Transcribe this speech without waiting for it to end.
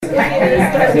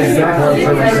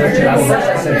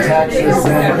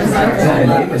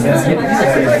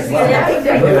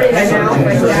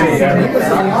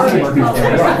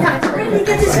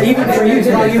Even for you, it's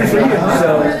not even for you. So,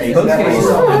 both cases.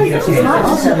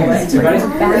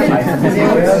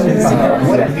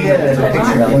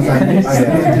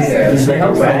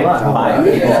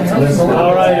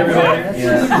 All right, everybody.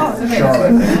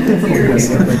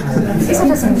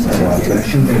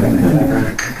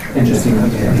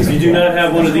 If you do not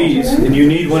have one of these, and you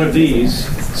need one of these,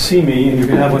 see me, and you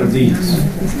can have one of these.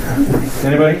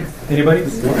 Anybody? Anybody?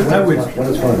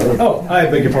 Oh, I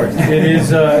beg your pardon. It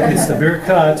is. It's the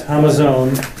Birkat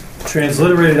Hamazon,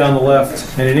 transliterated on the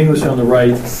left and in English on the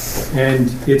right, and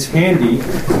it's handy.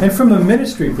 And from a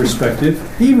ministry perspective,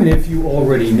 even if you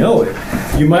already know it,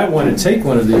 you might want to take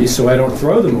one of these so I don't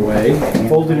throw them away,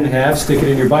 fold it in half, stick it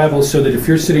in your Bible so that if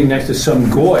you're sitting next to some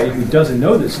goy who doesn't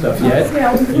know this stuff yet,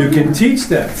 you can teach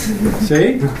them.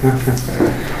 See?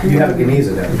 You have a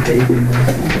Geniza then.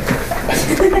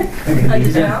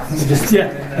 Just, yeah.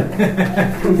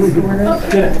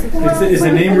 Is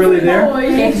the name really there?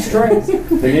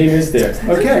 The name is there.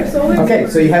 Okay. Okay,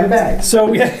 so you have a bag.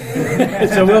 So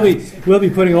so we'll be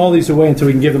putting all these away until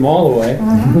we can give them all away.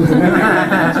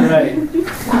 That's right.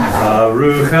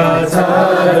 Baruch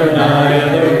atah Adonai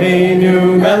Eloheinu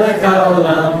melech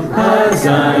haolam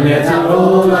hazan et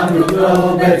haolam kulo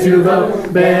betuvo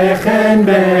bechen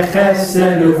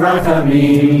bechesed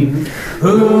uvrachamim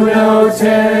hu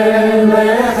noten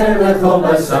lechem lechol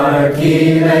basar ki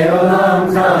leolam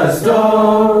chasdo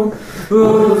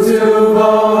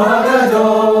utuvo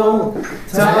hagadol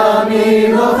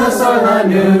tamim lo chasar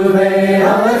lanu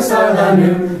ve'alechsar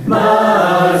lanu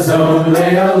mazon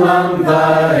leolam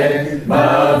va'ed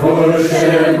bavur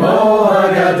shemo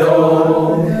hagadol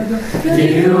ki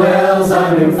hu el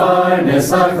zanum farnes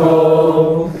hakol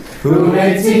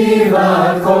umetiv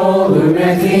hakol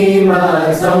umechim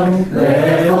hazon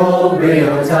lechol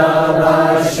briotav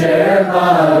asher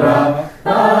bara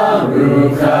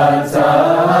baruch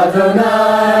atah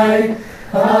Adonai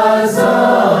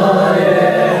hazayet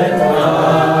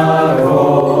hakol.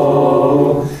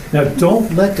 Now, don't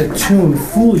let the tune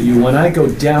fool you when I go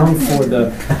down for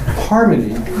the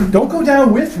harmony. Don't go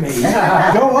down with me.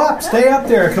 Go up, stay up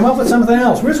there, come up with something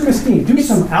else. Where's Christine? Do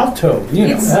some alto, you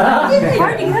know. It's hard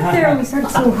to get up there when we start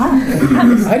so hot.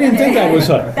 I didn't think I was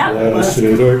hot.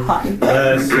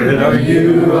 Blessed are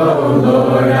you, O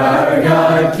Lord, our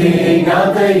God, King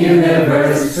of the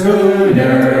universe, who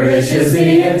nourishes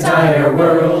the entire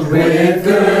world with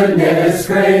goodness,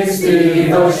 grace,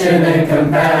 devotion, and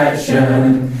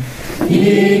compassion.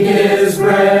 He gives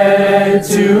bread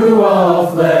to all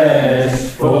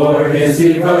flesh, for his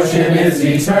devotion is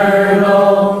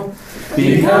eternal.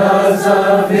 Because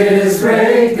of his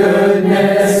great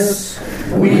goodness,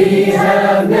 we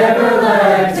have never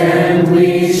lacked, and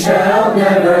we shall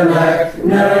never lack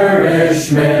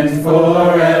nourishment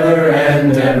forever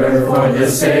and ever, for the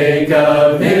sake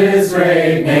of his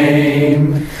great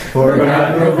name. For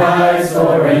God provides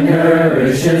for and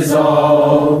nourishes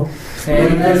all,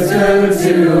 and gives food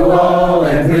to all,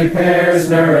 and prepares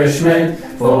nourishment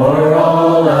for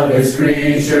all of his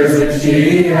creatures which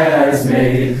he has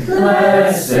made.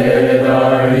 Blessed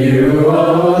are you, O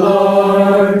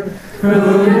Lord, who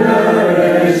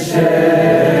nourishes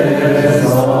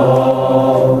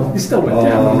all. You still went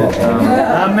down on that.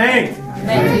 Amen.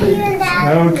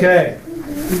 Okay.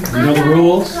 You know the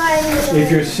rules. If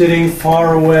you're sitting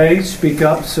far away, speak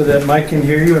up so that Mike can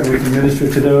hear you and we can minister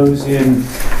to those in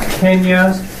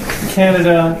Kenya,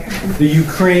 Canada, the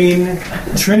Ukraine,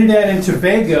 Trinidad and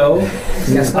Tobago,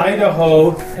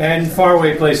 Idaho, and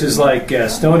faraway places like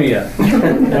Estonia.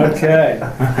 Okay.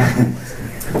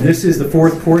 This is the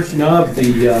fourth portion of the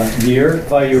year,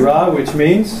 Vayirah, which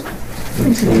means?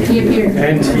 He appeared.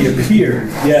 And he appeared,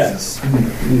 yes.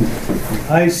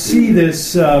 I see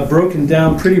this broken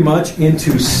down pretty much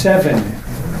into 7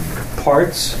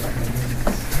 parts.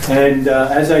 And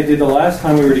as I did the last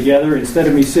time we were together, instead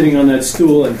of me sitting on that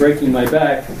stool and breaking my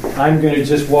back, I'm going to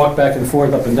just walk back and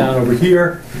forth up and down over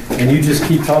here, and you just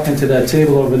keep talking to that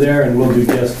table over there, and we'll do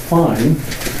just fine.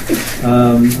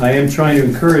 I am trying to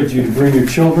encourage you to bring your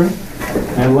children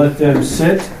and let them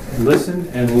sit, listen,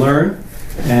 and learn,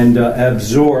 and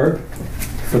absorb.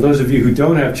 For those of you who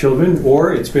don't have children,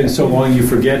 or it's been so long you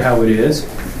forget how it is,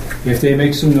 if they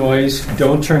make some noise,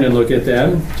 don't turn and look at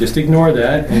them. Just ignore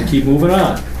that and keep moving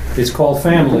on. It's called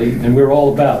family, and we're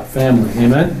all about family.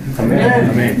 Amen? Amen.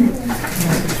 Amen.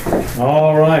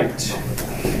 All right.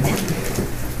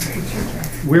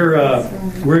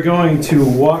 We're going to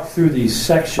walk through these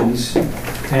sections,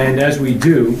 and as we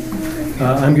do,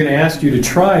 I'm going to ask you to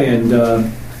try and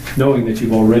knowing that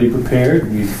you've already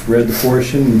prepared. We've read the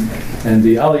portion and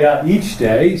the Aliyah each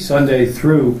day, Sunday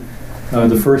through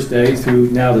the first day through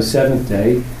now the seventh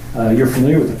day. You're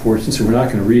familiar with the portion, so we're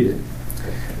not going to read it.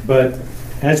 But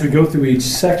as we go through each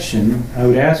section, I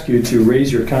would ask you to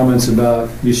raise your comments about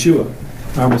Yeshua,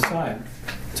 our Messiah,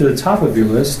 to the top of your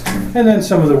list, and then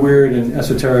some of the weird and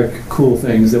esoteric cool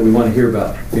things that we want to hear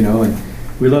about, and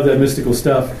we love that mystical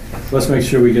stuff. Let's make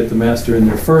sure we get the Master in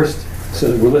there first, so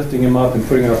that we're lifting him up and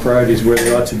putting our priorities where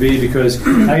they ought to be, because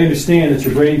I understand that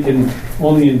your brain can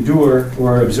only endure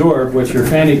or absorb what your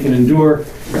fanny can endure,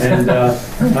 and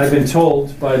I've been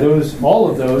told by all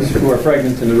of those who are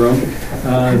pregnant in the room,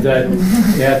 that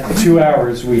at 2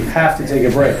 hours we have to take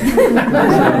a break.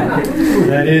 So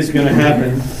that is going to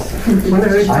happen.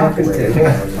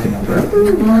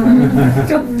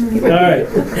 All right.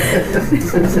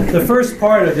 The first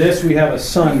part of this, we have a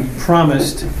son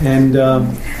promised, and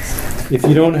if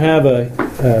you don't have a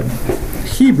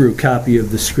Hebrew copy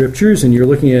of the Scriptures and you're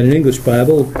looking at an English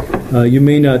Bible, you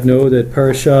may not know that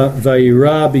Parashah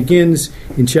Vayirah begins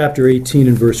in chapter 18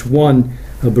 and verse 1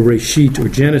 of Bereshit, or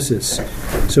Genesis.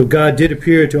 So God did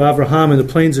appear to Avraham in the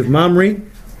plains of Mamre,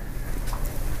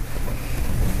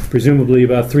 presumably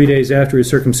about 3 days after his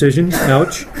circumcision,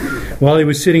 ouch, while he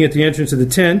was sitting at the entrance of the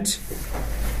tent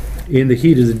in the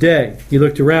heat of the day. He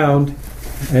looked around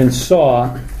and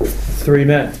saw 3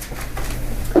 men.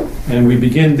 And we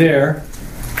begin there.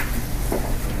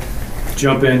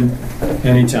 Jump in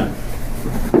anytime.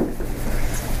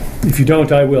 If you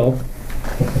don't, I will.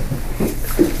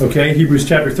 Okay, Hebrews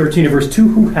chapter 13 and verse 2.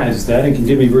 Who has that and can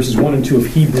give me verses 1 and 2 of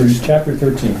Hebrews chapter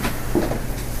 13?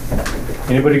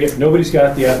 Nobody's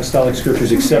got the apostolic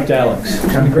scriptures except Alex.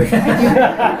 And Lori.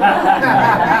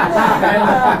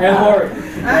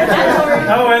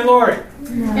 Oh, and Lori.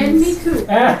 And me too.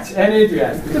 And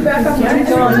Adrian. To back up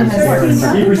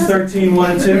Hebrews 13,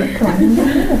 1 and 2.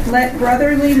 Let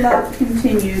brotherly love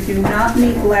continue. Do not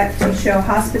neglect to show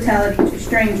hospitality to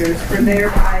strangers, for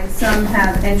thereby some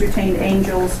have entertained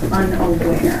angels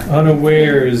unaware.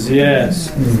 Unawares, yes.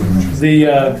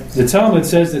 The Talmud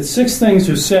says that 6 things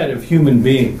are said of human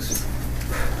beings.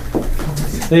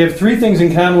 They have 3 things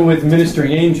in common with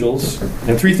ministering angels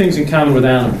and 3 things in common with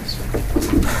animals.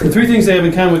 The 3 things they have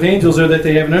in common with angels are that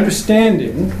they have an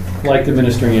understanding like the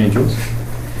ministering angels,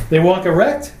 they walk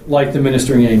erect like the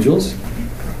ministering angels,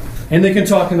 and they can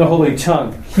talk in the holy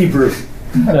tongue, Hebrew.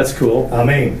 That's cool.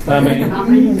 Amen.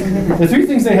 The 3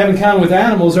 things they have in common with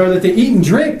animals are that they eat and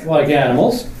drink like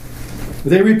animals,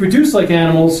 they reproduce like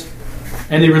animals,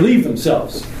 and they relieve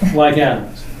themselves like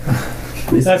animals.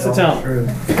 That's the Talmud.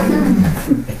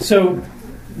 So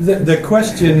the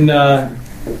question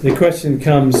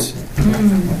comes: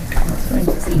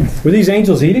 were these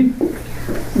angels eating?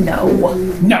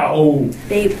 No.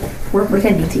 They were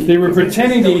pretending to eat. They were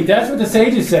pretending to eat. That's what the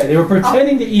sages say. They were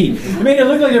pretending to eat. It made it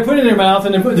look like they're putting it in their mouth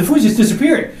and the food just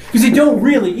disappearing because they don't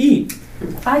really eat.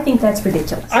 I think that's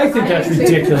ridiculous. I think that's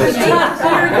ridiculous.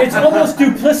 It's almost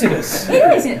duplicitous. It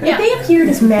isn't. If they appeared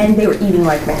as men, they were eating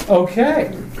like men. Okay.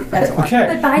 That's why. Okay.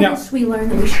 But by this, we learn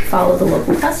that we should follow the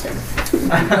local custom.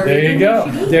 There you go.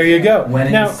 There you go. When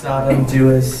in Now, Sodom,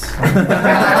 do us.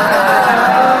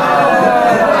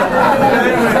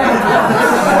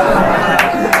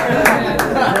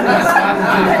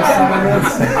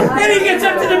 then he gets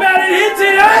up to the mat and hits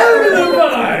it out of the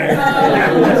bar.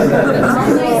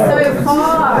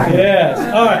 Yes.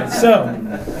 All right. So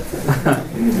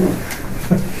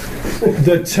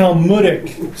the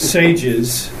Talmudic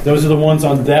sages, those are the ones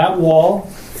on that wall.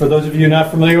 For those of you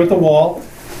not familiar with the wall,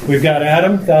 we've got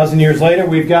Adam. 1,000 years later,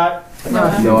 we've got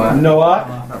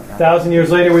Noah. 1,000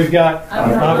 years later, we've got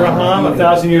Abraham.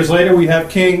 1,000 years later, we have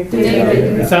King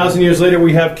David. 1,000 years later,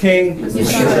 we have King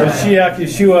Mashiach,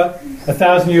 Yeshua.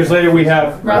 1,000 years later, we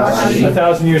have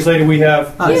 1,000 years later, we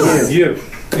have you.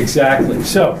 Exactly.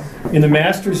 So, in the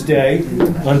Master's day,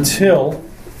 until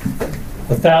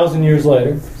 1,000 years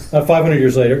later, 500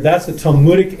 years later, that's the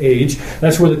Talmudic age.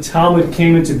 That's where the Talmud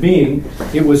came into being.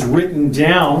 It was written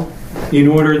down in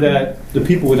order that the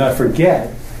people would not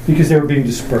forget because they were being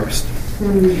dispersed.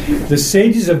 The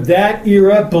sages of that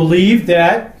era believed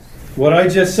that what I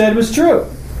just said was true.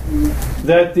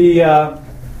 That the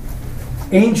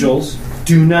angels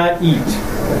do not eat.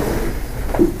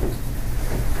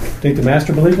 Think the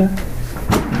Master believed that?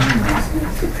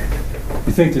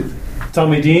 You think that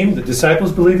Talmidim, the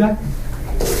disciples, believed that?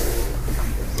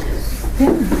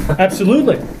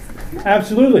 Absolutely.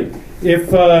 Absolutely.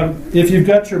 If you've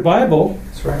got your Bible...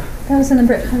 That's right. That was in the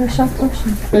Brit Hadashah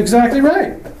portion. Exactly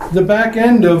right. The back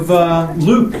end of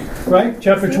Luke, right?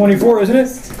 Chapter 24, isn't it?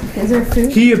 Is there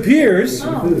food? He appears,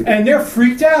 and they're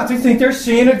freaked out. They think they're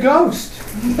seeing a ghost.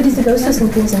 But is the ghost the same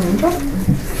thing as an angel?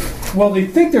 Well, they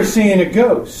think they're seeing a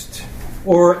ghost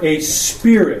or a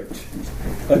spirit.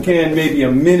 Again, maybe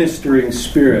a ministering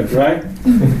spirit, right?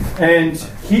 And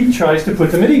he tries to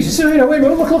put them at ease. He says, wait a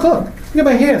minute, look. Look at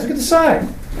my hands. Look at the side.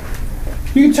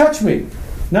 You can touch me.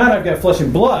 Not I've got flesh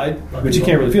and blood, which you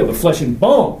can't really feel, but flesh and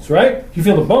bones, right? You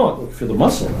feel the bone. You feel the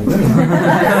muscle. You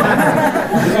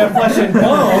got flesh and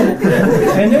bone.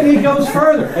 And then he goes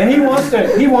further. And he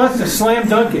wants to slam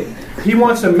dunk it. He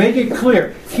wants to make it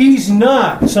clear. He's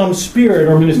not some spirit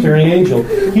or ministering angel.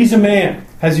 He's a man.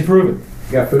 Has he proven?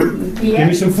 You got food? Give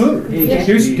me some food. Yeah.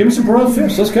 Give me some broiled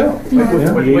fish. Let's go.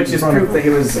 Which is proof that he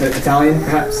was Italian,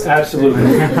 perhaps? Absolutely.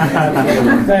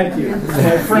 Thank you.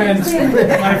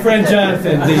 My friend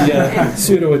Jonathan, the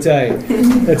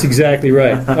pseudo-Italian. That's exactly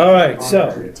right. All right,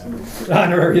 so,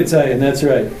 honorary Italian, that's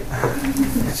right.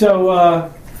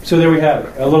 So there we have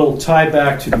it. A little tie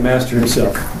back to the master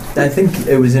himself. I think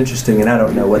it was interesting, and I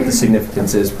don't know what the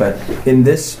significance is, but in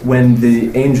this, when the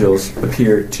angels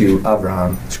appear to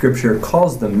Abraham, Scripture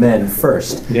calls them men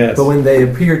first. Yes. But when they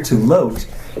appear to Lot,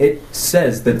 it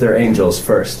says that they're angels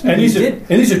first. And these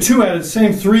are two out of the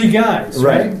same three guys,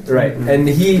 right? Right. And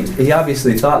he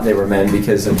obviously thought they were men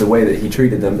because of the way that he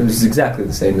treated them. It was exactly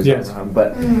the same as Abraham.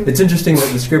 But it's interesting that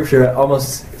the Scripture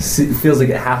almost feels like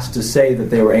it has to say that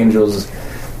they were angels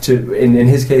in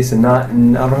his case and not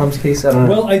in Abraham's case. I don't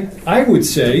know. Well, I would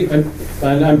say, and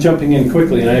I'm jumping in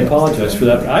quickly, and I apologize for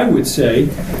that, but I would say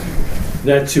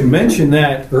that to mention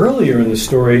that earlier in the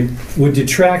story would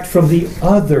detract from the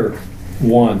other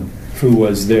one who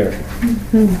was there.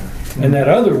 And that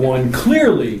other one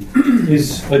clearly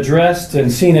is addressed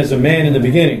and seen as a man in the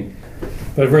beginning.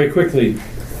 But very quickly,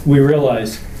 we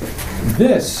realize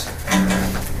this.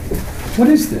 What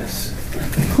is this?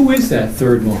 Who is that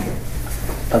third one?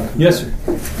 Yes,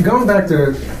 sir. Going back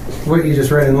to what you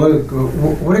just read in Luke,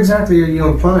 what exactly are you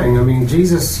implying? I mean,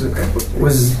 Jesus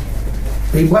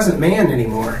he wasn't man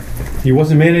anymore. He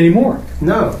wasn't man anymore.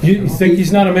 No. You think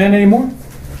he's not a man anymore?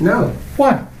 No.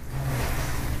 Why?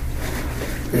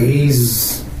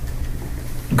 He's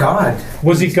God.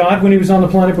 Was he God when he was on the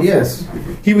planet before? Yes.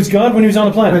 He was God when he was on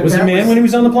the planet. But Was he that man was- when he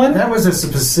was on the planet? That was a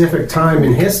specific time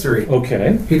in history.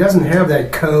 Okay. He doesn't have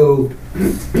that code.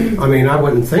 I mean, I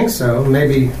wouldn't think so.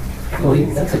 Maybe. Well,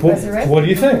 that's What do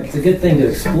you think? it's a good thing to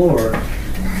explore,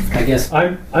 I guess.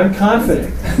 I'm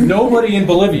confident. Nobody in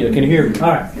Bolivia can hear me.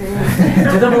 All right.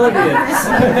 To the Bolivians.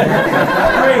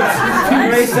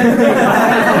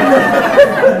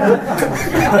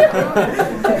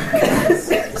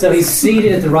 So he's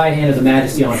seated at the right hand of the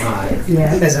Majesty on high.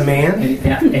 As a man?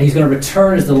 And he's going to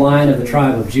return as the Lion of the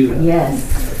tribe of Judah.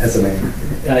 Yes. As a man.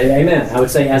 Amen. I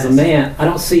would say, as a man, I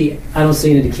don't see an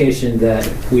indication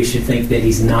that we should think that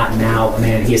he's not now a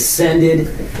man. He ascended.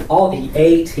 He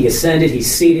ate. He ascended.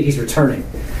 He's seated. He's returning.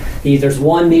 There's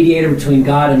one mediator between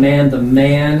God and man. The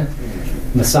man,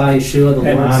 Messiah Yeshua, the Lord.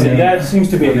 And that seems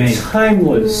to be a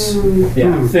timeless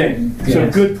Yeah. thing. So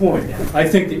Yes. good point. I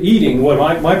think the eating. What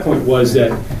my point was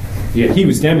that he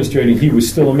was demonstrating he was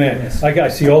still a man. Yes. I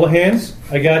see all the hands.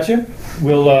 I got you.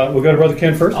 We'll go to Brother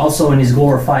Ken first. Also, in his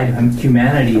glorified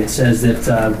humanity, it says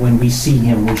that when we see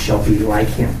him, we shall be like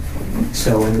him.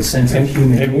 So, in the sense of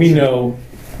human, And we know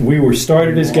we were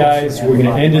started as guys. We're going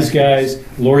to end as guys.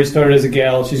 Lori started as a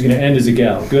gal. She's going to end as a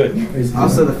gal. Good.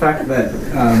 Also, the fact that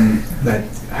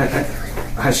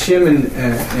Hashem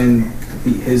and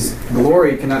his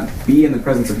glory cannot be in the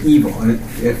presence of evil, and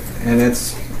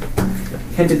it's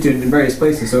hinted to in various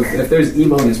places. So if there's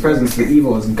evil in his presence, the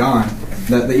evil is gone.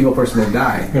 The evil person will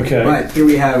die. Okay. But here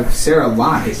we have Sarah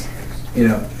lies,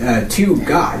 to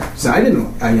God. So I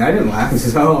didn't laugh and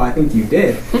says, "Oh, I think you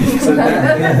did." So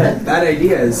that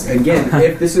idea is, again,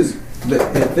 if this is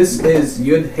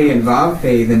Yud Hey and Vav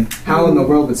Hey, then how in the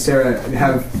world would Sarah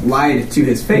have lied to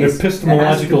his An face?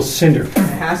 epistemological cinder. It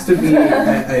has to be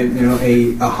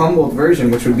a humbled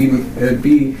version, which would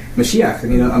be Mashiach,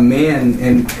 a man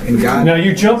and God. Now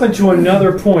you jump into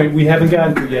another point we haven't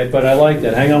gotten to yet, but I like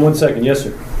that. Hang on one second. Yes,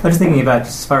 sir. I was thinking about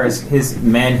just as far as his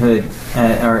manhood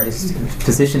or his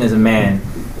position as a man.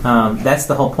 That's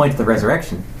the whole point of the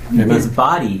resurrection. Amen. His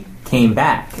body came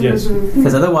back. Yes.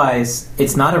 Because otherwise,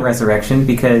 it's not a resurrection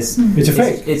because It's a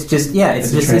fake. It's just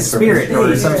his spirit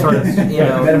or some sort of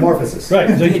Metamorphosis.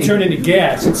 Right. So you turn into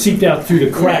gas. It seeped out through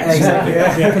the cracks. Exactly.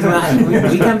 Yeah.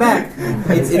 Because we come back,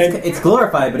 it's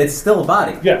glorified, but it's still a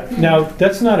body. Yeah. Now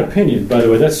that's not opinion, by the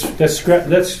way. That's scrap.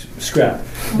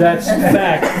 That's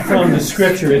fact from the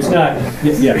Scripture. It's not.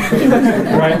 Yeah.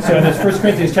 Right. So that's 1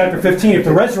 Corinthians chapter 15. If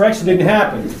the resurrection didn't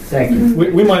happen, Thank you.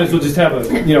 we might as well just have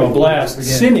a blast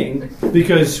sinning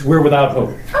because we're without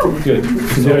hope. Good.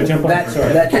 Did I jump on?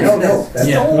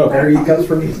 There he comes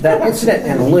from. That incident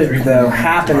in Luke, though,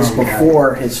 happens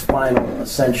before his final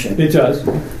ascension. It does.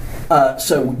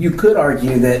 So you could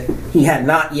argue that he had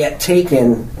not yet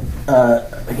taken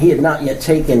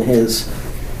his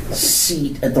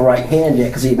seat at the right hand yet,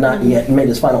 because he had not yet made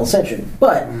his final ascension.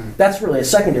 But that's really a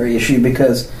secondary issue,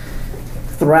 because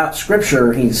throughout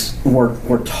Scripture,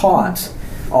 we're taught,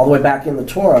 all the way back in the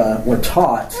Torah, we're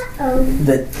taught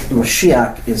that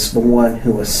Mashiach is the one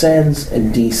who ascends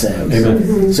and descends.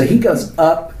 Amen. So he goes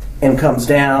up and comes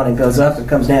down, and goes up and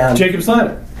comes down. Jacob's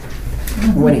ladder.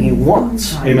 When he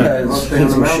wants, Amen. because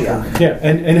he's Mashiach. Yeah,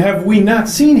 and have we not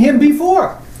seen him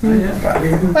before?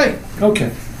 Hey,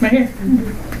 okay. Right here.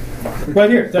 Right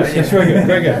here. That's very good.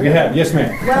 Very good. We have. Yes,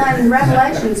 ma'am. Well, in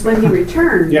Revelations, when he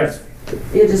returns, Yes.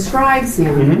 it describes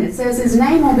him. Mhm. It says his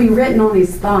name will be written on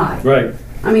his thigh. Right.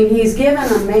 I mean, he's given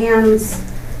a man's,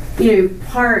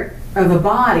 part of a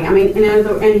body. I mean,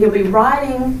 and he'll be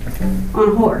riding on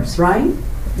a horse, right?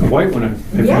 A white one.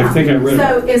 I think I read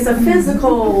So it. it's a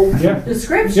physical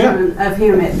description of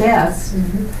him at best.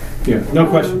 Yeah, no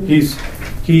question.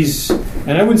 He's,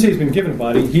 and I wouldn't say he's been given a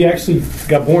body. He actually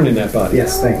got born in that body.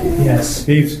 Yes, thank you. Yes.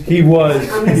 He was.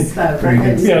 I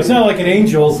misspoke. Yeah, it's not like an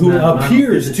angel who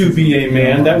appears to be a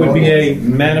man. That would be a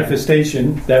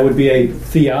manifestation. That would be a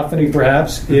theophany,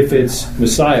 perhaps, if it's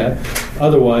Messiah.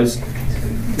 Otherwise,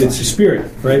 it's a spirit,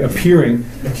 right? Appearing.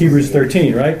 Hebrews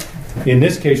 13, right? In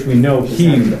this case, we know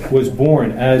he was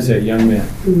born as a young man.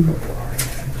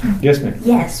 Yes, ma'am.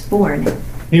 Yes, born.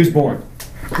 He was born.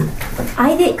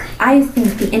 I think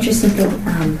the interesting thing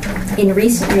in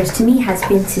recent years to me has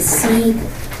been to see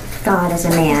God as a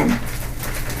man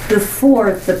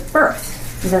before the birth.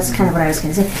 Because that's kind of what I was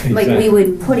going to say. Exactly. Like we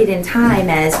would put it in time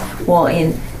as well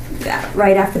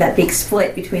right after that big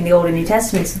split between the Old and New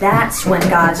Testaments. That's when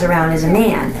God's around as a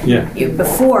man. Yeah.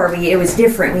 Before it was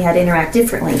different. We had to interact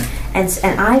differently, and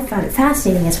I found it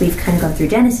fascinating as we've kind of gone through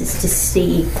Genesis to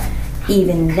see.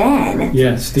 Even then,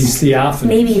 yes, these theophanies.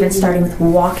 Maybe even starting with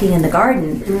walking in the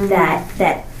garden, that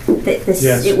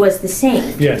it was the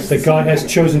same. Yes, that God has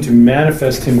chosen to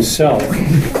manifest Himself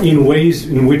in ways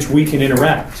in which we can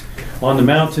interact on the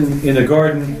mountain, in the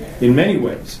garden, in many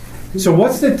ways. So,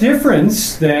 what's the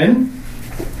difference then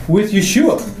with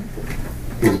Yeshua?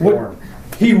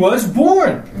 He was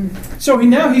born. So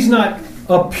he's not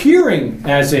appearing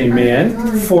as a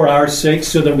man for our sake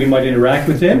so that we might interact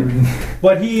with him,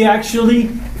 but he actually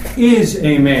is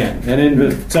a man. And in the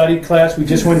Tzaddik class we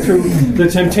just went through the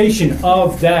temptation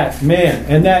of that man,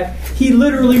 and that he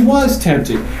literally was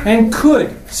tempted and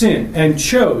could sin and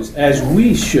chose, as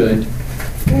we should,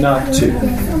 not to.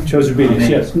 Chose obedience,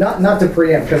 yes. Not to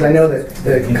preempt, because I know that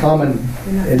the common,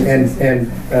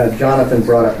 and Jonathan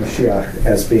brought up Mashiach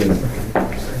as being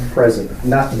present.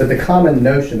 But the common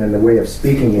notion and the way of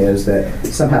speaking is that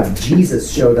somehow Jesus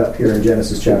showed up here in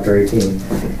Genesis chapter 18,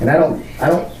 and I don't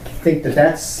think that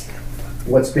that's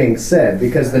what's being said,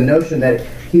 because the notion that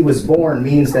he was born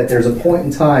means that there's a point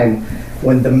in time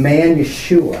when the man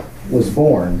Yeshua was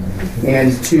born,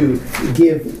 and to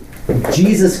give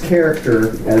Jesus'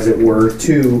 character, as it were,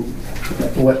 to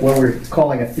what we're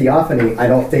calling a theophany, I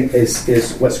don't think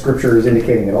is what Scripture is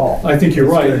indicating at all. I think you're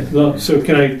right. So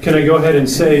can I go ahead and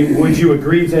say, would you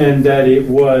agree then that it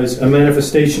was a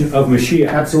manifestation of Mashiach?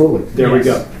 Absolutely. There we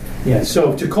go. Yes.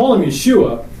 So to call him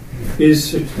Yeshua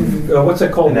is, what's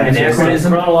that called?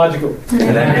 Anachronism? Chronological.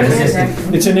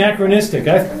 It's anachronistic.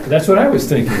 That's what I was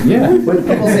thinking, yeah. When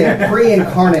people say a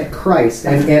pre-incarnate Christ,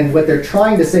 and what they're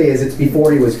trying to say is it's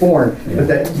before he was born,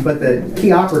 but the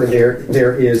key operative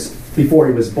there is before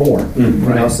he was born.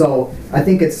 So I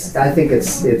think it's at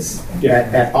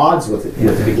odds with it.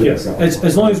 Yes.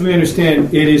 As long as we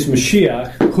understand it is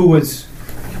Mashiach who was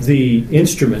the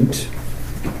instrument,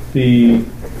 the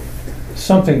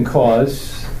something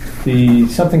cause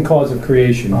of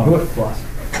creation.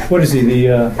 What is he?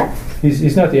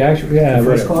 He's not the actual. Yeah, the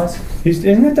first cause.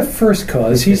 Isn't that the first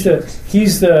cause? He's the.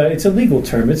 It's a legal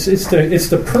term. It's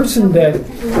the person that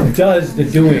does the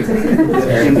doing.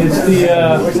 It's the.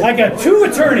 I got two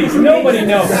attorneys. Nobody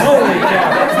knows. Holy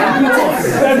cow!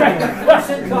 That's right.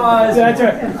 Cause. That's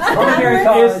right. Primary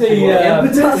cause. It's the.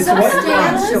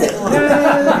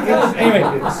 Anyway,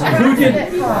 who did?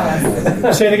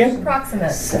 Say it again.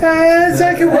 Proximate.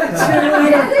 Exactly what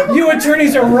you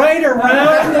attorneys are right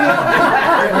around.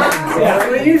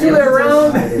 We're usually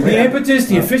around the impetus,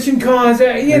 the efficient cause.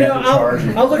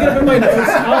 I'll look it up in my notes.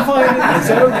 I'll find it.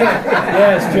 It's okay.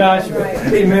 Yes,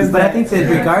 Joshua. But I think that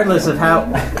regardless of how,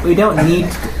 we don't need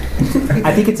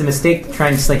I think it's a mistake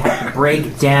trying to like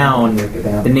break down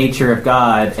the nature of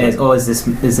God as is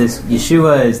this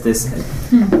Yeshua, is this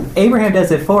Abraham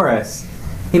does it for us.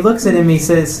 He looks at him, he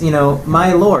says,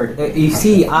 my Lord. You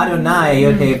see Adonai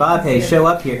Yod-Heh-Vav-Heh show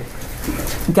up here.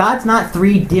 God's not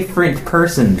three different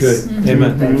persons. Good.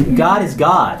 Amen. God is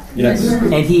God. Yes.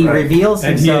 And He reveals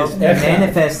and Himself he and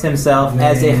manifests Himself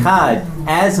as Echad,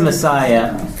 as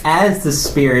Messiah, as the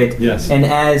Spirit, and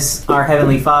as our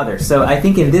Heavenly Father. So I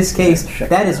think in this case,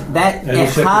 that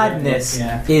Echadness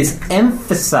is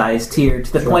emphasized here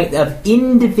to the point of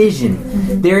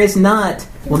indivision. There is not,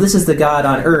 this is the God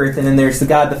on earth, and then there's the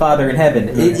God the Father in heaven.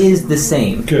 It is the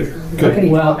same. Good.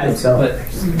 Well, but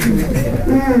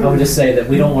I would just say that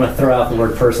we don't want to throw out the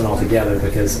word person altogether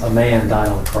because a man died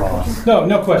on a cross.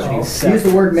 No question. Use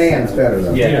the word man is better,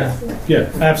 though. Yeah,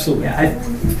 absolutely.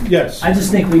 Yes. I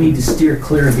just think we need to steer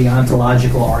clear of the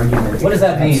ontological argument. What does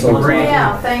that mean?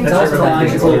 Thanks.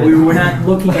 Ontological. We're not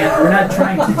looking at. We're not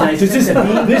trying to dissect.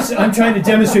 I'm trying to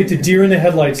demonstrate the deer in the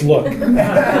headlights look. We're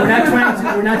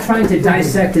not trying to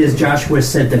dissect, as Joshua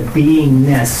said, the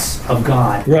beingness of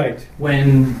God. Right.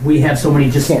 When we have so many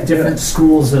just different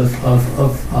schools of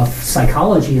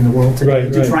psychology in the world today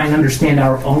to try and understand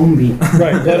our own being.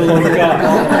 Right. Let alone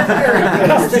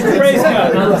God. Praise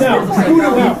God. Now, who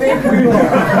do we think we are?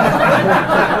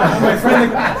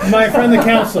 My friend the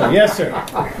counselor. Yes, sir.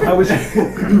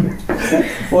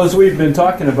 Well, as we've been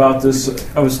talking about this,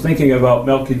 I was thinking about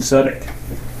Melchizedek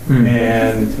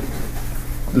and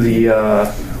the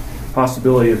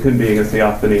possibility of him being a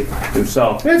theophany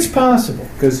himself. It's possible.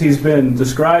 Because he's been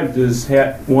described as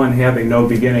one having no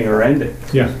beginning or ending.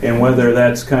 Yeah. And whether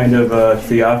that's kind of a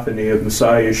theophany of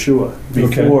Messiah Yeshua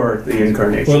before the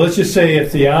incarnation. Well, let's just say a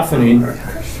theophany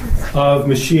of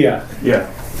Mashiach. Yeah.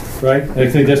 Right? I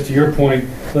think that's to your point.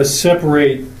 Let's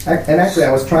separate. And actually,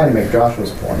 I was trying to make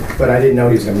Joshua's point, but I didn't know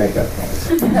he was going to make that point.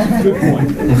 Good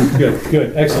point.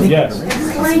 Good. Excellent. Yes.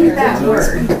 Explain that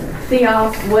word.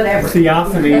 Whatever.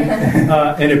 Theophany,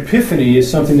 an epiphany is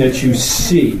something that you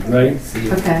see, right?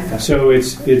 Okay. So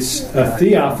it's a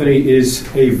theophany is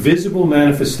a visible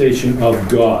manifestation of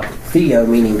God. Theo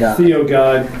meaning God. Theo,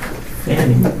 God.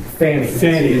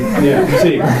 Fanny. Yeah.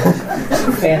 See.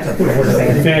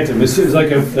 Phantom. This is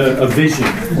like a vision,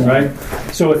 right?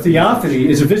 So a theophany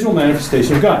is a visual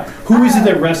manifestation of God. Who is it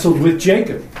that wrestled with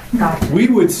Jacob? We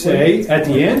would say at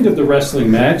the end of the wrestling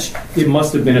match, it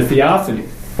must have been a theophany.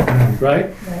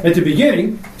 Right? At the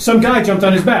beginning, some guy jumped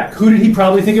on his back. Who did he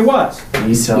probably think it was?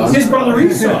 Esau. His brother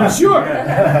Esau, sure.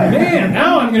 Man,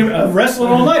 now I'm going to wrestle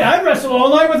all night. I'd wrestle all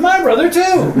night with my brother,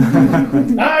 too.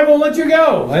 I won't let you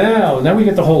go. Well, now we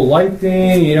get the whole light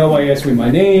thing, why you asked me my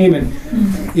name, and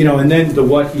and then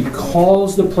what he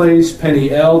calls the place,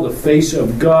 Peniel, the face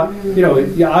of God.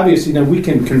 Obviously, then we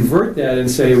can convert that and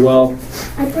say, well,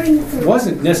 it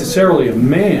wasn't necessarily a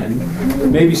man,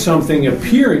 maybe something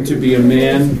appearing to be a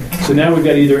man. So now we've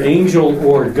got either angel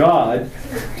or God.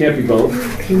 Can't be both.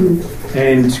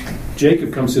 And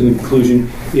Jacob comes to the conclusion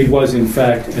it was in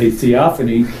fact a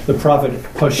theophany. The prophet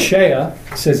Hosea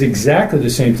says exactly the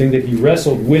same thing, that he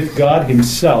wrestled with God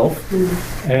himself.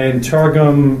 And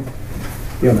Targum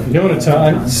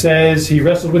Yonatan says he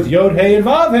wrestled with Yod-Heh and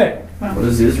Vav-Heh. What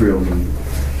does Israel mean?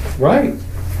 Right.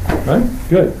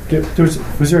 Good.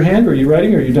 Was there a hand? Are you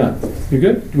writing or are you done? You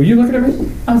good? Were you looking at me?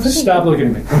 Stop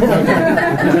looking at me.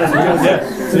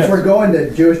 Since we're going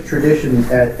to Jewish tradition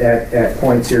at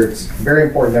points here, it's very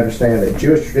important to understand that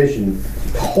Jewish tradition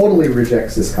totally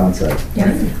rejects this concept.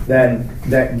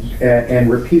 And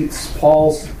repeats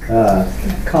Paul's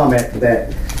comment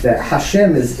that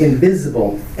Hashem is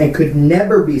invisible and could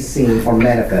never be seen or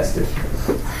manifested.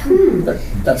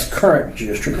 That's current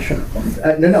Jewish tradition.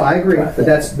 No, I agree. But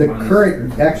that's the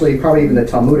current, actually probably even the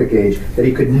Talmudic age, that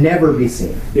he could never be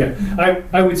seen. Yeah,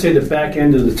 I would say the back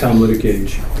end of the Talmudic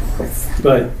age.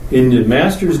 But in the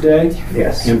Master's day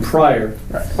and prior,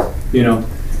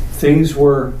 things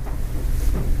were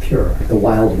pure. The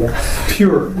Wild West.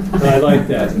 Pure. I like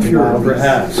that. Pure,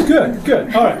 perhaps.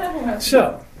 Good. All right.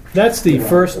 So, that's the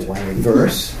first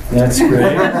verse. That's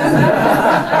great.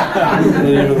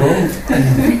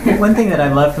 One thing that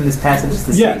I love from this passage is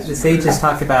the sages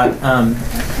talk about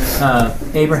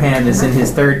Abraham is in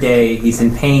his third day. He's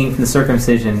in pain from the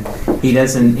circumcision. He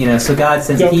doesn't, so God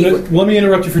sends... Let me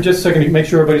interrupt you for just a second to make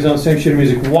sure everybody's on the same sheet of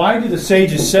music. Why do the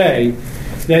sages say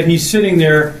that he's sitting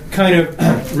there kind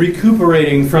of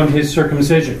recuperating from his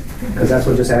circumcision? Because that's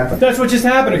what just happened. That's what just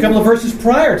happened. A couple of verses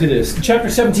prior to this. Chapter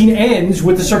 17 ends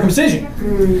with the circumcision.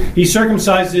 He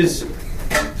circumcises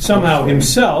somehow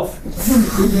himself.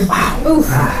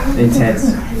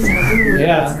 Intense.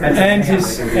 Yeah, and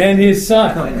his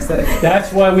son.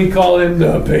 That's why we call him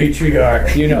the patriarch.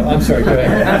 I'm sorry. Go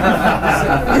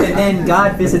ahead. And then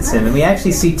God visits him, and we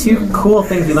actually see two cool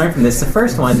things we learn from this. The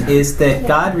first one is that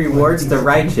God rewards the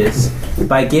righteous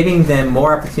by giving them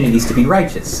more opportunities to be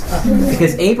righteous.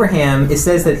 Because Abraham, it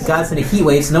says that God sent a heat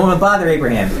wave, so no one would bother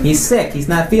Abraham. He's sick. He's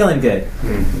not feeling good.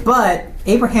 But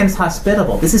Abraham's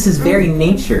hospitable. This is his very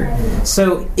nature.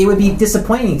 So it would be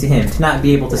disappointing to him to not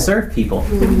be able to serve people.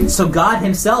 So God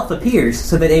himself appears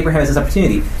so that Abraham has this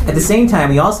opportunity. At the same time,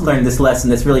 we also learned this lesson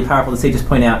that's really powerful, the sages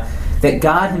point out, that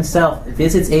God himself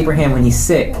visits Abraham when he's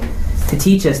sick to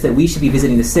teach us that we should be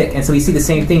visiting the sick. And so we see the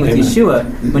same thing with Yeshua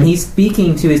when he's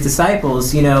speaking to his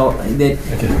disciples, that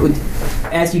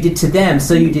as you did to them,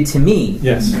 so you did to me.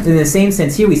 Yes. In the same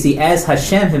sense here we see, as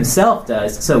Hashem himself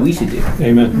does, so we should do.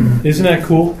 Amen. Isn't that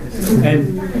cool?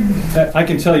 And I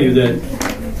can tell you that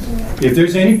if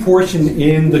there's any portion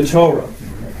in the Torah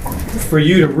for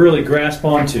you to really grasp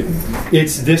onto,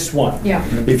 it's this one. Yeah.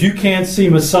 If you can't see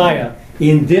Messiah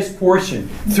in this portion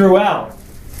throughout,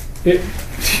 you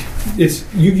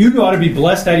ought to be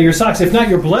blessed out of your socks. If not,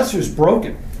 your blesser's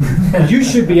broken. You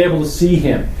should be able to see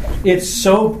him. It's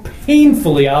so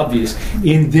painfully obvious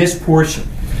in this portion.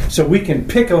 So we can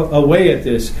pick away at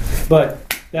this, but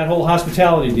that whole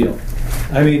hospitality deal.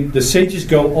 I mean, the sages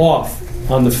go off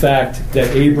on the fact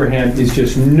that Abraham is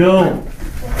just known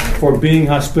for being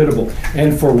hospitable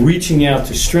and for reaching out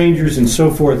to strangers and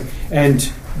so forth,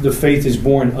 and the faith is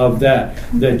born of that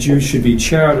Jews should be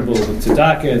charitable, the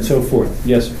tzedakah, and so forth.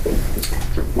 Yes, sir.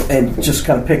 And just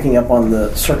kind of picking up on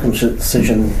the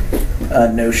circumcision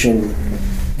notion,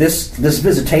 this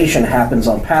visitation happens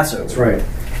on Passover. That's right.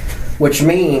 Which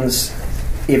means,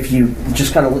 if you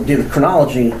just kind of do the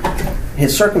chronology,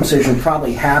 his circumcision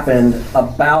probably happened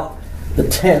about the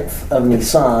 10th of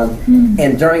Nisan,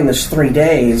 and during this 3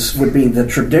 days would be the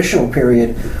traditional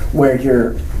period where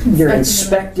you're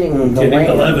inspecting the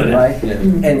land, right? Yeah.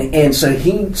 And so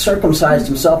he circumcised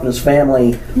himself and his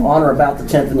family on or about the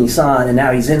 10th of Nisan, and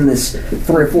now he's in this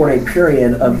 3 or 4 day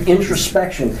period of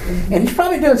introspection, and he's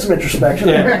probably doing some introspection.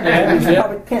 He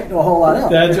probably can't do a whole lot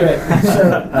else. That's right.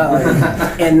 So,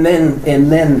 and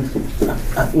then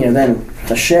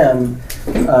Hashem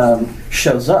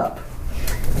shows up,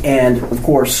 and of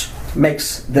course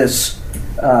makes this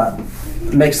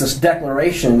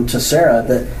declaration to Sarah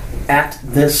that at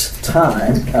this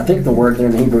time, I think the word there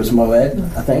in Hebrew is moed,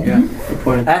 I think. Yeah.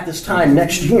 At this time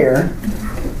next year,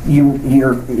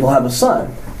 you'll have a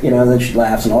son. Then she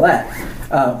laughs and all that.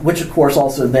 Which of course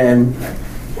also then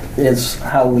is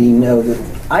how we know that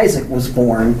Isaac was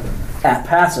born at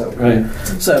Passover. Right.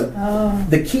 So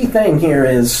the key thing here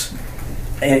is,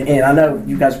 and I know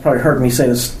you guys have probably heard me say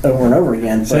this over and over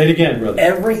again. Say it again, brother.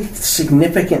 Every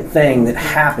significant thing that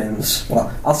happens,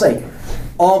 well, I'll say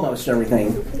almost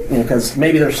everything, because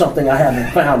maybe there's something I haven't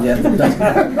found yet that doesn't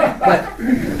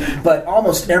happen. But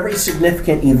almost every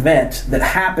significant event that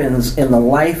happens in the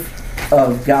life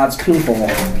of God's people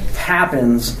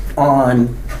happens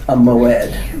on a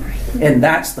moed. And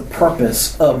that's the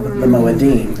purpose of the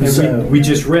Moedim. And we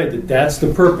just read that that's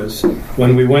the purpose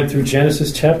when we went through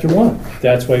Genesis chapter 1.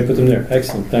 That's why I put them there.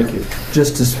 Excellent. Thank you.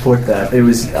 Just to support that,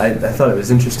 I thought it was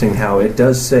interesting how it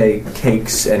does say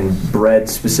cakes and bread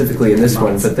specifically in this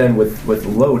one, but then with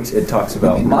lot it talks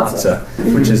about matzah,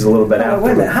 which is a little bit after.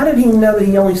 Wait a minute. How did he know that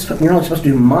you're only supposed to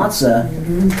do matzah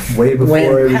way before when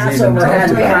it was Passover even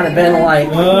had kind of been like...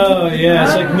 Oh, yeah.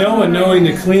 It's like Noah knowing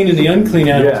the clean and the unclean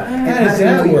animals. Yeah. How does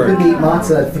that work? Eat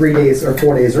matzah 3 days or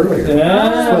 4 days earlier. It's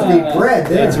supposed to eat bread.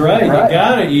 That's right. You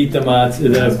gotta eat the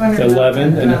matzah, the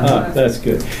leaven, and that's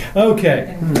good.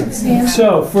 Okay.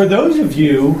 So for those of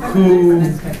you who,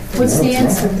 what's the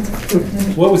answer?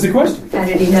 What was the question? How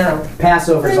did he know?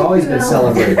 Passover's always been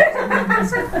celebrated.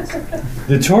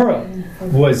 The Torah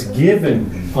was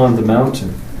given on the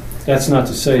mountain. That's not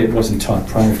to say it wasn't taught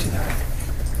prior to that.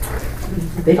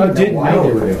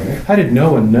 How did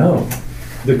Noah know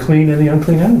the clean and the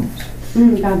unclean animals?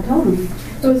 God told him.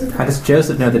 How does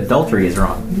Joseph know that adultery is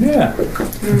wrong? Yeah.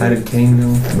 How did Cain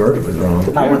know murder was wrong?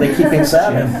 How were they keeping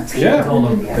Sabbath? Yeah.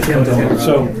 Shem told him.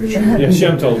 So,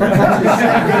 Shem told him.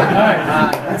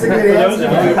 That's a good answer.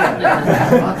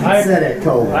 I said it,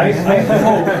 told him. I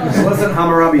hope. It wasn't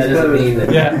Hammurabi's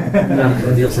code. Yeah.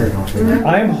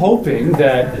 I'm hoping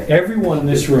that everyone in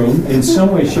this room, in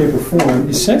some way, shape, or form,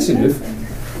 is sensitive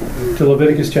to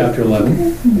Leviticus chapter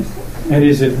 11 and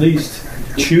is at least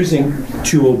choosing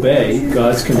to obey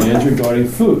God's commands regarding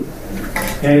food.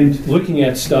 And looking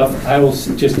at stuff, I will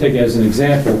just take as an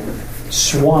example,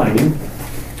 swine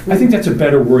I think that's a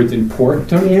better word than pork,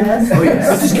 don't you? Yes. Oh,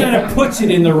 yes. It just kind of puts it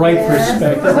in the right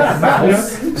perspective.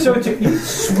 You know? So to eat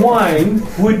swine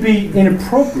would be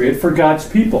inappropriate for God's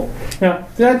people. Now,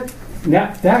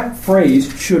 that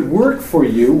phrase should work for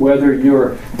you, whether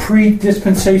you're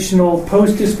pre-dispensational,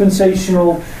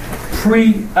 post-dispensational,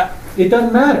 it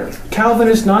doesn't matter.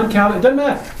 Calvinist, non-Calvinist, it doesn't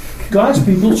matter. God's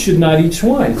people should not eat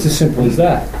swine. It's as simple as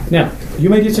that. Now, you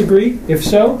may disagree. If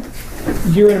so,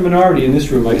 you're in a minority in this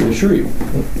room, I can assure you.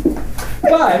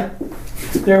 But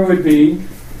there would be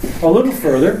a little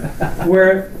further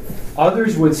where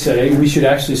others would say we should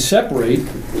actually separate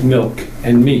milk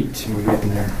and meat.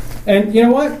 And you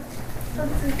know what?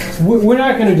 We're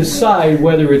not going to decide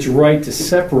whether it's right to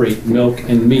separate milk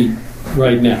and meat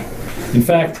right now. In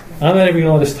fact, I'm not even going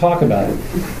to let us talk about it.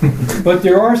 But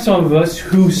there are some of us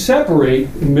who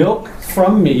separate milk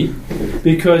from meat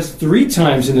because 3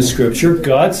 times in the Scripture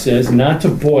God says not to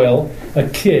boil a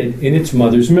kid in its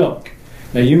mother's milk.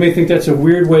 Now you may think that's a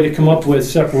weird way to come up with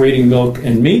separating milk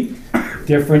and meat.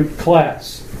 Different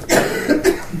class.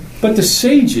 But the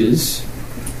sages,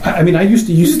 I used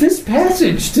to use this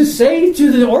passage to say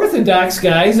to the Orthodox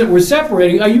guys that were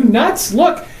separating, are you nuts?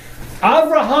 Look,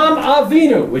 Avraham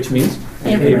Avinu, which means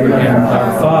Abraham,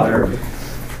 our father,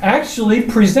 actually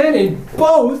presented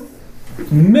both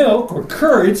milk or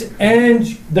curds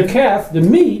and the calf, the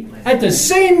meat, at the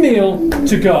same meal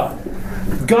to God.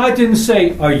 God didn't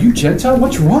say, are you Gentile?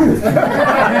 What's wrong with you?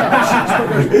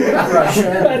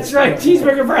 That's right.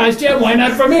 Cheeseburger fries, yeah, why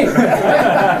not for me?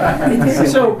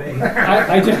 So,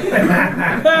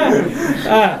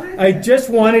 I just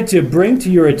wanted to bring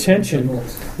to your attention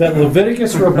that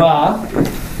Leviticus Rabbah.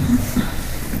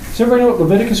 Does everybody know what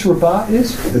Leviticus Rabbah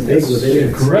is? The big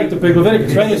Leviticus. Right, the big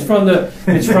Leviticus. Right, it's from the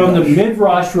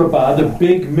Midrash Rabbah, the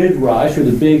big Midrash, or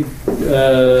the big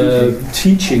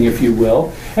teaching, if you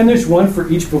will. And there's one for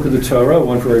each book of the Torah,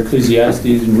 one for Ecclesiastes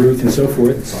and Ruth and so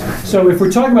forth. So if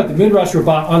we're talking about the Midrash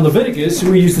Rabbah on Leviticus,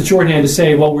 we use the shorthand to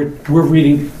say, well, we're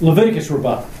reading Leviticus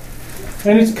Rabbah.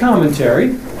 And it's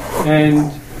commentary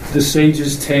and the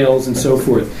sages' tales and so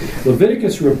forth.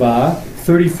 Leviticus Rabbah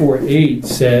 34:8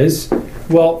 says,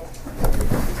 well,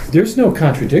 there's no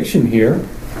contradiction here.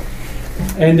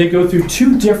 And they go through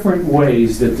 2 different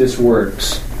ways that this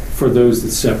works for those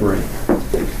that separate.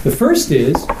 The first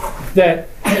is that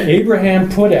Abraham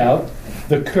put out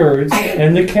the curds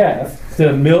and the calf,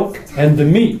 the milk and the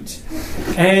meat,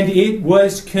 and it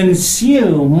was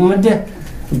consumed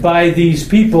by these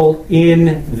people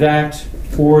in that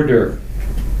order.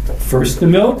 First the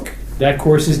milk, that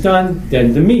course is done,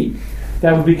 then the meat.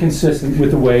 That would be consistent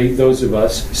with the way those of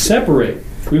us separate.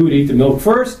 We would eat the milk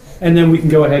first, and then we can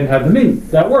go ahead and have the meat.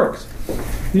 That works.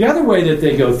 The other way that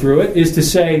they go through it is to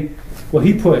say, well,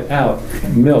 he put out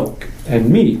milk and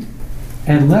meat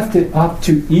and left it up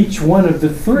to each one of the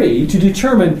 3 to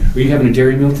determine, were you having a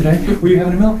dairy meal today? Were you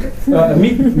having a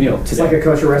meat meal today? It's like a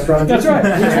kosher restaurant. That's right.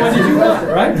 Which one did you want,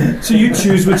 right? So you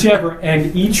choose whichever,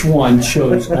 and each one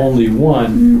chose only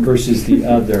one versus the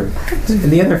other.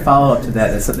 And the other follow-up to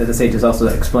that the sages also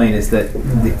explain is that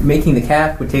making the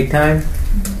calf would take time.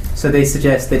 So they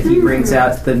suggest that he brings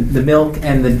out the milk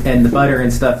and the butter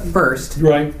and stuff first.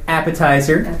 Right.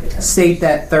 Appetizer. Sate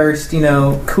that thirst,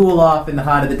 cool off in the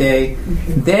hot of the day.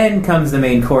 Then comes the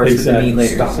main course with the meat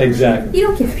later. Exactly. You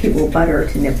don't give people butter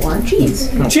to nibble on. Cheese.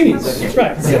 Cheese.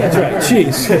 Right. That's right.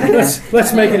 Cheese.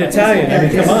 Let's make it Italian. I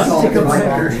mean, come on.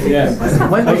 Yeah.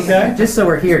 One thing, just so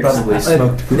we're here,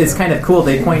 it's kind of cool.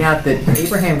 They point out that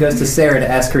Abraham goes to Sarah to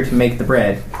ask her to make the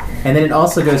bread. And then it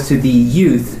also goes to the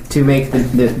youth to make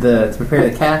to prepare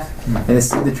the calf. And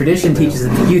the tradition teaches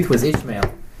that the youth was Ishmael.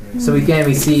 So again,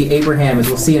 we see Abraham, as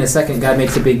we'll see in a second, God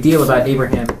makes a big deal about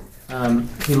Abraham.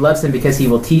 He loves him because he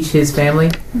will teach his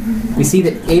family. We see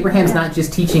that Abraham's not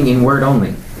just teaching in word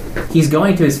only. He's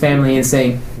going to his family and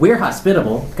saying, we're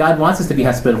hospitable. God wants us to be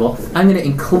hospitable. I'm going to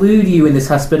include you in this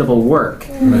hospitable work,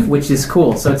 which is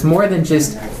cool. So it's more than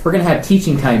just, we're going to have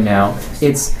teaching time now.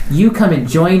 It's, you come and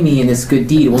join me in this good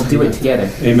deed. We'll do it together.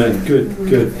 Amen. Good.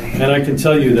 And I can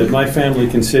tell you that my family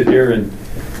can sit here and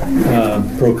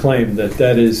proclaim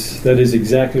that is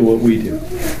exactly what we do.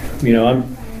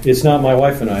 It's not my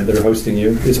wife and I that are hosting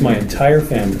you. It's my entire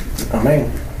family. Amen.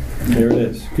 There it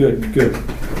is. Good.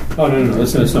 Oh, no,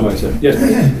 that's not what I said. Yes,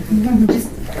 ma'am. Just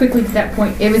quickly to that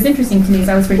point, it was interesting to me as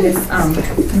I was reading this,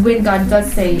 when God does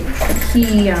say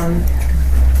he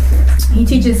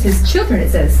teaches his children, it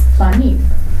says, Planim.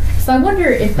 So I wonder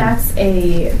if that's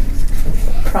a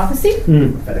prophecy?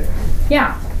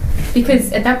 Yeah.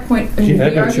 Because at that point, she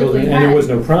had no children, and there was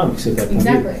no promise at that point.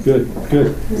 Exactly.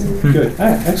 Good.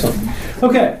 Excellent.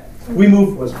 Okay, we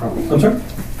move. Was promise. I'm sorry?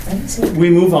 we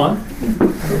move on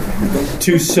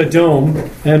to Sodom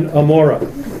and Amorah.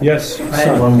 Yes, I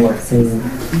had one more thing.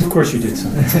 Of course you did,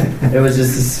 son. It was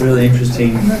just this really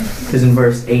interesting, because in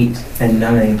verse 8 and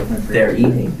 9, they're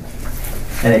eating.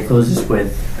 And it closes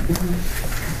with,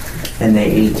 and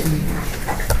they ate.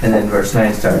 And then verse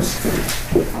 9 starts,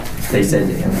 they said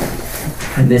to him.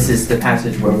 And this is the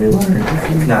passage where we learn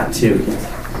not to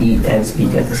eat and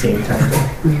speak at the same time.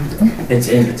 It's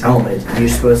in the Talmud. You're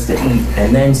supposed to eat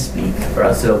and then speak, or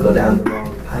else it'll go down the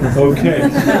wrong pipe. Okay.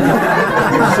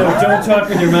 So don't talk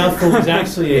with your mouth full is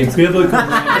actually a biblical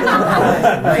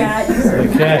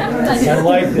Okay. I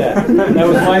like that. That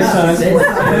was my son.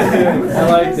 I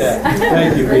like that.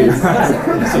 Thank you, Peter.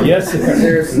 So yes,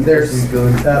 there's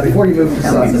before you move to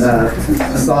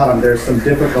Sodom, there's some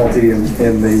difficulty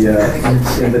in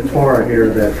the Torah here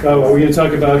that. Oh, are we going to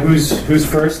talk about who's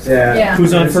first? Yeah.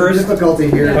 Who's on There's some first? difficulty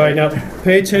here. All right, now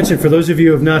pay attention. For those of you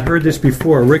who have not heard this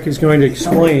before, Rick is going to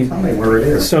explain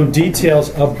some details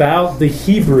about the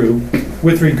Hebrew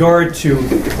with regard to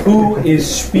who is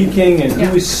speaking and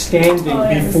who is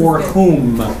standing before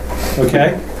whom.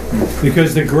 Okay?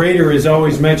 Because the greater is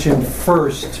always mentioned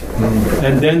first,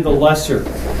 and then the lesser,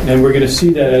 and we're going to see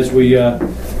that as we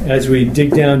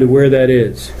dig down to where that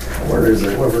is. Where is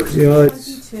it? What verse?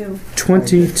 It's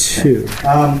 22.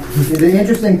 The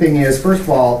interesting thing is, first of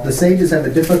all, the sages have a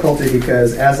difficulty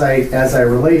because, as I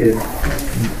related,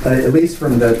 at least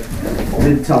from the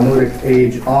mid-Talmudic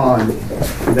age on,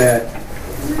 that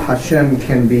Hashem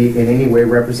can be in any way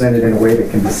represented in a way that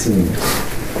can be seen.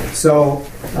 So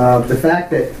the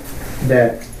fact that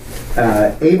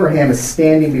Abraham is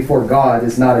standing before God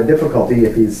is not a difficulty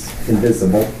if he's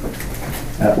invisible.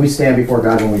 We stand before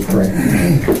God when we pray.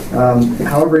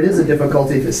 However, it is a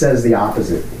difficulty if it says the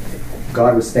opposite.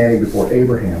 God was standing before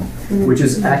Abraham, which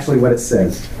is actually what it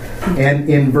says. And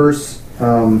in verse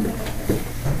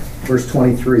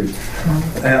 23,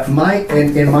 in my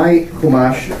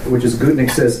Chumash, which is Gutnick,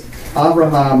 says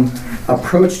Abraham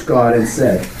approached God and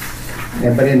said,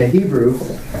 but in the Hebrew,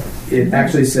 it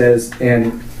actually says,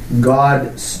 and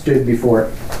God stood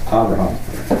before Abraham.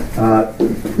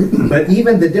 But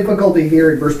even the difficulty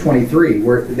here in verse 23,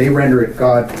 where they render it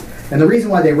God, and the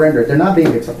reason why they render it, they're not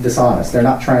being dishonest. They're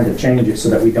not trying to change it so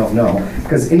that we don't know.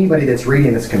 Because anybody that's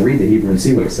reading this can read the Hebrew and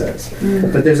see what it says.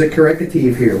 But there's a corrective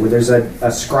here, where there's a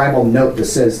scribal note that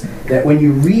says that when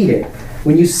you read it,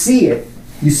 when you see it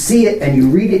and you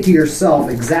read it to yourself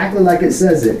exactly like it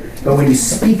says it, but when you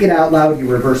speak it out loud, you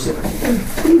reverse it.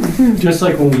 Just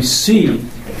like when we see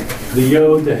the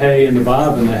yod, the hey, and the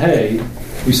vav, and the hey,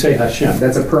 we say Hashem.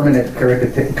 That's a permanent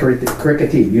corrective.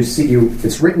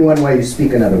 It's written one way, you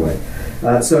speak another way.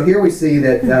 So here we see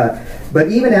that,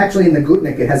 but even actually in the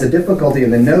Gutnick, it has a difficulty,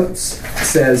 and the notes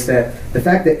says that the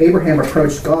fact that Abraham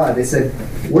approached God, they said,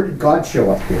 where did God show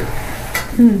up here?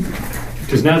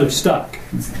 Because now they're stuck.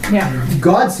 Yeah.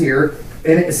 God's here,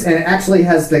 and it actually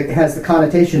has the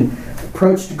connotation,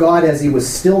 approached God as he was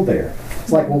still there.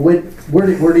 It's like, well,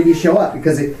 where did he show up?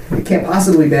 Because it can't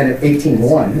possibly have been at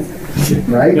 18:1,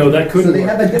 right? No, that couldn't. So they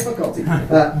have a difficulty.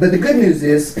 But the good news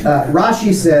is,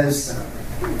 Rashi says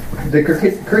the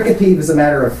cricative is a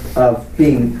matter of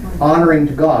being honoring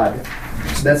to God.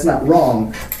 So that's not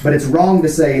wrong, but it's wrong to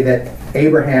say that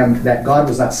God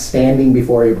was not standing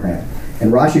before Abraham.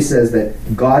 And Rashi says that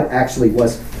God actually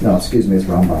was. No, excuse me, it's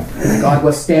Rambam. God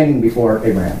was standing before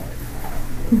Abraham.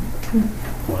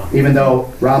 Even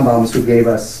though Rambam's who gave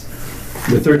us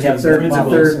the 13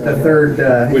 principles,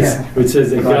 which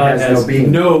says that God has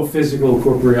no physical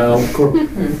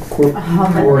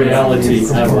corporeality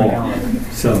at all.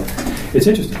 So it's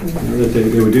interesting that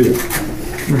they would do that.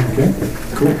 Okay,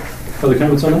 cool. Other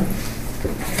comments on that?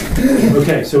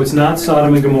 Okay, so it's not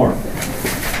Sodom and Gomorrah.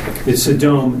 It's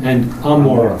Sodom and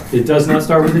Amorah. It does not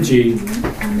start with a G.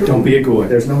 Don't be a goy.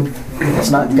 It's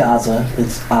not Gaza.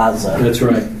 It's Aza. That's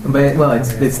right. But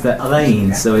it's the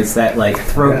alain, so it's that like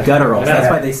throat guttural. That's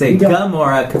why they say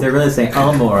Gomorrah, because they're really saying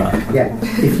Amorah. Yeah.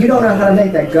 If you don't know how to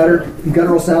make that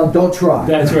guttural sound, don't try.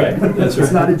 That's right. That's right.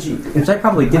 It's not a G. Which I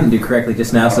probably didn't do correctly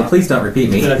just now, so please don't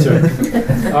repeat me. That's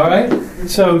right. All right.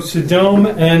 So Sodom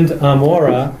and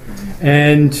Amorah,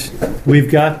 and we've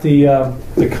got the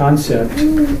concept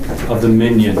of the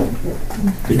minyan.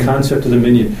 The concept of the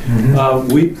minyan.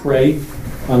 We pray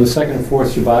on the second and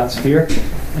fourth Shabbats here,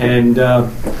 and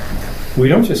we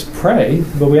don't just pray,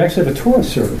 but we actually have a Torah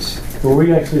service where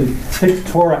we actually take the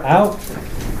Torah out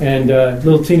and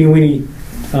little teeny weeny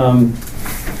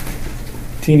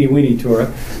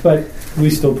Torah, but we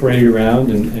still pray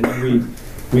around, and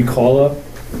we call up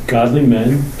godly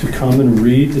men to come and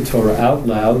read the Torah out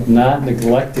loud, not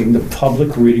neglecting the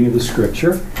public reading of the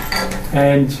Scripture,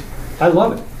 and I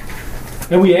love it.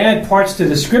 And we add parts to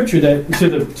the scripture to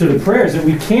the prayers that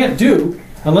we can't do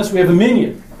unless we have a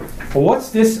minion. Well, what's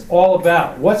this all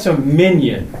about? What's a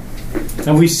minion?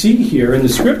 And we see here in the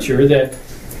scripture that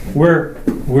we're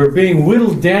being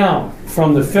whittled down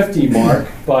from the 50 mark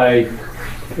by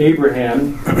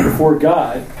Abraham before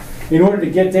God in order to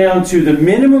get down to the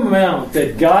minimum amount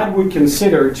that God would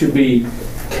consider to be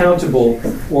countable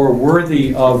or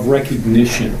worthy of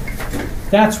recognition.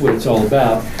 That's what it's all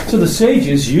about. So the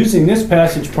sages, using this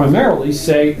passage primarily,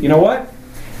 say, you know what?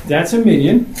 That's a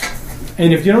minion.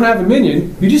 And if you don't have a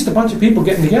minion, you're just a bunch of people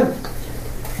getting together.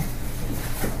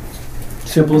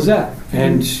 Simple as that.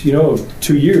 And,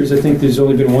 2 years, I think there's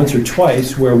only been once or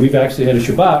twice where we've actually had a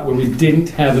Shabbat where we didn't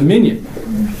have a minion.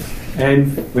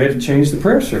 And we had to change the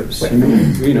prayer service. I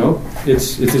mean,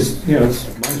 it's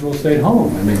might as well stay at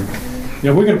home. I mean,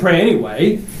 we're going to pray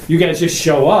anyway. You guys just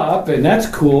show up, and that's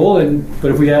cool.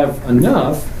 But if we have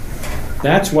enough,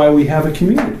 that's why we have a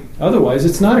community. Otherwise,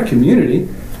 it's not a community.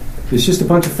 It's just a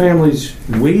bunch of families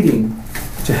waiting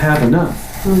to have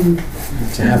enough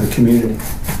to have a community.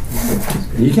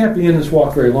 And you can't be in this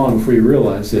walk very long before you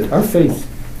realize that our faith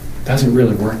doesn't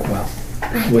really work well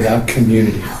without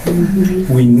community.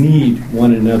 We need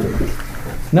one another.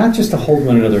 Not just to hold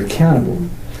one another accountable,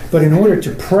 but in order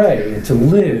to pray and to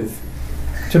live,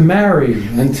 to marry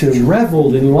and to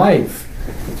revel in life,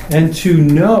 and to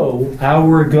know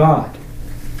our God.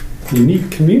 You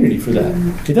need community for that.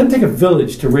 It doesn't take a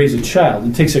village to raise a child.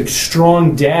 It takes a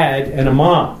strong dad and a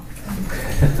mom.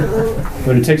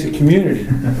 But it takes a community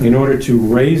in order to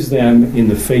raise them in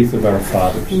the faith of our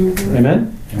fathers.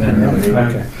 Amen? Amen.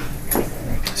 Okay.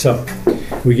 So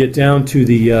we get down to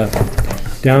the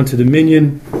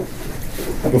minion.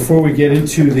 Before we get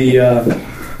into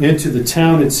the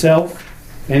town itself,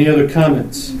 any other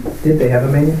comments? Did they have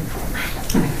a minion?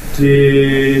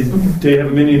 Did they have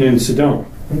a minion in Sodom?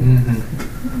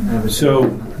 Mm-hmm. So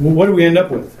what do we end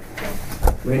up with?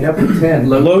 We end up with 10.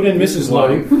 Lot and Mrs.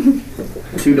 Lot.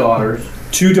 2 daughters.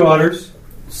 2 daughters.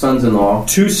 Sons-in-law.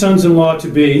 2 sons-in-law to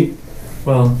be.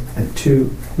 Well, and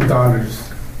 2 daughters.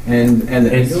 And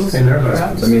the angels? And their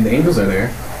husbands. I mean, the angels are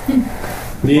there.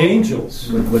 The angels.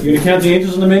 You're going to count the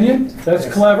angels in the minion? That's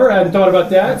clever. I hadn't thought about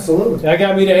that. Absolutely. That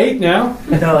got me to 8 now.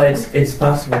 No, it's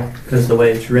possible because the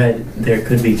way it's read, there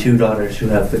could be 2 daughters who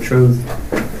have betrothed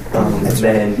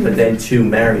men, but then 2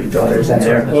 married daughters. That's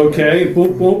right. Okay.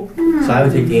 Boop boop. So I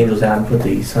would take the angels out and put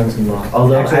the sons-in-law.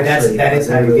 Although actually, that is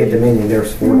how you get the minion.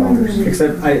 There's 4 daughters.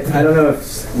 Except I don't know if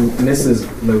Mrs.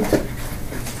 Luke.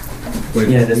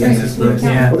 Yeah, this is Luke.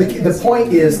 Yeah. Well, the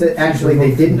point is that actually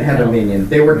they didn't have a minion.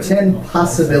 There were 10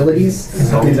 possibilities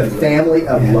in the family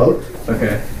of Lot.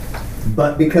 Okay.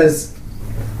 But because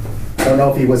I don't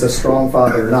know if he was a strong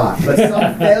father or not, but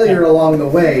some failure along the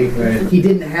way, he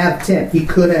didn't have 10. He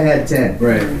could have had 10.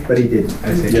 Right. But he didn't.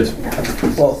 I see. Yes.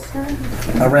 Well,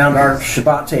 around our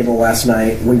Shabbat table last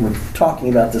night, we were talking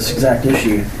about this exact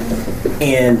issue,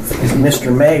 and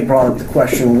Mr. May brought up the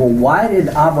question, well, why did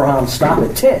Abraham stop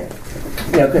at 10?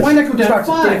 Why not go down to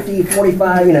 5? 50,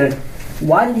 45,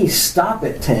 why did he stop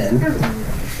at 10?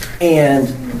 And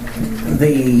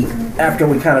after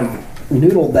we kind of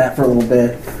noodled that for a little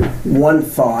bit, one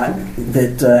thought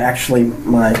that actually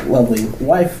my lovely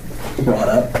wife brought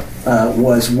up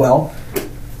was, well,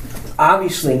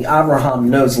 obviously Abraham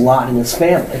knows Lot and his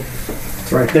family.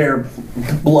 Right. They're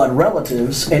blood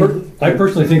relatives. And I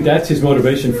personally think that's his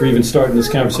motivation for even starting this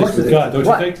conversation with God, don't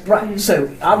you think? Right. So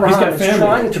Abraham is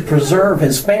trying to preserve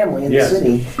his family in the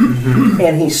city,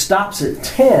 and he stops at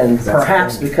 10,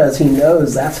 perhaps because he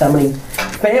knows that's how many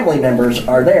family members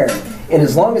are there. And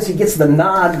as long as he gets the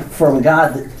nod from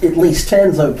God that at least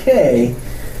 10's okay,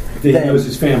 he knows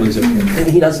his family's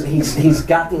okay. He doesn't. He's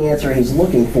got the answer he's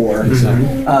looking for.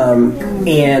 Exactly.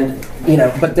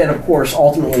 But then of course,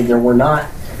 ultimately there were not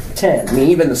 10. I mean,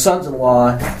 even the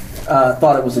sons-in-law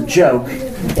thought it was a joke,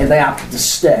 and they opted to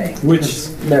stay. Which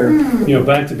they're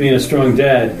back to being a strong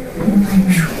dad.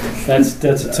 That's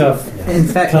a tough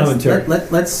commentary.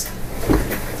 Let's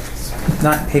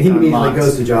not pick he on immediately Lot.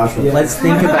 goes to Joshua. Let's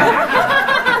think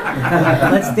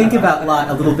about Lot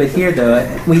a little bit here, though.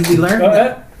 We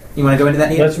learned. You want to go into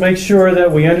that? Ian? Let's make sure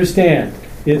that we understand.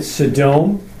 It's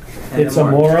Sodom, it's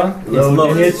Amorah,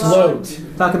 and it's Lot.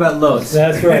 Talk about Lot.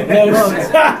 That's right.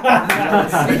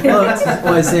 Lot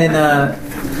was in.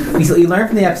 You learn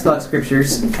from the apostolic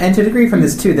scriptures, and to a degree from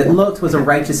this too, that Lot was a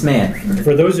righteous man.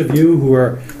 For those of you who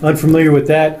are unfamiliar with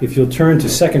that, if you'll turn to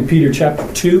 2 Peter chapter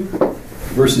 2,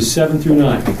 verses 7 through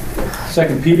 9.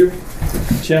 2 Peter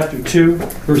chapter 2,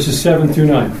 verses 7 through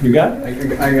 9. You got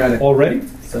it? I got it. Already?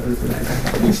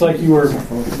 It's like you were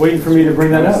waiting for me to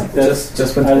bring that up.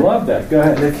 I love that. Go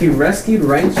ahead. And if he rescued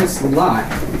righteous Lot,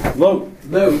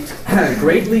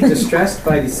 greatly distressed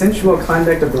by the sensual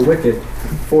conduct of the wicked,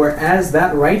 for as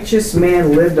that righteous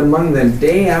man lived among them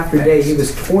day after day, he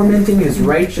was tormenting his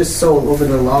righteous soul over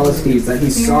the lawless deeds that he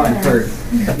saw and heard.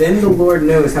 Then the Lord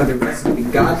knows how to rescue the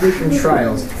godly from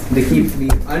trials and to keep the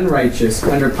unrighteous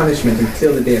under punishment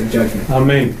until the day of judgment.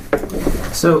 Amen.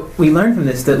 So we learn from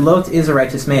this that Lot is a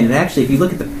righteous man, and actually, if you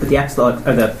look at the apostolic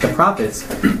or the prophets,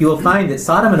 you will find that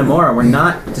Sodom and Gomorrah were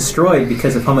not destroyed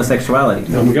because of homosexuality.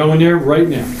 I'm going there right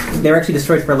now. They were actually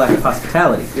destroyed for lack of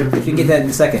hospitality. You can get that in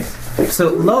a second.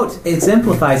 So Lot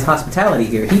exemplifies hospitality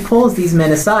here. He pulls these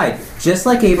men aside, just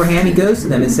like Abraham. He goes to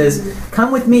them and says,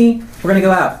 "Come with me. We're going to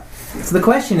go out." So the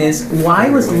question is, why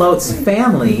was Lot's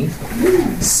family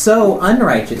so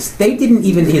unrighteous? They didn't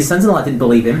even, his sons-in-law didn't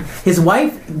believe him. His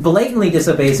wife blatantly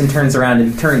disobeys and turns around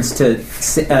and turns to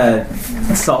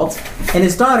salt. And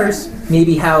his daughters,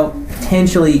 maybe how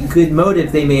potentially good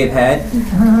motive they may have had,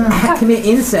 commit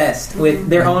incest with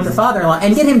their own father-in-law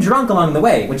and get him drunk along the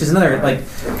way, which is another,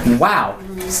 wow.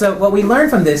 So what we learn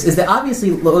from this is that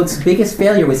obviously Lot's biggest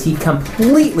failure was he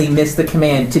completely missed the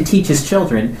command to teach his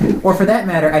children, or for that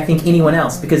matter, I think anyone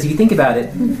else. Because if you think about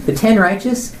it, the 10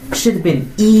 righteous should have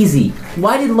been easy.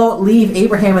 Why did Lot leave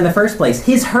Abraham in the first place?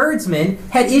 His herdsmen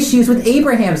had issues with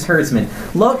Abraham's herdsmen.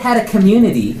 Lot had a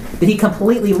community that he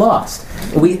completely lost.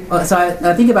 So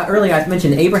I think about earlier, I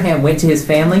mentioned Abraham went to his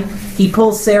family. He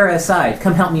pulls Sarah aside.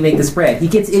 "Come help me make this bread." He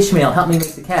gets Ishmael. "Help me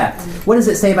make the calf." What does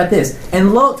it say about this?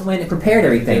 And Lot went and prepared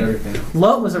everything.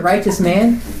 Lot was a righteous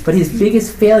man, but his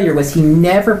biggest failure was he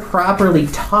never properly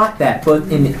taught that,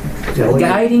 both in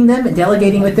guiding them,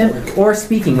 delegating with them, or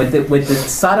speaking with the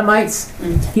Sodomites.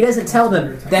 He doesn't tell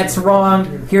them, "That's wrong.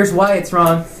 Here's why it's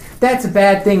wrong. That's a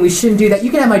bad thing. We shouldn't do that.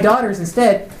 You can have my daughters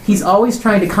instead." He's always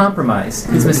trying to compromise.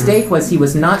 His mistake was he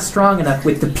was not strong enough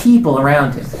with the people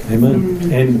around him. Amen.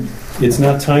 And it's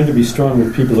not time to be strong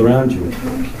with people around you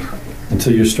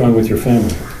until you're strong with your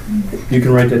family. You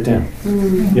can write that down.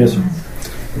 Yes, sir.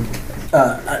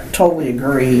 I totally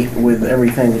agree with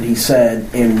everything that he said.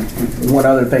 And one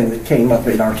other thing that came up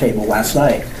at our table last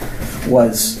night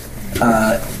was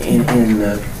in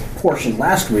the portion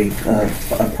last week,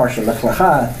 Parsha Lech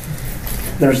Lecha,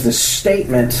 there's this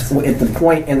statement at the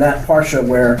point in that Parsha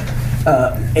where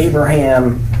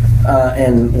Abraham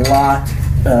and Lot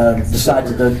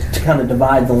decided to kind of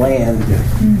divide the land.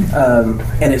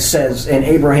 And it says, and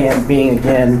Abraham being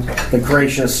again the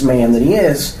gracious man that he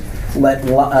is, let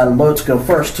Lot go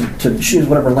first to choose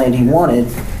whatever land he wanted.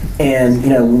 And,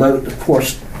 Lot, of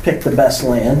course, picked the best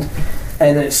land.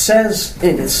 And it says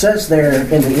there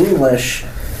in the English,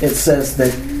 it says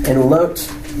that, and Lot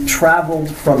traveled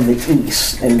from the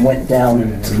east and went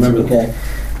down. Okay,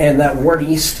 and that word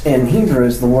 "east" in Hebrew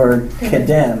is the word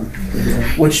 "kedem,"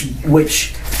 which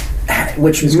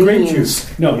means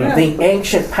the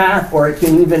ancient path, or it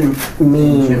can even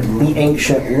mean the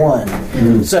ancient one.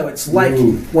 So it's like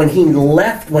when he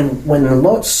left, when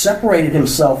Lot separated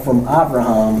himself from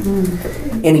Abraham,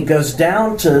 and he goes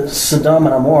down to Sodom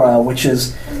and Gomorrah, which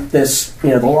is this,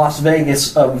 the Las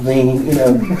Vegas of the,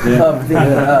 of the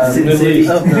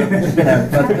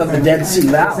Dead Sea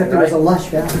Valley. Except it was a lush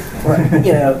valley.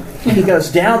 Right. He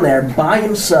goes down there by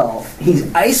himself. He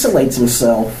isolates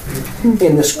himself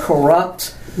in this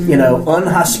corrupt,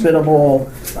 unhospitable,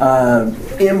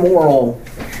 immoral,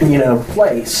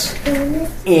 place.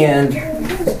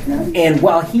 And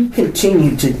while he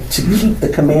continued to keep the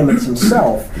commandments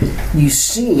himself, you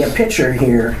see a picture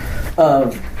here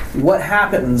of what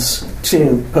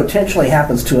potentially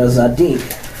happens to a Zadik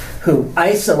who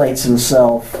isolates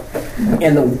himself,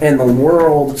 and the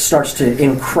world starts to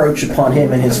encroach upon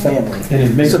him and his family. And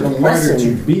it makes it harder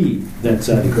to be that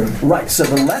Zadik. Right. So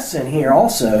the lesson here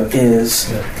also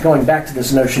is, going back to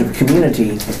this notion of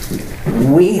community,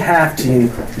 we have to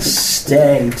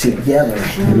stay together.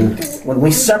 When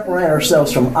we separate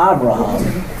ourselves from Abraham,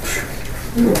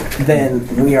 then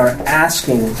we are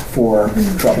asking for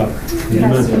trouble.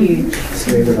 That's huge.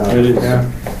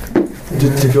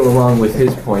 To go along with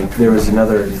his point, there was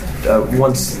another.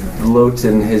 Once Lot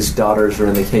and his daughters were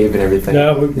in the cave and everything.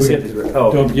 No,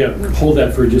 hold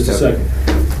that for just a second.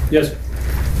 Yes.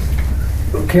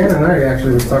 Karen and I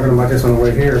actually was talking about this on the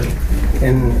way here,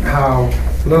 and how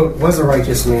Lot was a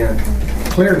righteous man,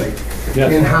 clearly,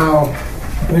 and how,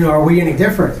 are we any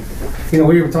different?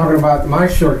 We were talking about my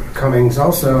shortcomings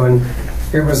also, and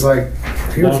it was like,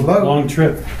 here's Lot. Long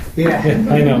trip. Yeah,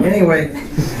 I know. Anyway,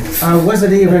 was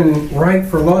it even right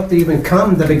for Lot to even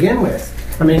come to begin with?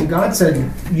 I mean, God said,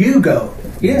 "You go."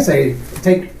 He didn't say,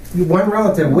 "Take one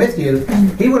relative with you,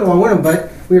 he would have went with him.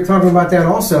 But we were talking about that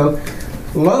also.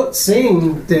 Lot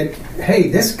seeing that, hey,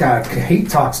 this guy, he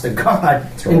talks to God,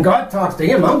 and God talks to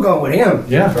him. I'm going with him.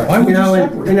 Yeah, why would you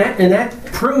and that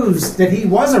proves that he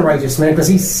was a righteous man because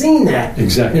he's seen that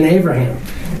in Abraham.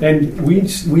 And we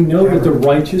know that the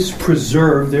righteous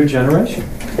preserve their generation.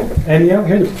 And here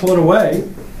they're pulling away,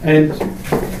 and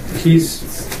he's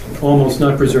almost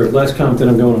not preserved. Last comment that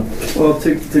I'm going on. Well,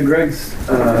 to Greg's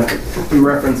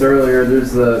reference earlier,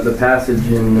 there's the passage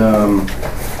in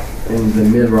the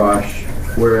Midrash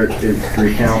where it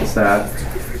recounts that.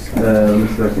 Let me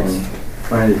see if I can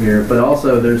find it here. But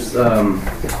also, there's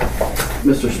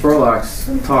Mr. Spurlock's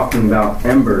talking about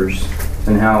embers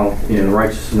and how the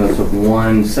righteousness of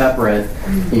one separate,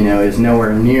 is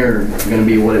nowhere near going to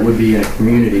be what it would be in a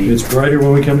community. It's brighter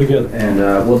when we come together. And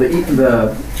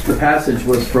the passage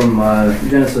was from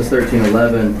Genesis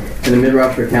 13:11, and the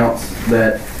Midrash recounts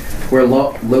that where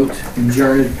Lot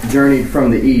journeyed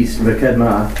from the east,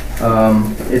 V'kedma,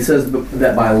 it says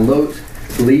that by Lot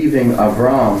leaving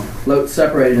Avram, Lot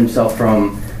separated himself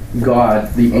from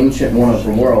God, the ancient one of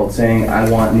the world, saying, I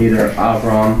want neither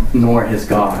Avram nor his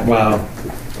God. Wow.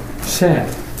 Sad.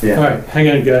 Yeah. All right, hang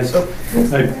on, guys.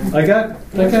 I got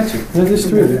you. This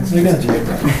through. I got you.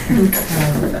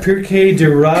 Pirkei de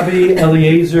Rabbi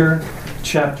Eliezer,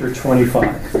 chapter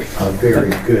 25. Very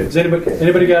good. Does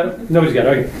anybody got it? Nobody's got it.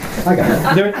 Okay. I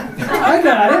got it. I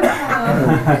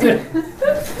got it.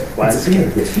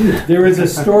 There is a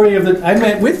story of the. I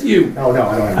met with you. Oh no,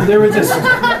 I don't have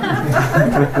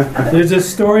it. There's a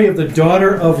story of the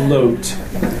daughter of Lot,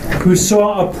 who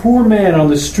saw a poor man on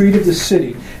the street of the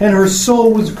city, and her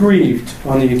soul was grieved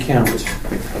on the account.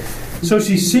 So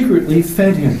she secretly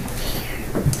fed him.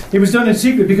 It was done in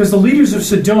secret because the leaders of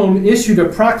Sodom issued a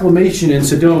proclamation in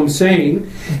Sodom saying,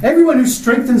 everyone who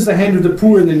strengthens the hand of the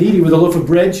poor and the needy with a loaf of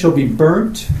bread shall be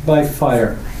burnt by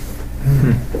fire.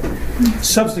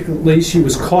 Subsequently, she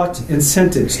was caught and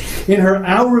sentenced. In her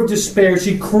hour of despair,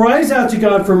 she cries out to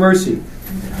God for mercy,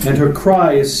 and her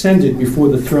cry ascended before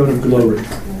the throne of glory.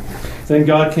 Then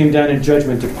God came down in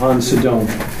judgment upon Sodom.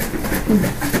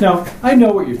 Now, I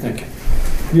know what you're thinking.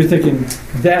 You're thinking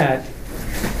that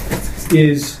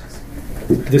is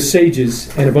the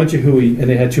sages and a bunch of hooey, and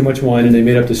they had too much wine and they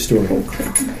made up this story.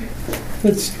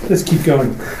 Let's keep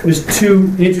going. There's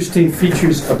two interesting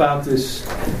features about this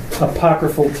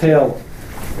apocryphal tale.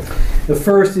 The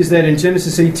first is that in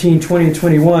Genesis 18:20 and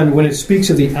 21, when it speaks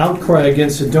of the outcry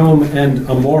against Sodom and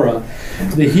Amorah,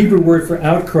 the Hebrew word for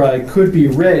outcry could be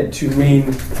read to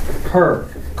mean her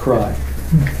cry.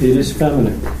 It is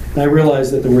feminine. I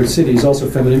realize that the word city is also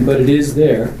feminine, but it is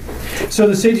there. So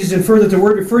the sages infer that the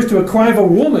word refers to a cry of a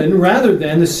woman rather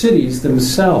than the cities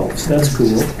themselves. That's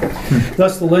cool.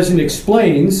 Thus the legend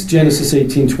explains Genesis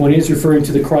 18:20 is referring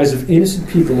to the cries of innocent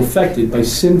people affected by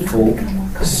sinful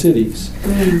cities.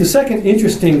 The second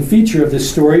interesting feature of this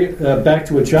story, back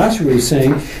to what Joshua is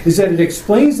saying, is that it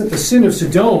explains that the sin of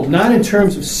Sodom, not in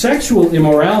terms of sexual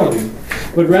immorality,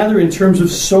 but rather in terms of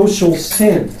social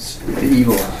sins. The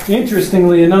evil.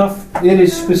 Interestingly enough, it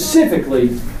is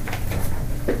specifically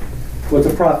what the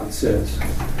prophet says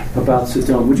about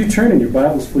Sodom. Would you turn in your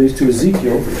Bibles, please, to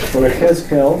Ezekiel or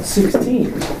Ezekiel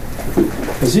 16.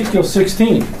 Ezekiel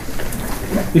 16.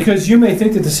 Because you may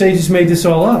think that the sages made this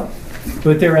all up,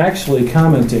 but they're actually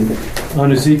commenting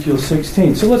on Ezekiel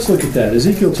 16. So let's look at that.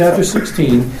 Ezekiel chapter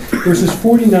 16, verses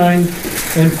 49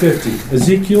 and 50.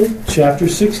 Ezekiel chapter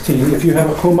 16. If you have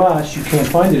a Chumash, you can't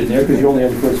find it in there because you only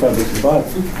have the first 5 books of the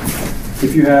Bible.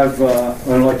 If you have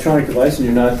an electronic device and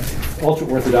you're not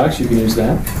ultra-Orthodox, you can use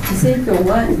that. Ezekiel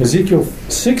what? Ezekiel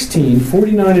 16,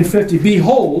 49 and 50.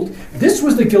 Behold, this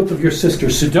was the guilt of your sister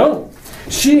Sodom.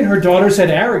 She and her daughters had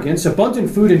arrogance,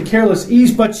 abundant food, and careless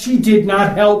ease, but she did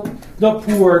not help the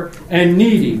poor and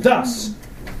needy. Thus,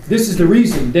 this is the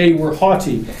reason they were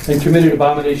haughty and committed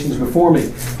abominations before me.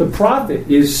 The prophet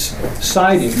is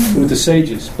siding with the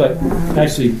sages, but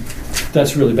actually,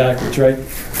 that's really backwards, right?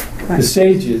 The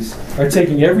sages are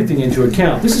taking everything into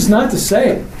account. This is not to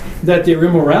say that their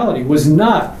immorality was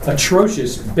not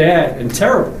atrocious, bad, and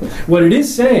terrible. What it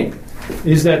is saying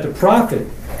is that the prophet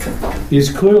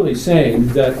is clearly saying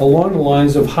that along the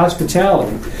lines of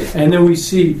hospitality, and then we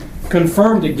see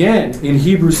confirmed again in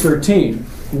Hebrews 13,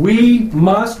 we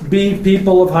must be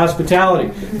people of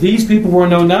hospitality. These people were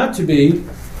known not to be,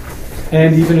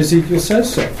 and even Ezekiel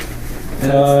says so.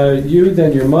 You,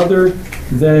 then your mother,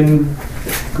 then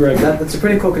Greg. That's a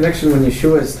pretty cool connection when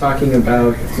Yeshua is talking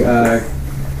about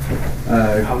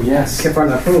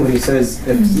Kipar he says,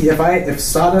 if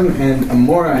Sodom and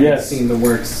Gomorrah had seen the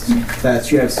works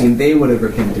that you have seen, they would have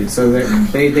repented. So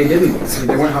they didn't.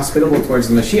 They weren't hospitable towards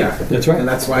the Mashiach. That's right. And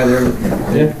that's why they're.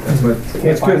 That's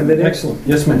good. Excellent.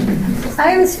 Yes, ma'am.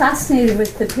 I was fascinated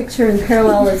with the picture and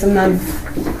parallelism of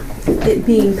it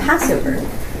being Passover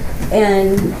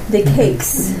and the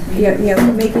cakes,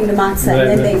 making the matzah, and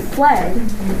then they fled.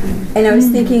 And I was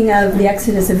thinking of the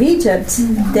Exodus of Egypt,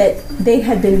 that they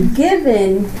had been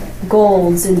given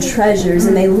golds and treasures,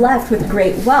 and they left with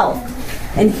great wealth.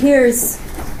 And here's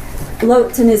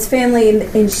Lot and his family, and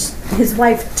his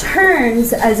wife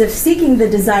turns as if seeking the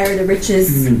desire, the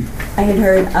riches I had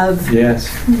heard of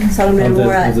Sodom and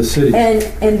Gomorrah, of the city.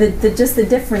 and the just the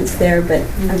difference there. But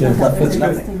I thought that was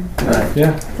interesting.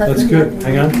 That's good.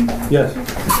 Hang on. Yes.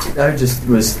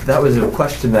 That was a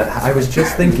question that I was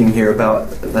just thinking here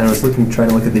about, and I was trying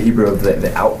to look at the Hebrew of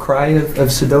the outcry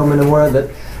of Sodom and Gomorrah. That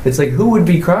it's like, who would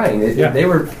be crying? They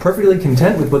were perfectly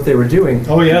content with what they were doing.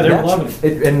 Oh yeah, they were loving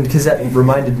it. And because that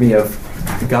reminded me of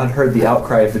God heard the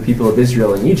outcry of the people of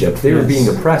Israel in Egypt. They were being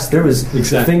oppressed. There was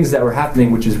things that were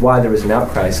happening, which is why there was an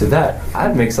outcry. So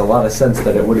that makes a lot of sense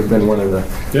that it would have been one of the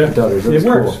daughters. It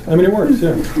works. Cool. I mean, it works.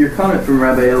 Yeah. Your comment from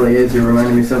Rabbi Eliezer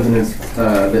reminded me of something that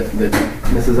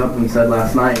Mrs. Upton said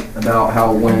last night about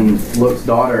how when Lot's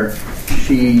daughter,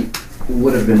 she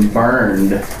would have been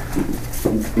burned,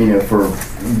 for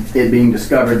it being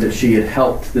discovered that she had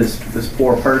helped this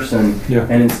poor person,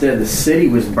 and instead the city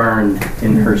was burned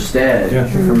in her stead.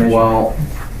 Well,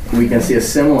 we can see a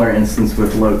similar instance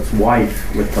with Lot's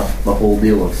wife with the whole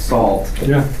deal of salt.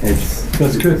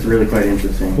 That's good. It's really quite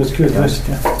interesting. That's good.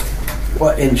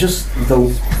 Well, and just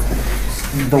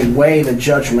the way the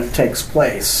judgment takes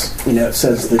place, it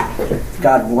says that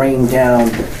God rained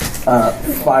down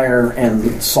fire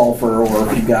and sulfur,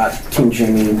 or if you got King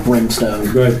Jamie,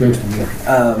 brimstone. Right, brimstone.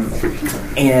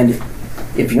 And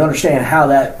if you understand how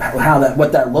that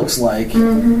what that looks like,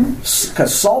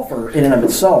 because sulfur in and of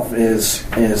itself is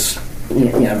it's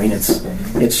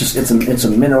a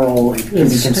mineral. It can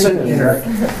be consumed, right?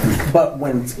 But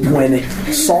when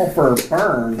sulfur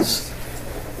burns,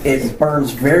 it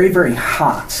burns very, very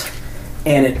hot,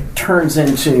 and it turns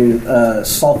into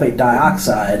sulfate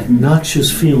dioxide,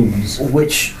 noxious fumes,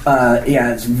 which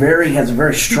has a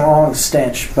very strong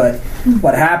stench. But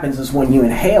what happens is when you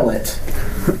inhale it,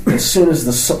 as soon as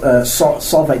the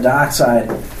sulfate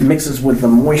dioxide mixes with the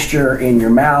moisture in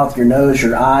your mouth, your nose,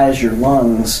 your eyes, your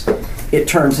lungs, it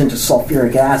turns into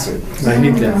sulfuric acid. I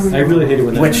hate that. I really hate it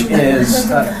when that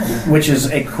which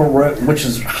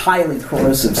is highly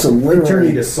corrosive. So literally,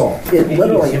 turning to salt. It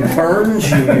literally burns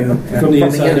you from the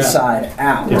inside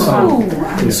out. Yes.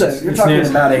 So you're talking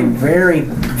about a very,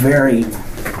 very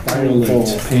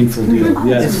painful deal.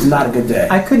 Yes. It's not a good day.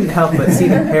 I couldn't help but see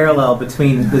the parallel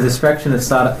between the destruction of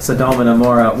Sodom and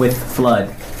Gomorrah with flood,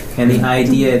 and the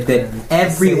idea that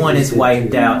everyone is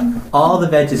wiped out, all the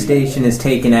vegetation is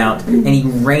taken out, and he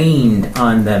rained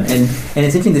on them. And it's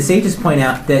interesting, the sages point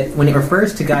out that when it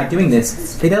refers to God doing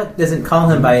this, it doesn't call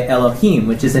him by Elohim,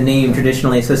 which is a name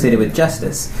traditionally associated with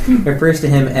justice. It refers to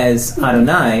him as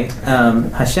Adonai,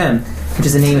 Hashem, which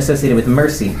is a name associated with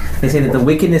mercy. They say that the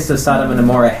wickedness of Sodom and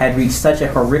Gomorrah had reached such a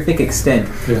horrific extent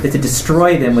that to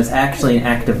destroy them was actually an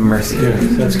act of mercy. Yeah,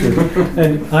 that's good.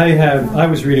 And I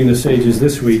was reading the sages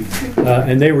this week,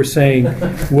 and they were saying,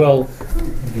 well,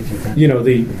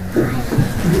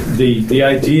 the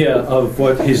idea of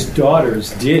what his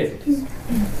daughters did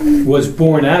was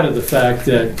born out of the fact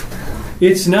that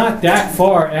it's not that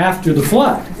far after the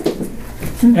flood.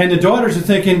 And the daughters are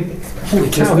thinking, holy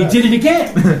cow, he did it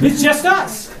again. It's just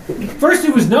us. First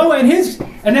it was Noah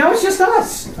and now it's just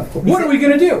us. What are we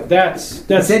going to do? That's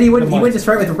he said he wouldn't just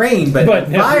start with rain, but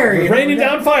fire. Raining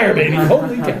down fire, baby.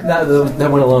 Holy cow.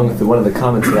 That went along with one of the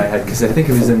comments that I had, because I think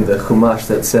it was in the Chumash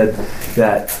that said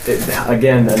that,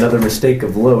 again, another mistake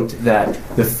of Lot, that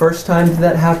the first time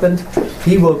that happened,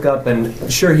 he woke up and,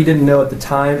 sure, he didn't know at the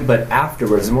time, but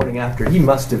afterwards, the morning after, he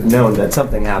must have known that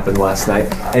something happened last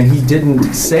night, and he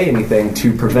didn't say anything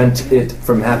to prevent it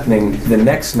from happening the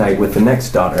next night with the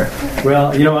next daughter.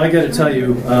 Well, I got to tell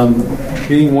you,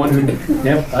 being one who,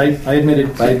 I admit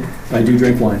it, I do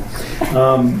drink wine.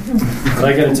 But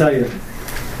I got to tell you,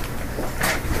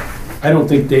 I don't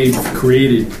think they've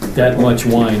created that much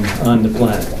wine on the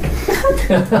planet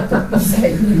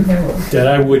that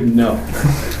I wouldn't know,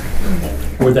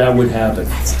 or that would happen.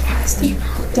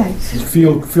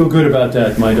 Feel good about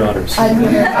that, my daughters.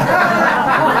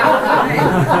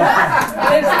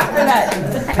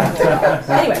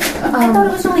 Anyway, I thought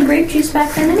it was only grape juice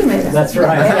back then anyway. That's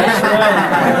right.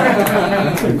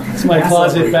 It's my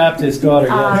closet Baptist daughter.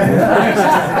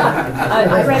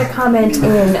 I read a comment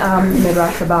in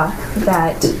Midrash Rabbah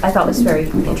that I thought was very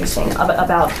interesting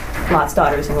about Lot's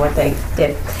daughters and what they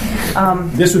did.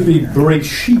 This would be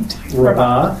Bereshit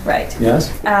Rabbah. Right.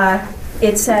 Yes.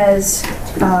 It says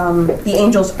the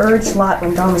angels urged Lot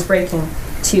when dawn was breaking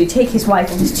to take his wife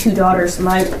and his 2 daughters.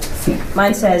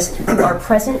 Mine says who are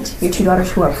present, your 2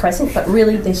 daughters who are present, but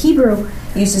really the Hebrew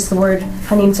uses the word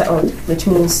hanim ta'od, which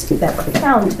means that were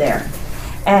found there.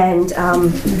 And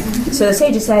so the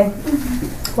sages say,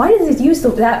 why does it use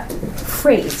that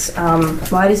phrase?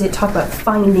 Why does it talk about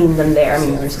finding them there? I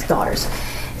mean, there's his daughters.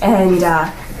 And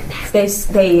they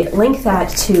link that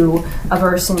to a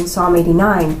verse in Psalm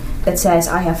 89 that says,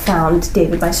 I have found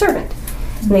David my servant.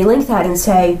 And they link that and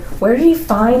say, where did he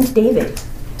find David?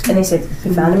 And they said,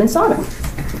 he found him in Sodom.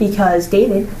 Because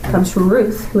David comes from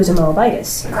Ruth, who is a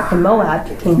Moabitess. And Moab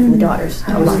came from the daughters.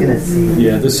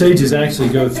 Yeah, the sages actually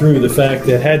go through the fact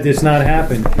that had this not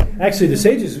happened, actually the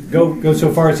sages go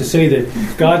so far as to say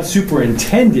that God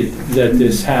superintended that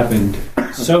this happened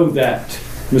so that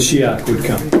Mashiach would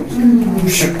come.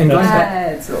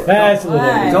 And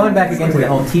going back again to the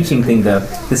whole teaching thing, though,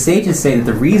 the sages say that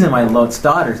the reason why Lot's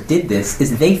daughters did this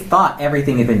is they thought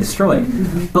everything had been destroyed.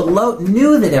 But Lot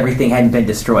knew that everything hadn't been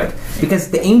destroyed because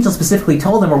the angel specifically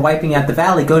told them, we're wiping out the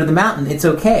valley, go to the mountain, it's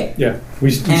okay. Yeah, you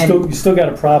still got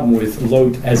a problem with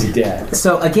Lot as a dad.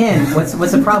 So again, what's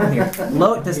the problem here?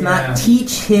 Lot does not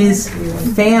teach his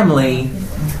family,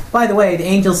 by the way, the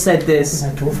angel said this,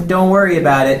 don't worry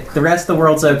about it, the rest of the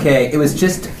world's okay, it was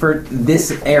just for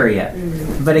this area.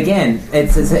 But again,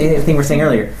 it's the thing we were saying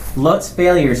earlier, Lot's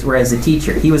failures were as a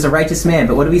teacher. He was a righteous man,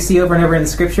 but what do we see over and over in the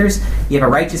scriptures? You have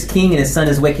a righteous king and his son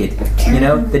is wicked. You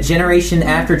know, the generation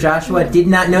after Joshua did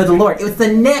not know the Lord. It was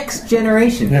the next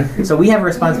generation. Yeah. So we have a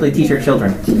responsibility to teach our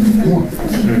children.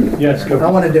 Yes, go.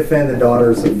 I want to defend the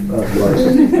daughters of Lot.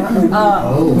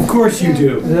 Of course you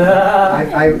do.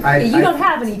 You don't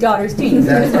have any daughters, do you? And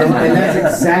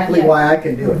that's exactly why I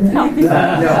can do it.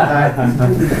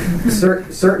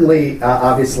 Certainly,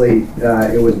 obviously,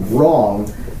 it was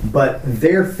wrong, but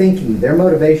their thinking, their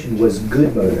motivation was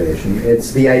good motivation.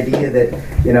 It's the idea that,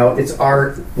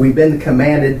 we've been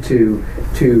commanded to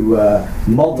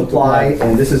multiply,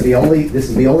 and this is the only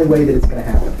way that it's going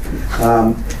to happen.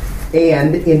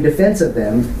 And in defense of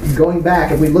them, going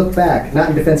back, if we look back, not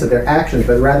in defense of their actions,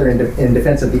 but rather in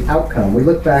defense of the outcome, we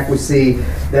look back, we see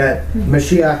that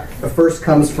Mashiach first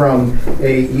comes from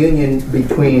a union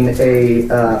between a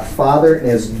father and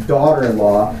his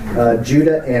daughter-in-law,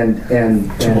 Judah and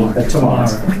Tamar.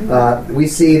 We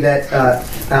see that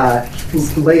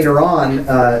later on,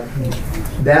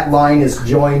 that line is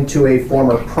joined to a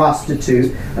former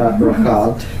prostitute,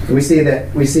 Rachab. We see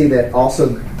that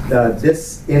also.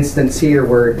 This instance here,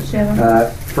 where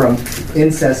from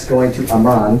incest going to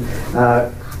Amram,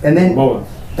 and then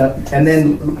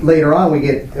later on we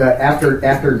get after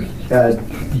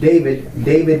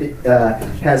David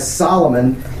has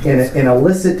Solomon in an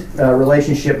illicit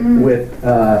relationship with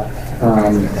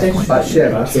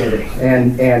Bathsheba,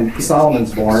 and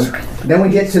Solomon's born. Then we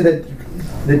get to the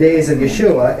days of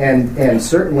Yeshua, and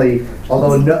certainly,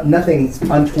 although nothing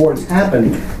untoward's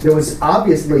happened, there was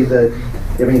obviously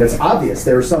it's obvious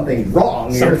there's something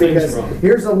wrong here, because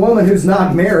here's a woman who's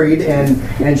not married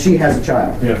and she has a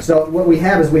child. Yeah. So what we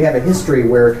have is a history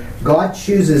where God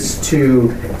chooses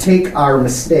to take our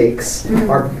mistakes,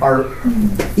 our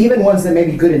even ones that may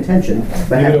be good intention,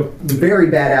 but have a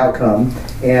very bad outcome,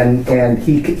 and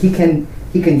he can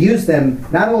use them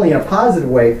not only in a positive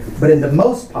way, but in the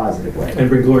most positive way. And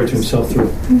bring glory to himself through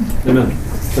it. Amen.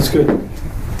 That's good.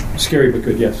 Scary but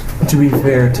good, yes. To be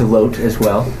fair to Lot as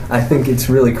well, I think it's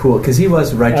really cool because he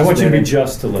was righteous. I want you to be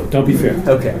just to Lot. Don't be fair.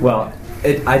 Okay, well,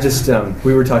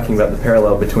 we were talking about the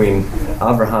parallel between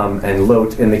Abraham and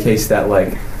Lot in the case that,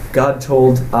 God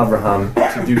told Abraham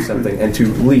to do something and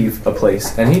to leave a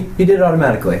place, and he did it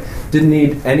automatically. Didn't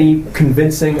need any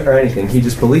convincing or anything. He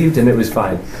just believed, and it was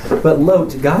fine. But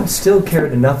Lot, God still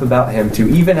cared enough about him to,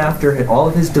 even after all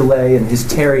of his delay and his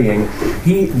tarrying,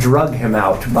 he drug him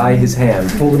out by his hand.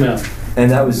 Pulled him out.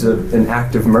 And that was an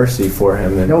act of mercy for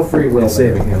him. And no free will.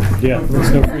 Saving him. Yeah,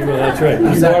 there's no free will. That's right.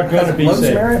 You are going to be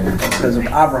saved. Because of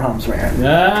Abraham's merit.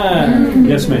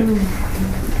 Yes, ma'am.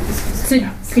 So,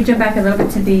 if we jump back a little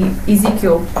bit to the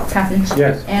Ezekiel passage,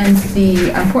 yes, and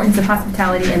the importance of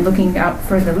hospitality and looking out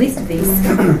for the least of these.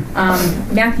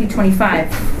 Matthew 25.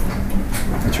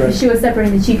 That's right. Yeshua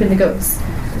separating the sheep and the goats.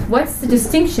 What's the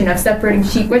distinction of separating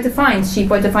sheep? What defines sheep?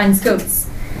 What defines goats?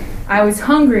 I was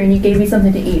hungry and you gave me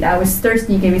something to eat. I was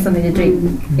thirsty, you gave me something to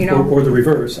drink. You know, or the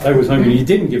reverse. I was hungry, you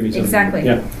didn't give me something. Exactly.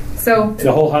 Yeah. So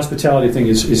the whole hospitality thing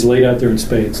is laid out there in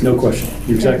spades. No question.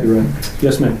 You're exactly right.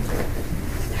 Yes, ma'am.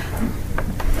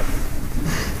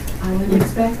 I wasn't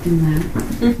expecting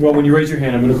that. Well, when you raise your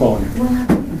hand, I'm going to call on you.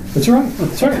 That's all right.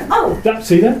 That's all right. Oh.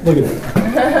 See that? Look at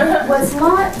that. Was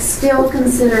Lot still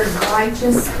considered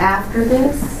righteous after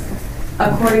this,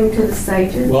 according to the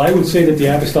sages? Well, I would say that the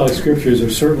apostolic scriptures are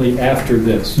certainly after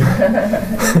this.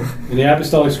 And the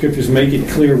apostolic scriptures make it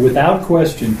clear without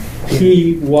question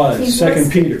he was,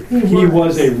 Second Peter. He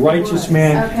was a righteous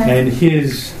man, and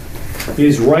his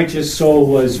righteous soul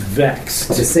was vexed.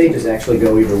 The sages actually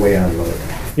go either way on Lot.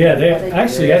 Yeah, I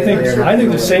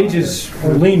think the sages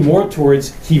lean more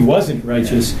towards he wasn't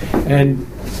righteous, and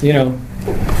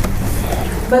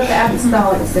But the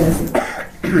apostolic says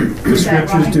the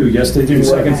scriptures do. Yes, they do.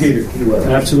 Second Peter.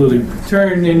 Absolutely.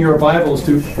 Turn in your Bibles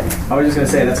to. I was just going to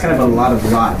say that's kind of a lot of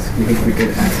lots. You think we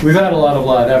could? We've had a lot of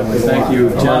lot, haven't we? Thank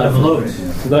you, John. A lot of loads.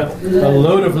 A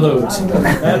load of loads.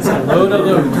 That's a load of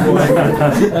loads,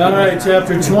 boy. All right,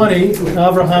 chapter 20.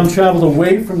 Abraham traveled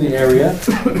away from the area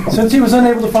since he was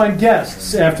unable to find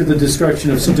guests after the destruction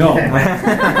of Sodom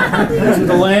to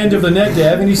the land of the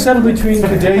Negev, and he settled between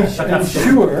Kadesh and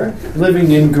Shur,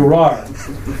 living in Gerar.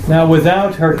 Now,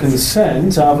 without her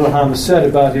consent, Abraham said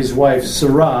about his wife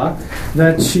Sarah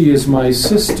that she is my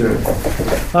sister.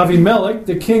 Avimelech,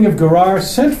 the king of Gerar,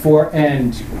 sent for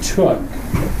and took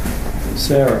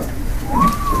Sarah.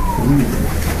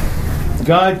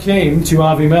 God came to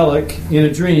Avimelech in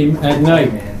a dream at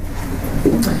night.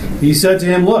 He said to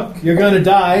him, "Look, you're going to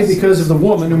die because of the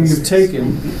woman whom you've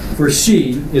taken, for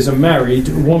she is a married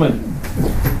woman."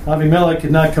 Avimelech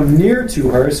could not come near to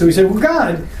her, so he said, "Well,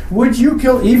 God, would you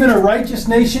kill even a righteous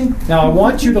nation?" Now I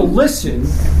want you to listen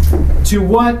to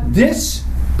what this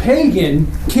pagan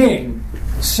king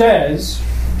says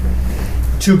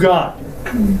to God,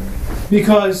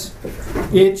 because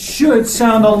it should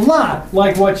sound a lot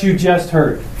like what you just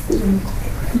heard.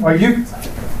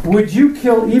 Would you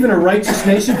kill even a righteous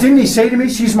nation? Didn't he say to me,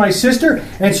 she's my sister?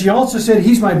 And she also said,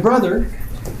 he's my brother.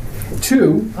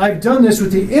 2, I've done this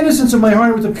with the innocence of my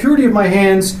heart, with the purity of my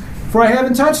hands, for I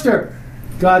haven't touched her.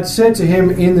 God said to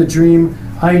him in the dream,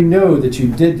 I know that you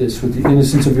did this with the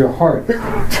innocence of your heart.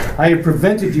 I have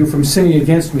prevented you from sinning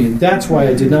against me, and that's why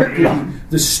I did not give you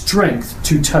the strength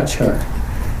to touch her.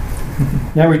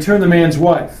 Now return the man's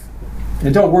wife,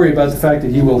 and don't worry about the fact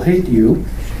that he will hate you,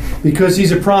 because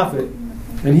he's a prophet,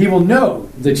 and he will know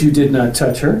that you did not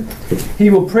touch her. He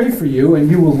will pray for you, and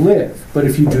you will live. But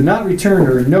if you do not return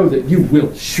her, know that you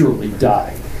will surely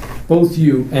die, both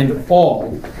you and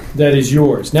all that is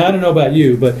yours. Now, I don't know about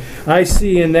you, but I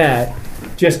see in that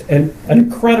just an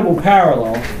incredible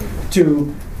parallel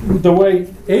to the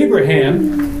way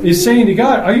Abraham is saying to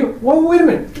God, wait a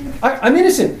minute, I'm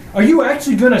innocent. Are you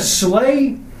actually going to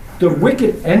slay the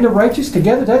wicked and the righteous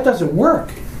together? That doesn't work.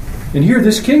 And here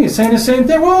this king is saying the same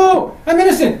thing. Whoa, I'm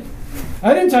innocent.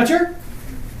 I didn't touch her.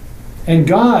 And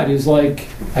God is like,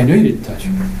 I know you didn't touch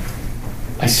her.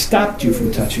 I stopped you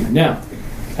from touching her. Now,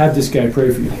 have this guy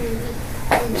pray for you.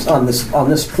 On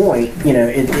this point,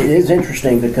 it is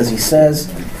interesting because he says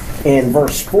in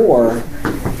verse 4,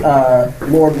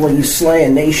 Lord, will you slay a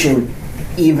nation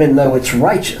even though it's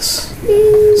righteous?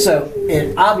 So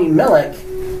Abimelech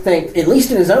thinks, at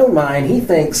least in his own mind, he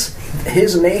thinks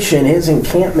his nation, his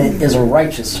encampment is a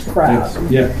righteous crowd.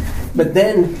 Yes. Yeah. But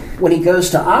then when he goes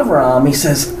to Avram, he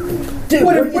says, dude,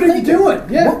 what are you doing?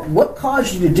 Yeah. What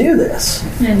caused you to do this?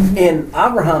 And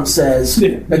Abraham says,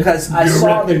 because I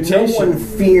saw that no one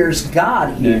fears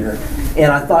God here,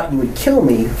 and I thought you would kill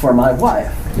me for my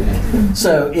wife. Yeah.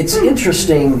 So it's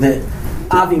interesting that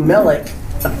Avimelech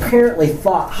apparently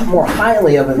thought more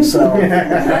highly of himself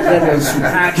than was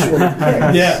actually the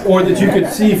case. Yeah, or that you could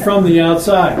see from the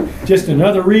outside. Just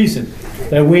another reason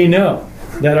that we know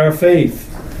that our faith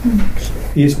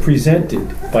is presented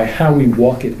by how we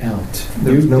walk it out.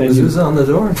 There's no mezuzah on the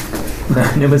door.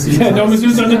 No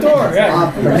mezuzah on the door.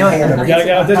 Yeah. Gotta get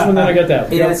out this one, then I got that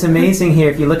one. It's amazing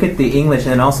here. If you look at the English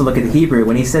and then also look at the Hebrew,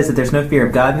 when he says that there's no fear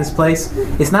of God in this place,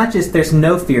 it's not just there's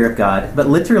no fear of God, but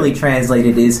literally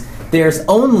translated is there's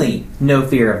only no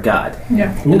fear of God.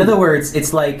 Yeah. In other words,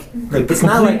 it's like it's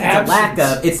not like it's a lack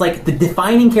of. It's like the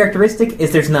defining characteristic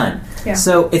is there's none. Yeah.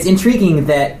 So it's intriguing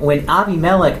that when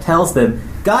Abimelech tells them,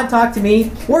 God talked to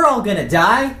me, we're all going to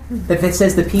die, that it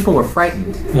says the people were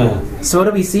frightened. So what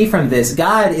do we see from this?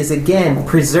 God is again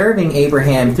preserving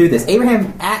Abraham through this.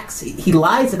 Abraham he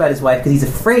lies about his wife because he's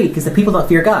afraid because the people don't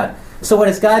fear God. So what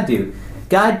does God do?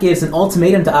 God gives an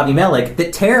ultimatum to Abimelech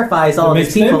that terrifies all of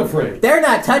his people. They're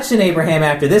not touching Abraham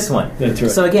after this one. That's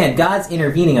right. So again, God's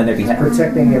intervening on their behalf.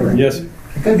 Protecting Abraham. Yes.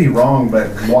 I could be wrong, but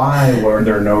why were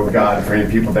there no God-fearing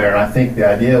people there? And I think the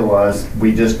idea was,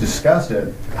 we just discussed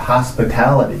it,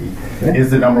 hospitality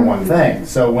is the number one thing.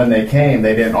 So when they came,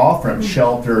 they didn't offer him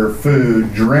shelter,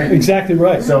 food, drink. Exactly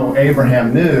right. So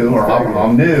Abraham knew, or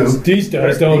Abraham knew. These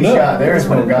guys don't know. There's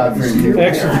no God-fearing people.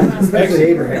 Excellent. Especially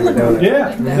Abraham would know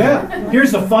that. Yeah.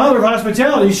 Here's the father of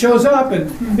hospitality. He shows up and,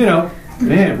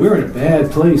 man, we're in a bad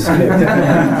place.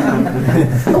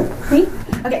 Me?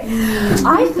 Okay.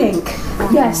 I think,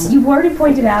 yes, you've already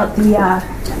pointed out the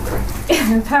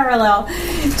parallel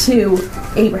to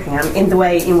Abraham in the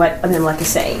way in what Abimelech is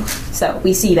saying. So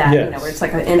we see that, where it's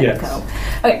like an echo.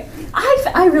 Okay.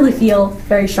 I really feel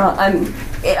very strong.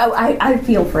 I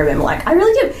feel for Abimelech. I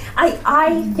really do.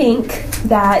 I think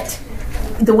that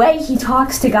the way he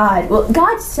talks to God,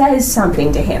 God says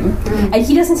something to him, and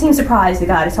he doesn't seem surprised that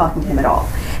God is talking to him at all.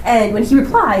 And when he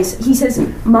replies, he says,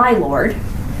 "My Lord."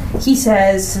 He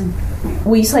says,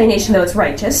 "Will you slay a nation though it's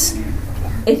righteous?"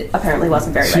 It apparently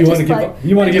wasn't very righteous.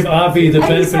 You want to give Avi the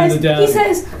benefit of the doubt. He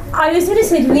says, "I was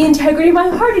innocent in the integrity of my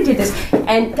heart who did this."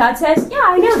 And God says, "Yeah,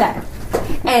 I know that."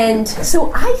 And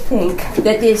so I think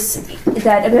that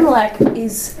that Abimelech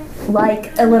is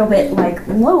like a little bit like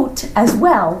Lot as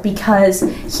well, because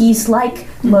he's like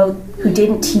Lot, who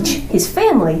didn't teach his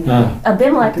family.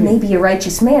 Abimelech may be a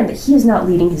righteous man, but he is not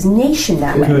leading his nation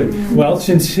that way. Good. Well,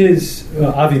 since his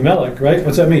Avimelech, right?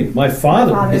 What's that mean? My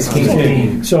father is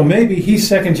king. So maybe he's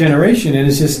second generation and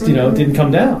it's just didn't come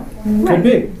down. Could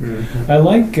be. I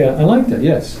like that.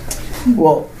 Yes.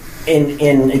 Well,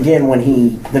 and again,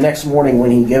 the next morning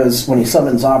when he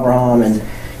summons Abraham and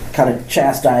kind of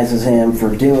chastises him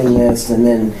for doing this, and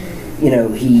then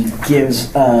he gives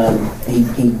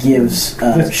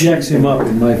jacks him up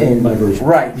in my version.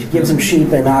 Right, he gives him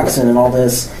sheep and oxen and all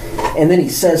this, and then he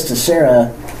says to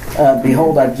Sarah,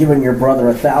 "Behold, I've given your brother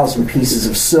 1,000 pieces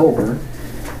of silver."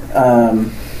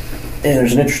 And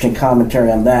there's an interesting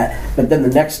commentary on that. But then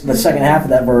the second half of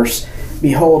that verse,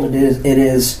 "Behold, it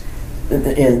is."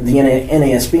 The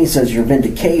NASB says your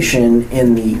vindication.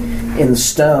 In the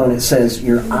stone it says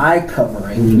your eye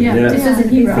covering. Yeah, it says in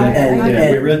Hebrew.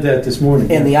 We read that this morning.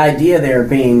 And the idea there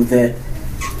being that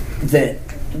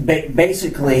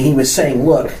basically he was saying,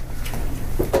 look,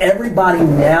 everybody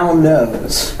now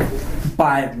knows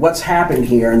by what's happened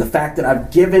here and the fact that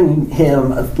I've given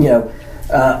him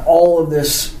all of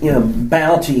this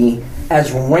bounty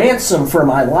as ransom for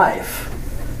my life.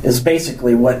 Is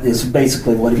basically what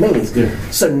it means. Yeah.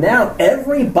 So now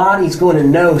everybody's going to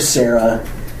know, Sarah,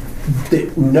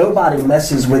 that nobody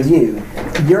messes with you.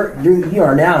 You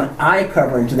are now an eye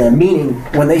covering to them. Meaning,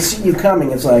 when they see you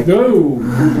coming, it's like, no,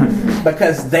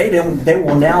 because they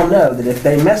will now know that if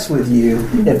they mess with you,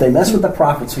 if they mess with the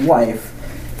prophet's wife,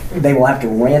 they will have to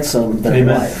ransom their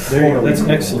wife. There you go. That's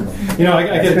excellent. I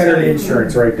got to tell you,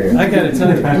 insurance right there. I got to tell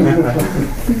you,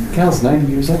 Cal's 90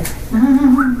 years old.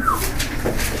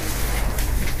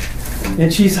 And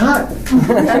she's hot.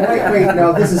 Wait,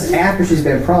 no, this is after she's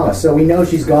been promised. So we know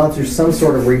she's gone through some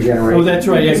sort of regeneration. Oh, that's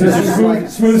right. Yeah, so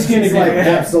smooth skin again.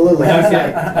 Absolutely.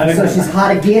 Okay. So she's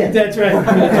hot again. That's right.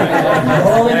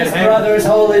 Holiness, brothers,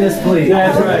 holiness, please.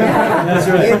 That's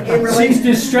right. She's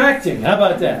distracting. How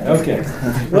about that? Okay.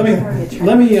 Let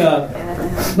me.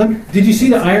 Did you see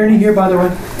the irony here, by the way?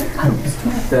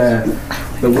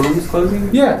 The wombs closing?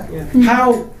 Yeah.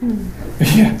 How?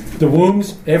 Yeah. The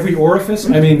wombs, every orifice.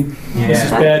 I mean, this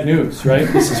is bad news, right?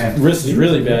 This is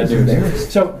really bad news.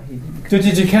 So,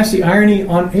 did you catch the irony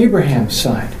on Abraham's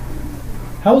side?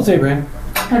 How old is Abraham?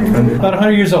 About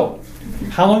 100 years old.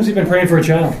 How long has he been praying for a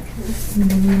child?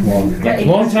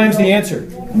 Long time's the answer.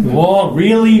 Long,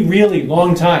 really, really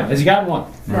long time. Has he gotten one?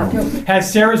 No.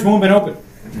 Has Sarah's womb been open?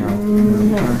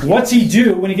 No. What's he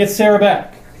do when he gets Sarah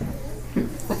back?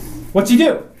 What's he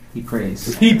do? He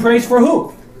prays. He prays for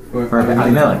who? For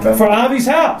Abimelech. For Avi's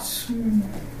house.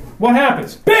 What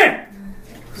happens? Bam!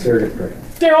 Sarah gets pregnant.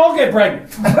 They all get pregnant.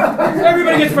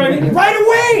 Everybody gets pregnant right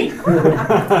away.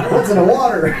 What's in the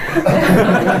water?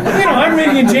 I'm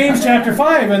reading in James chapter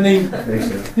 5, and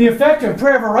the effective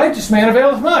prayer of a righteous man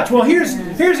availeth much. Well, here's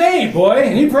Abe, boy,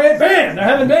 and he prayed, bam, they're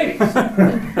having babies.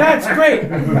 That's great.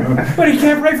 But he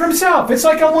can't pray for himself. It's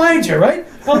like Elijah, right?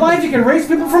 Elijah can raise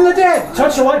people from the dead.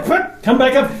 Touch the light, come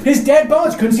back up. His dead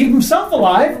bones couldn't keep himself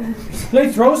alive. They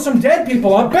throw some dead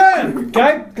people up, bam!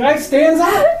 Guy stands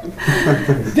up.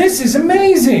 This is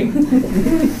amazing.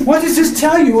 What does this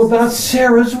tell you about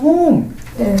Sarah's womb?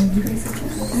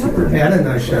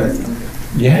 Adonai shut it.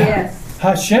 Yeah. Yes.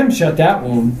 Hashem shut that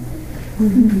womb.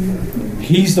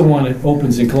 He's the one that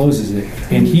opens and closes it,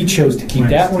 and he chose to keep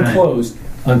that one closed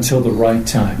until the right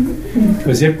time,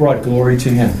 because it brought glory to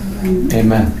him.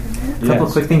 Amen. A couple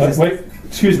quick things. Wait,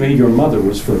 excuse me, your mother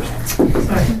was first.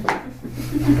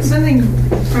 Something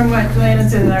from what Joanna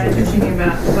said that I was thinking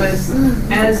about was,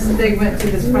 as they went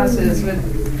through this process with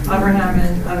Abraham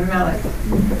and Abimelech,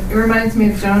 it reminds me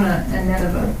of Jonah and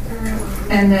Nineveh.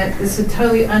 And that it's a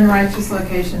totally unrighteous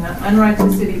location, an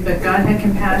unrighteous city, but God had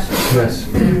compassion. Yes.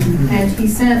 And he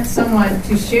sent someone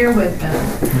to share with them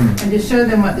and to show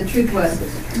them what the truth was.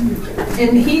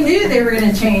 And he knew they were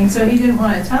going to change, so he didn't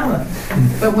want to tell them.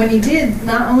 But when he did,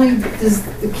 not only does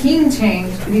the king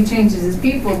change, but he changes his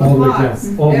people, the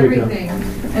plots, everything.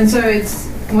 And so it's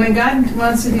when God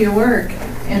wants to do a work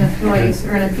in a place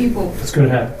or in a people, it's going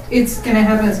to happen. It's going to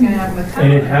happen. It's going to happen with power.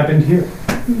 And it happened here.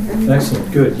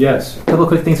 Excellent. Good. Yes. A couple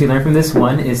quick things we learned from this.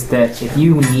 One is that if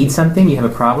you need something, you have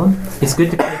a problem, it's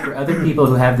good to pray for other people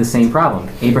who have the same problem.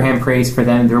 Abraham prays for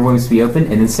them, their wombs to be open,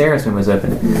 and then Sarah's womb was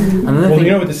open. Well,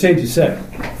 you know what the sages say?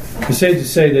 The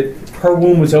sages say that her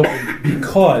womb was open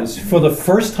because, for the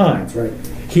first time,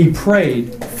 he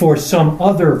prayed for some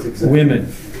other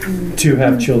women to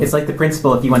have children. It's like the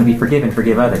principle: if you want to be forgiven,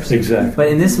 forgive others. Exactly. But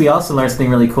in this, we also learned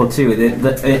something really cool too.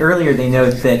 Earlier, they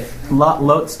note that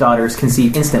Lot's daughters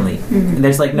conceive instantly. And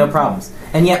there's like no problems,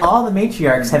 and yet all the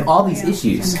matriarchs have all these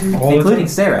issues, including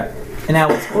Sarah. And now,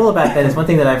 what's cool about that is one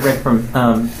thing that I've read from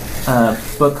a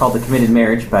book called *The Committed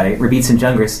Marriage* by Rabitz and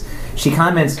Jungris. She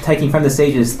comments, taking from the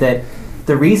sages, that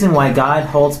the reason why God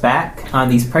holds back on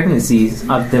these pregnancies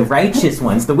of the righteous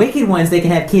ones, the wicked ones, they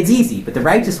can have kids easy, but the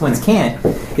righteous ones can't,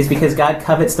 is because God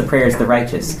covets the prayers of the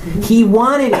righteous. He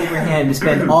wanted Abraham to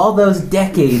spend all those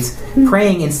decades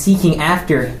praying and seeking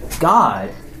after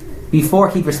God before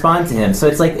he'd respond to him. So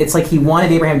it's like he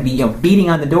wanted Abraham to be beating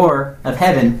on the door of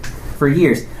heaven for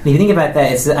years. And if you think about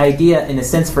that, it's the idea, in a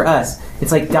sense, for us.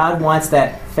 It's like God wants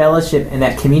that fellowship and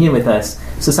that communion with us.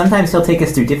 So sometimes he'll take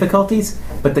us through difficulties,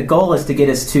 but the goal is to get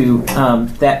us to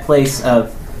that place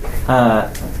of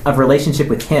relationship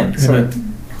with him. Amen. So,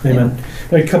 Amen.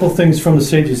 A couple things from the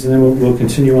sages, and then we'll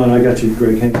continue on. I got you,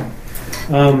 Greg. Hang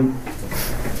on.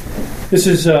 This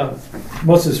is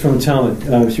most of this from Talmud.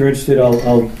 If you're interested,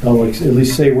 I'll at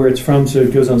least say where it's from, so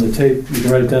it goes on the tape. You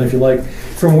can write it down if you like.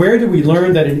 From where do we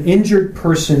learn that an injured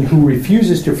person who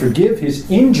refuses to forgive his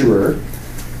injurer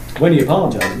when he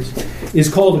apologizes is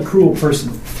called a cruel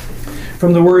person?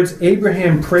 From the words,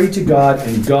 Abraham prayed to God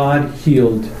and God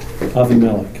healed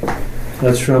Avimelech.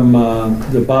 That's from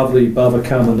the Bavli Bava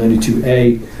Kama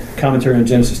 92a, commentary on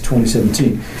Genesis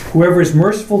 20:17. Whoever is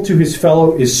merciful to his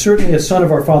fellow is certainly a son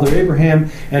of our father Abraham,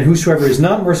 and whosoever is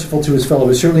not merciful to his fellow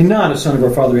is certainly not a son of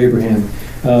our father Abraham.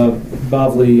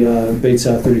 Bavli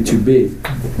Beitzah 32b.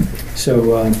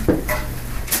 So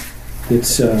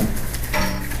it's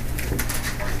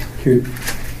here.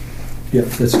 Yeah,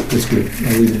 that's good.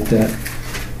 I'll leave it at that.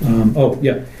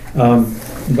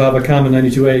 Bava Kama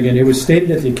 92a again. It was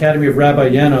stated at the Academy of Rabbi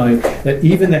Yanai that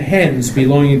even the hens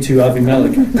belonging to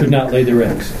Avimelech could not lay their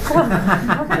eggs.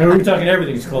 And we're talking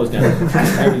everything's closed down.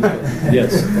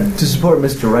 Yes. To support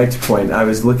Mr. Wright's point, I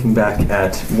was looking back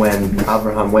at when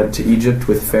Abraham went to Egypt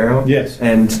with Pharaoh. Yes.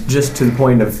 And just to the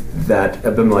point of that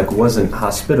Abimelech wasn't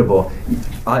hospitable,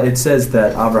 it says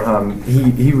that Abraham,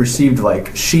 he received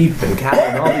like sheep and cattle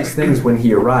and all these things when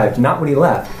he arrived. Not when he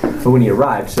left, but when he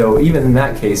arrived. So even in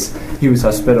that case, he was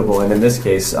hospitable. And in this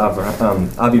case,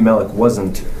 Abimelech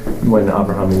wasn't when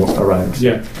Abraham arrived.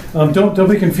 Yeah. Don't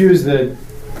be confused that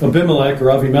Abimelech or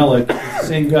Avimelech is the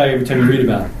same guy every time you read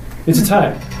about it. It's a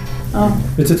type.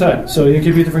 Oh. It's a type. So it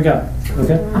could be a different guy.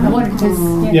 Okay? I wonder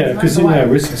because yeah, because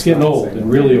it's getting old and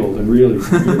really old and really.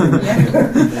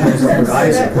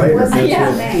 Isaac later.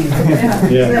 Yeah.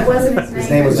 That wasn't his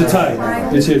name. It's a type.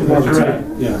 It's more of a type.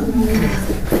 Yeah.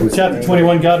 Chapter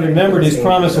 21, God remembered his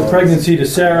promise of pregnancy to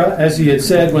Sarah, as he had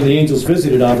said when the angels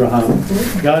visited Abraham.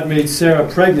 God made Sarah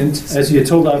pregnant, as he had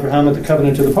told Abraham at the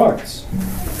covenant of the parts.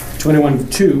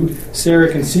 21:2, Sarah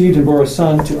conceived and bore a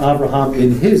son to Abraham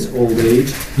in his old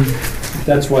age.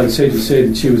 That's why the sages say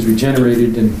that she was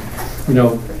regenerated and,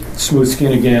 smooth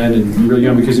skin again and real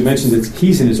young, because it mentions that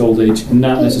he's in his old age,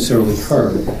 not necessarily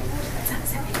her.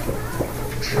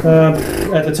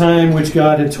 At the time which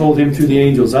God had told him through the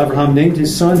angels, Abraham named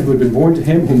his son who had been born to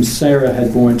him, whom Sarah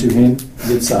had born to him,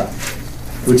 Yitzhak.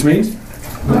 Which means?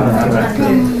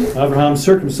 Abraham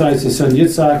circumcised his son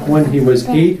Yitzhak when he was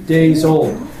 8 days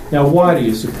old. Now, why do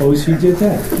you suppose he did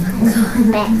that?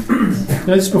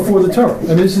 Now, this is before the Torah.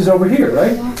 And this is over here,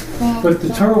 right? But the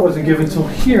Torah wasn't given until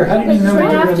here. How did he know?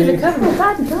 Right after the covenant,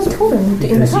 God told him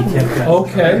in the covenant.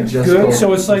 Okay, good.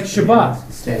 So it's like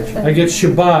Shabbat. I get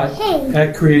Shabbat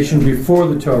at creation before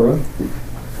the Torah.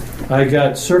 I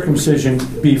got circumcision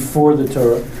before the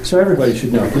Torah. So everybody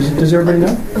should know. Does everybody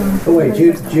know? Oh wait,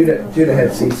 Judah had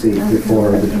tzitzit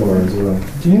before the Torah as well.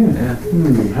 Yeah.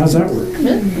 How's that work?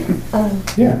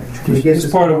 Yeah. It's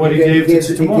part of what he gave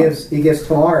to Tamar. He gives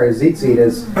Tamar his tzitzit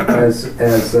as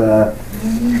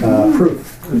proof,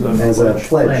 as a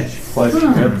pledge.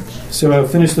 So I'll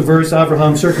finish the verse.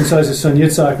 Abraham circumcised his son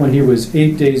Yitzhak when he was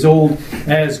 8 days old,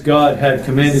 as God had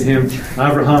commanded him.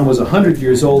 Abraham was 100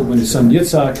 years old when his son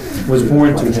Yitzhak was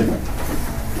born to him.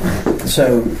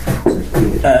 So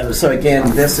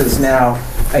again, this is now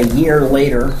a year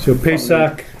later. So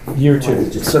Pesach, year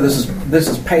 2. So this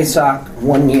is Pesach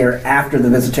 1 year after the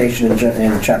visitation in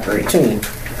chapter 18.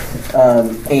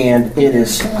 And it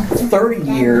is 30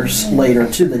 years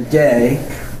later to the day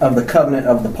of the covenant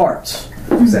of the parts.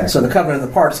 Exactly. So the covenant of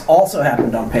the parts also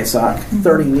happened on Pesach,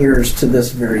 30 years to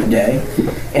this very day.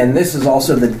 And this is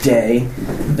also the day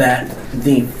that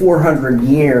the 400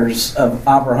 years of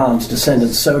Abraham's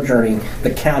descendants sojourning, the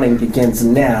counting begins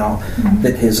now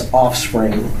that his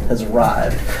offspring has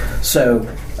arrived. So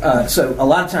a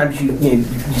lot of times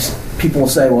people will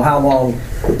say, well, how long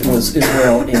was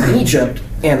Israel in Egypt?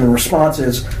 And the response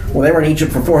is, well, they were in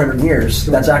Egypt for 400 years.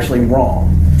 That's actually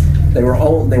wrong. They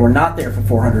were not there for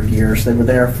 400 years. They were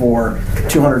there for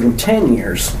 210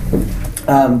 years.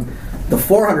 The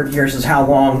 400 years is how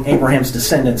long Abraham's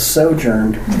descendants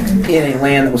sojourned in a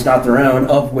land that was not their own,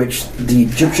 of which the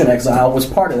Egyptian exile was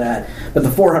part of that. But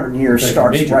the 400 years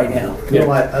starts right now. Yeah.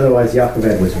 Otherwise,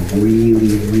 Yocheved was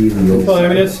really, really old.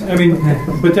 Well, it's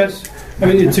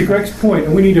to Greg's point,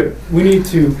 and we need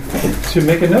to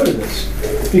make a note of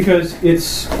this, because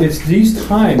it's these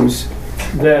times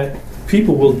that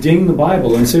people will ding the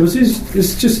Bible and say, well,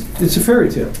 it's a fairy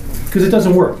tale, because it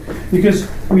doesn't work. Because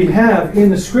we have in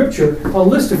the Scripture a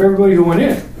list of everybody who went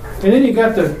in, and then you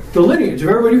got the lineage of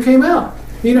everybody who came out.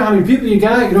 You know how many people you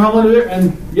got, you know how long they're,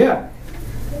 and yeah,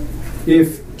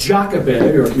 if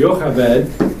Jochebed or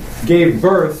Yocheved gave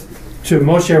birth to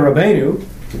Moshe Rabbeinu,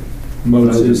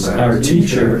 Moses, our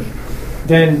teacher,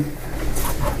 then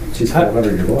she's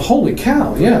 500 years old. Holy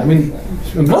cow! Yeah, I mean,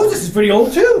 Moses is pretty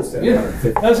old too. Yeah,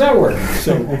 how's that work?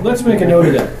 So let's make a note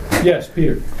of that. Yes,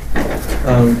 Peter.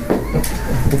 And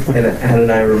how did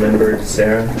I remember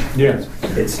Sarah? Yes.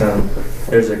 It's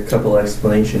there's a couple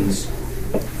explanations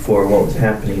for what was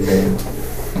happening there,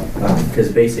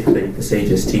 because basically the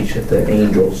sages teach that the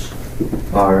angels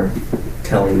are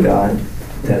telling God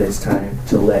that it's time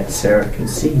to let Sarah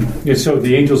conceive. Yeah, so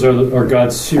the angels are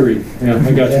God's Siri. Yeah,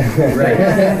 I got you. Right,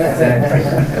 exactly.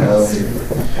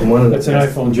 That's an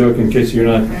iPhone joke in case you're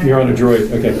on a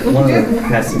droid. Okay. One of them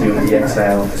has to do with the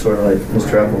exile, sort of like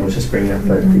Mr. Upland was just bringing up,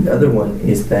 but the other one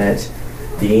is that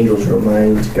the angels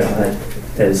remind God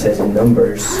that it says in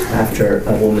Numbers, after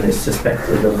a woman is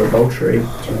suspected of adultery,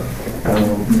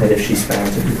 that if she's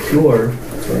found to be pure,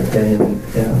 then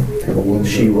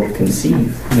she will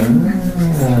conceive.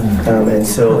 And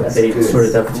so they sort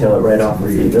of dovetail it right off of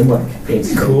the Abimelech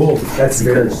incident. Cool. That's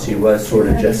because she was sort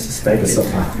of just suspected.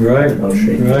 Right.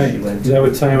 That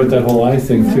would tie in with that whole eye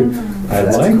thing too. I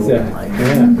like cool. That.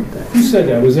 Yeah. Who said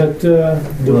that? Was that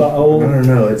the old? I don't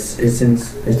know. It's in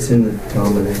the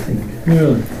Talmud, I think.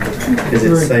 Really? Because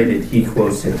it's cited. He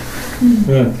quotes it.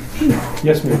 Yeah.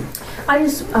 Yes, ma'am. I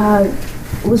just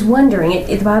was wondering,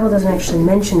 the Bible doesn't actually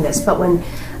mention this, but when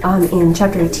in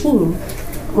chapter 18,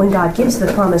 when God gives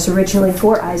the promise originally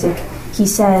for Isaac, he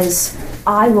says,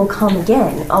 I will come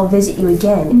again. I'll visit you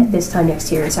again at this time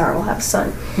next year, and Sarah will have a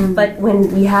son. But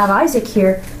when we have Isaac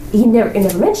here, it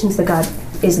never mentions that God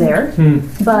is there.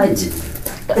 But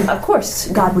of course,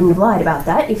 God wouldn't have lied about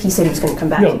that if he said he was going to come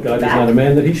back. No, God is not a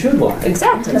man that he should lie.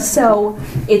 Exactly. So,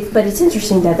 but it's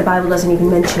interesting that the Bible doesn't even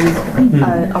mention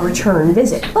a return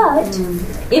visit. But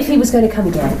if he was going to come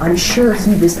again, I'm sure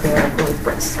he was there for the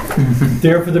bris.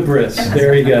 There for the bris.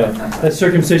 There you go. That's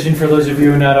circumcision for those of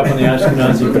you who are not up on the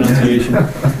Ashkenazi pronunciation.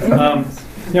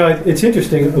 It's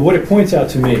interesting. What it points out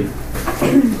to me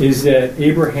is that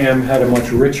Abraham had a much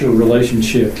richer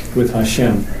relationship with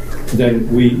Hashem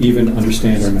than we even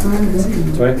understand or know.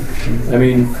 Right? I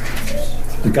mean,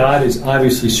 God is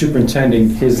obviously superintending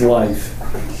his life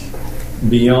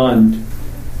beyond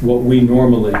what we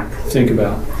normally think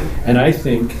about. And I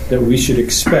think that we should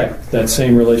expect that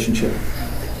same relationship.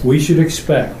 We should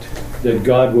expect that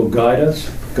God will guide us,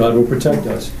 God will protect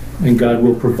us, and God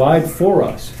will provide for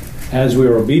us as we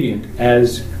are obedient,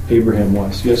 as Abraham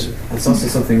was. Yes, sir. It's also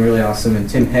something really awesome in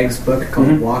Tim Hegg's book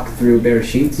called Walk Through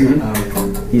Bereshit.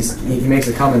 He makes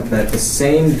a comment that the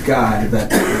same God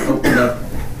that opened up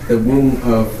the womb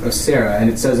of Sarah, and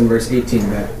it says in verse 18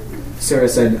 that Sarah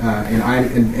said, and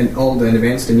I'm old and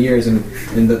advanced in years, and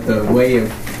the way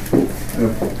of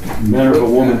manner of a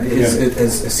woman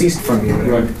has ceased from you.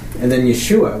 Right. And then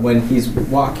Yeshua, when he's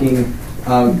walking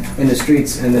in the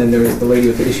streets, and then there was the lady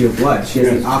with the issue of blood. She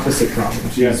has the opposite problem.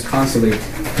 She's constantly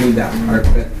need that part.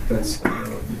 That's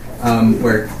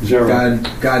where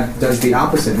God does the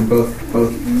opposite in both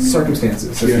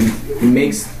circumstances. So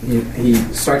he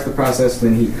starts the process,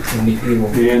 then he will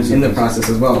end the process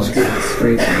as well. That's good.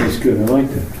 That's good. I like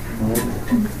that.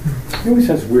 He always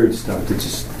has weird stuff. It's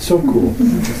just so cool.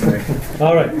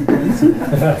 All right.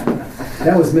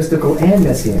 That was mystical and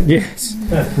messianic. Yes,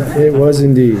 it was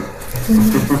indeed.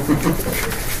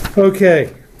 Okay.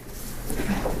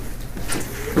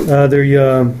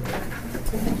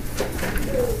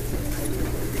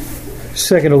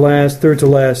 Second to last, third to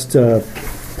last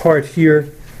part here,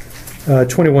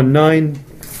 21:9.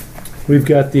 We've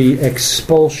got the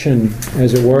expulsion,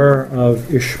 as it were,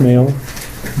 of Ishmael.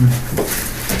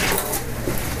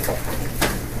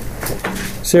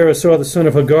 Sarah saw the son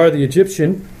of Hagar, the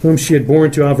Egyptian, whom she had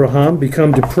borne to Abraham,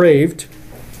 become depraved,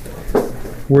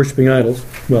 worshipping idols.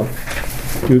 Well,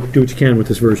 do what you can with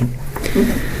this version.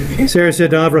 Sarah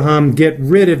said to Abraham, "Get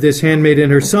rid of this handmaid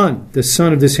and her son. The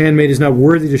son of this handmaid is not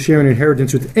worthy to share an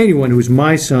inheritance with anyone who is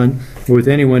my son, or with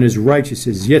anyone as righteous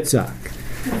as Yitzhak."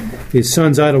 His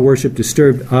son's idol worship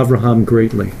disturbed Abraham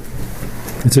greatly.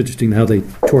 It's interesting how they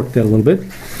torqued that a little bit.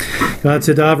 God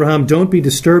said to Abraham, "Don't be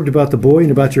disturbed about the boy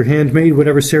and about your handmaid.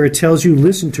 Whatever Sarah tells you,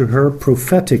 listen to her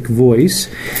prophetic voice,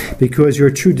 because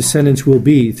your true descendants will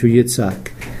be through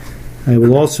Yitzhak. I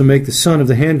will also make the son of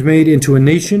the handmaid into a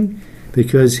nation,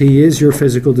 because he is your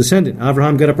physical descendant."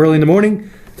 Abraham got up early in the morning,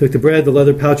 took the bread, the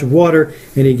leather pouch of water,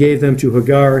 and he gave them to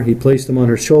Hagar. He placed them on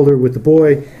her shoulder with the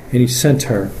boy, and he sent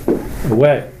her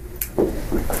away.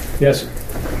 Yes?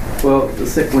 Well,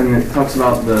 when it talks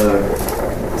about the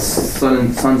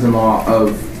sons-in-law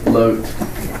of Lot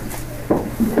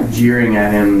jeering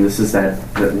at him, this is that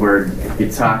word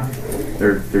Yitzhak.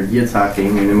 They're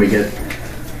Yitzhaking, and then we get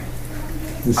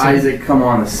Isaac come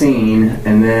on the scene,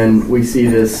 and then we see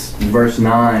this verse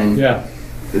 9. Yeah.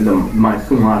 My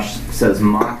Chumash says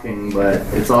mocking, but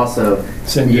it's also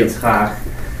Yitzhak.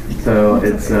 So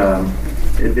it's a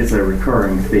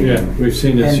recurring theme. Yeah, we've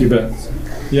seen this. You bet.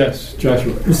 Yes,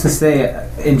 Joshua. Just to say,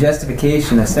 in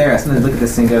justification of Sarah, sometimes look at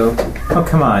this and go, "Oh,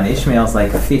 come on, Ishmael's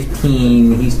like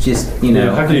 15. He's just, how can annoyed."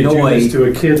 You do this to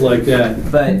a kid like that?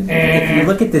 But if you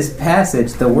look at this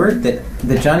passage, the word that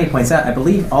Johnny points out, I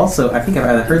believe also, I think I've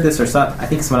either heard this or saw, I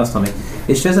think someone else told me,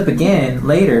 it shows up again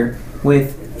later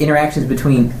with interactions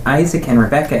between Isaac and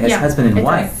Rebekah as husband and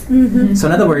wife. Mm-hmm. So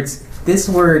in other words, this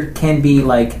word can be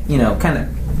like, kind of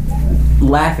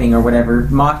laughing or whatever,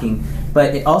 mocking,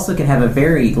 but it also can have a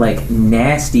very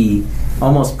nasty,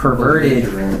 almost perverted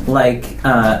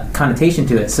connotation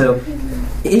to it. So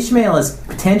Ishmael is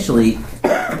potentially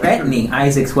threatening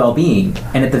Isaac's well-being,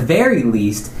 and at the very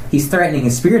least, he's threatening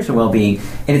his spiritual well-being.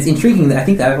 And it's intriguing that I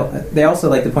think that they also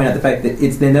like to point out the fact that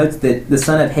it's the notes that the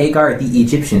son of Hagar, the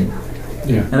Egyptian.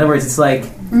 Yeah. In other words, it's like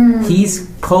he's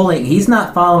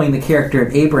not following the character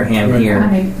of Abraham here.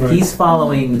 Right. He's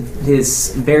following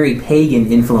his very pagan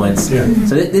influence. Yeah.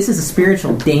 So this is a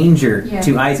spiritual danger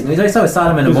to Isaac. We always saw with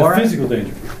Sodom and Gomorrah. There's a physical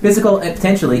danger. Physical,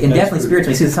 potentially, and definitely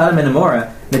spiritually. See, Sodom and Gomorrah,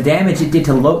 the damage it did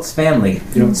to Lot's family.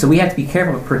 Yep. So we have to be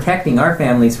careful of protecting our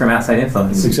families from outside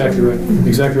influence. Exactly right.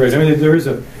 Exactly right. I mean, there is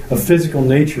a physical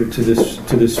nature to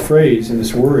this phrase and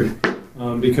this word,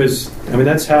 because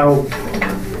that's how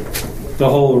the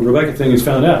whole Rebecca thing is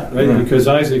found out, right? Mm-hmm. Because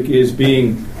Isaac is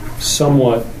being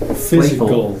somewhat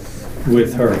physical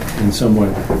with her in some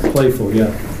way, playful. Yeah.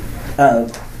 I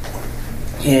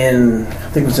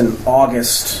think it was in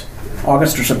August or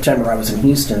September, I was in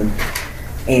Houston,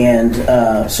 and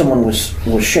someone was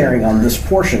sharing on this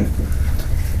portion,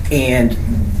 and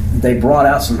they brought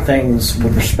out some things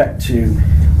with respect to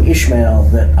Ishmael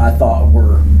that I thought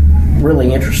were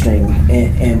really interesting,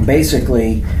 and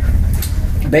basically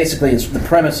the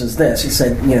premise is this. He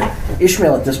said,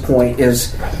 Ishmael at this point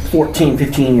is 14,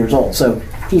 15 years old, so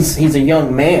he's a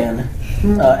young man,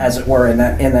 as it were, in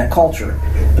that culture,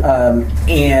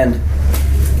 and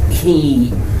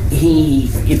he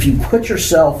if you put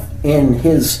yourself in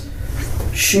his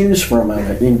shoes for a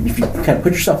moment, and if you kind of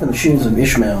put yourself in the shoes of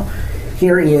Ishmael,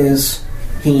 here he is.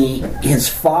 His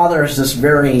father is this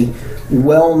very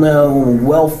well-known,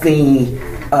 wealthy,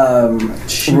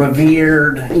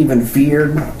 revered, even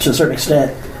feared to a certain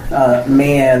extent,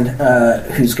 man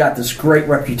who's got this great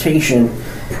reputation,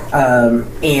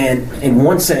 and in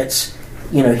one sense,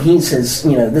 he's his,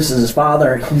 this is his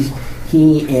father.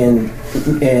 he in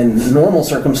normal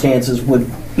circumstances would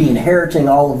be inheriting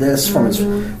all of this from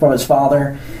his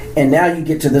father. And now you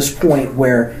get to this point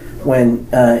where when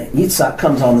Yitzhak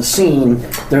comes on the scene,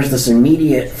 there's this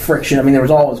immediate friction. I mean, there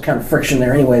was always kind of friction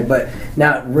there anyway, but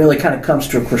now it really kind of comes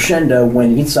to a crescendo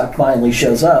when Yitzhak finally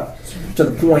shows up, to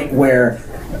the point where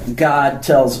God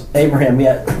tells Abraham,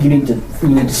 you need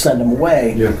to send him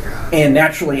away. Yeah. And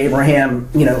naturally Abraham,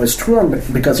 is torn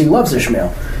because he loves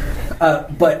Ishmael.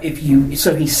 But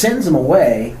so he sends him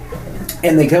away,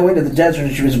 and they go into the desert,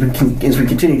 as we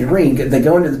continue to read. They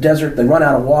go into the desert, they run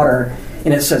out of water,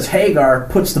 and it says Hagar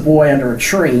puts the boy under a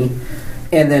tree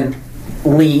and then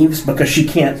leaves because she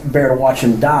can't bear to watch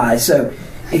him die. So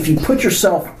if you put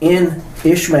yourself in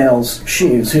Ishmael's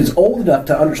shoes, who's old enough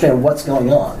to understand what's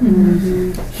going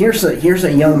on, here's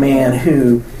a young man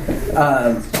who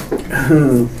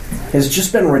has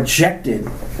just been rejected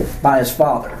by his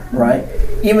father, right?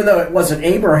 Even though it wasn't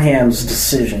Abraham's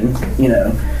decision,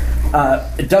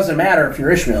 it doesn't matter if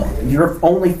you're Ishmael. Your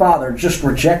only father just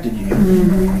rejected you.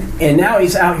 And now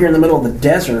he's out here in the middle of the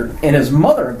desert, and his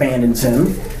mother abandons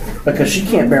him because she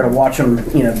can't bear to watch him,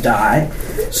 die.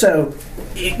 So,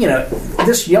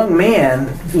 this young man,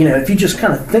 if you just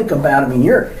kind of think about it,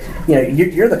 you're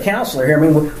the counselor here. I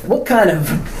mean, what kind of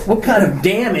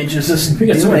damage is this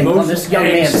doing on this young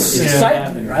man's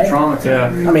psyche, right? Trauma. Yeah.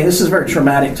 I mean, this is a very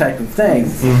traumatic type of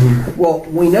thing. Well,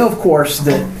 we know, of course,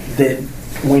 that the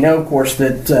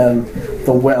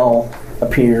well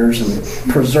appears and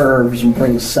preserves and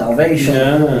brings salvation.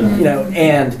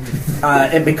 And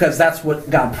because that's what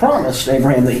God promised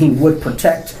Abraham, that he would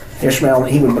protect Ishmael,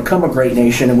 and he would become a great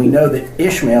nation. And we know that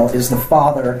Ishmael is the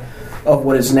father of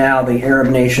what is now the Arab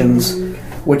nations,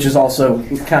 which is also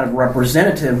kind of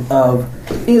representative of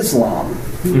Islam,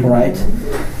 right?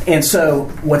 And so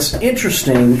what's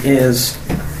interesting is,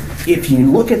 if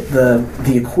you look at the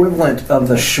equivalent of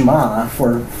the Shema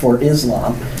for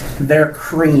Islam, their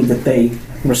creed that they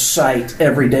recite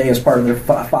every day as part of their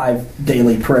 5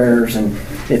 daily prayers, and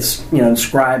it's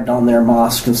inscribed on their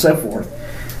mosque and so forth.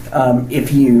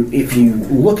 If you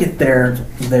look at their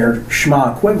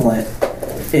Shema equivalent,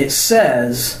 it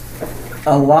says,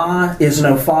 Allah is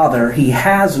no father, he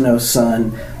has no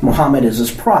son, Muhammad is his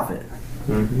prophet.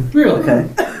 Really? Okay.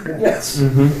 Yes.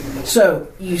 So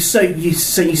you sit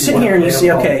here and you see,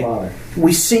 okay,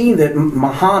 we see that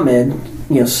Muhammad,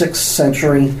 6th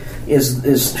century, is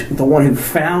the one who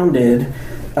founded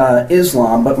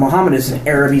Islam, but Muhammad is an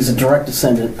Arab, he's a direct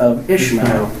descendant of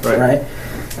Ishmael, right?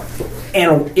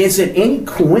 And is it any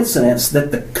coincidence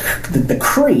that the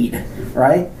creed,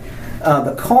 right,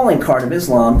 the calling card of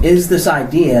Islam is this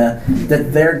idea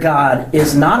that their God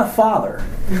is not a father?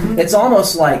 It's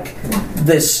almost like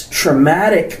this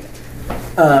traumatic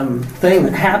thing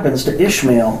that happens to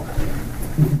Ishmael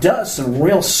does some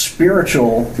real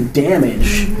spiritual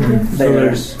damage there,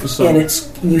 and it's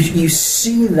you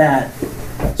see that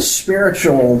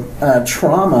spiritual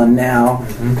trauma now,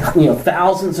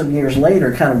 thousands of years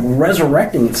later, kind of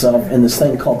resurrecting itself in this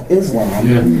thing called Islam.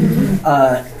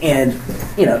 And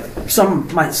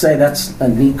some might say that's a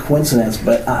neat coincidence,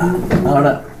 but I don't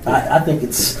know. I think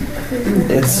it's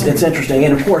interesting,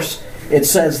 and of course it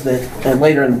says that, and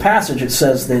later in the passage it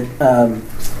says that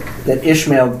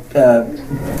Ishmael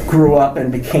grew up and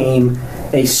became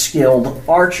a skilled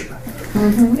archer.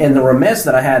 And the remez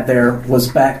that I had there was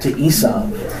back to Esau.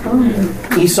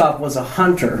 Esau was a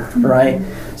hunter, right?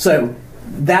 So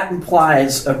that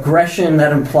implies aggression,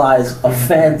 that implies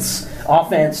offense,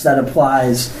 that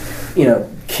implies,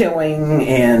 killing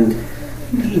and,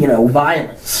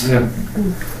 violence.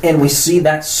 And we see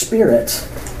that spirit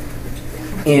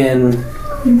in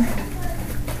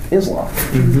Islam.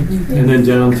 And then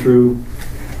down through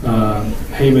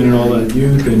Haman and all that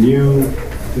youth and you.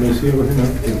 Did I see everything? No?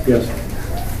 Yes.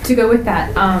 To go with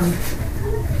that,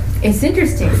 it's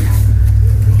interesting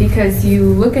because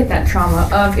you look at that trauma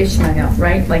of Ishmael,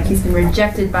 right? Like he's been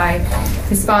rejected by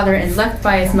his father and left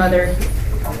by his mother.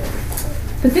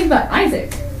 But think about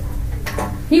Isaac.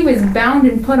 He was bound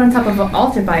and put on top of an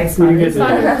altar by his father.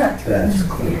 That's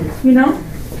cool.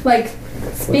 Like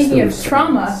speaking of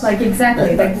trauma, like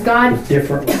exactly, like God.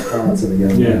 Different response of the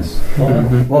young man. Yes.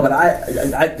 Well, but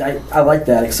I like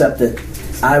that, except that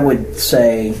I would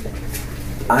say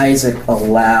Isaac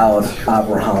allowed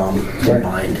Abraham to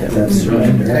bind him. That's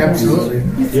right. Absolutely.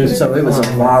 Yes. So it was a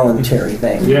voluntary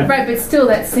thing. Yeah. Right, but still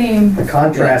that same. The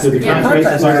contrast. The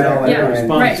contrast.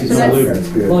 Right. So that's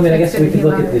well, I guess we could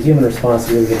look at the human response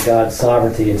to look at God's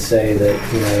sovereignty and say that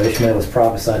Ishmael was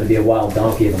prophesied to be a wild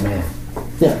donkey of a man.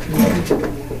 Yeah.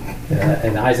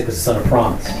 And Isaac was the son of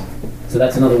promise. So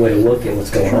that's another way to look at what's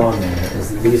going on there,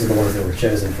 is that these are the ones that were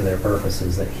chosen for their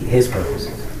purposes, his purposes.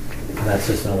 And that's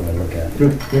just another way to look at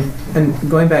it. And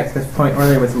going back to the point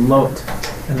earlier with Lot,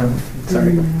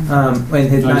 when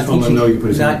his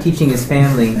not teaching his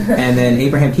family, and then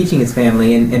Abraham teaching his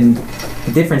family, and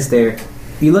the difference there,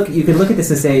 you could look at this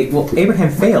and say, well, Abraham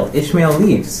failed. Ishmael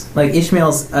leaves. Like,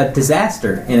 Ishmael's a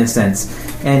disaster in a sense.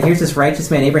 And here's this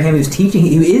righteous man, Abraham, who is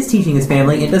teaching his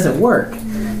family, and it doesn't work.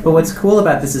 But what's cool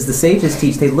about this is the sages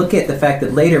teach, they look at the fact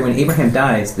that later when Abraham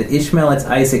dies, that Ishmael lets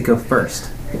Isaac go first.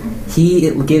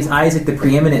 It gives Isaac the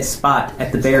preeminent spot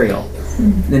at the burial.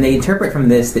 Then they interpret from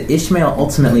this that Ishmael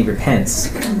ultimately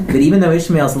repents. That even though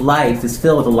Ishmael's life is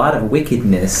filled with a lot of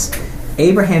wickedness,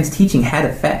 Abraham's teaching had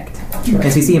effect.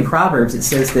 As we see in Proverbs, it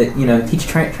says that, teach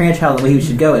a train child the way he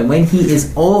should go, and when he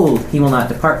is old, he will not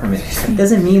depart from it. It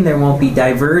doesn't mean there won't be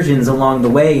diversions along the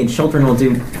way, and children will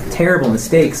do terrible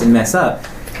mistakes and mess up.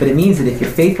 But it means that if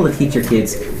you're faithful to teach your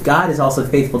kids, God is also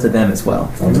faithful to them as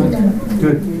well.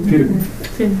 Good. Peter.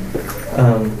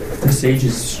 The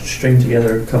sages string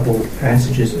together a couple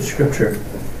passages of Scripture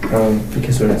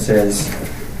because when it says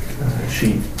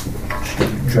she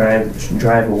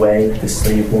drive away the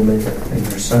slave woman and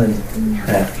her son,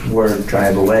 that word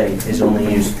drive away is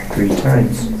only used 3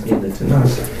 times in the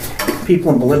Tanakh.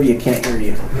 People in Bolivia can't hear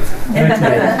you.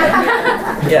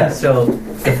 Yeah, so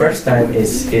the first time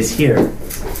is here.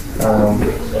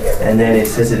 And then it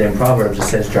says it in Proverbs, it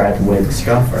says drive away the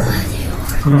scoffer.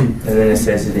 And then it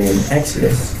says it in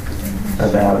Exodus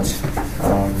about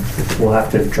we'll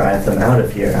have to drive them out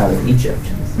of here, out of Egypt.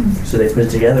 So they put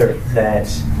together that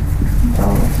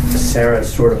Sarah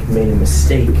sort of made a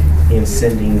mistake in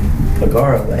sending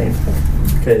Hagar away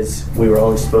because we were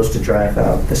only supposed to drive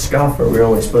out the scoffer. We were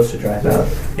only supposed to drive out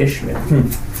Ishmael.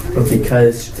 But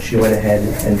because she went ahead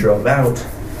and drove out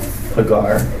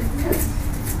Hagar,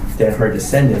 then her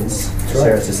descendants,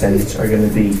 Sarah's descendants, are going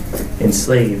to be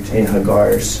enslaved in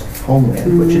Hagar's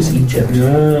homeland, which is Egypt,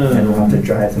 and we'll have to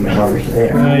drive them out of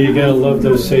there. You gotta love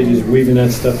those sages weaving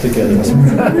that stuff together.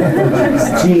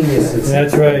 Geniuses.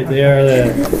 That's right, they are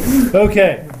that.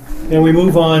 Okay, and we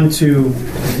move on to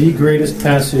the greatest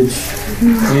passage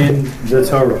in the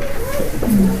Torah.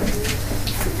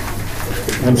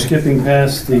 I'm skipping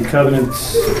past the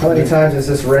covenants. How many times is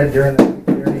this read during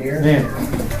the year? Man,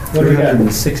 what do we got?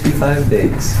 365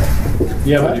 days.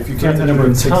 Yeah, but if you count the number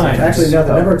of times. Actually, no,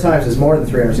 the number of times is more than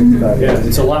 365 days. Yeah,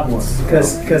 it's a lot more.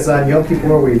 Because on Yom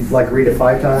Kippur we read it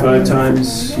 5 times. 5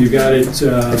 times. You got it.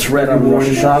 It's read on Rosh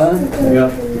Hashanah.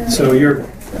 Yeah. So you're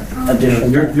going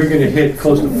to hit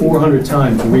close to 400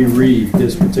 times to reread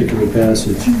this particular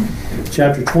passage.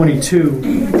 Chapter 22,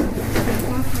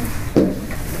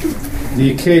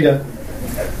 the Akedah.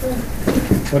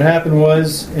 What happened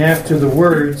was, after the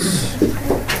words,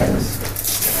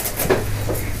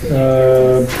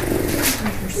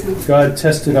 God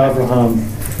tested Abraham.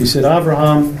 He said,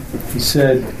 Abraham, he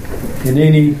said,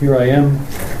 Hineni, here I am.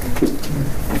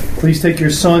 Please take your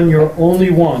son, your only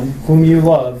one, whom you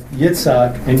love,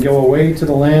 Yitzhak, and go away to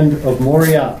the land of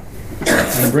Moriah,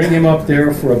 and bring him up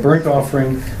there for a burnt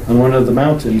offering on one of the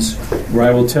mountains, where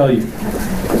I will tell you.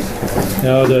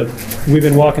 Now, we've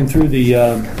been walking through the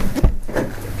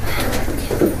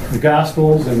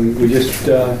Gospels, and we just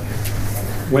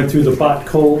went through the Bat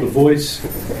Kol, the voice,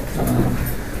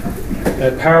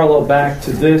 that parallel back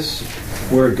to this,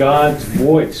 where God's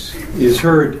voice is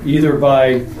heard either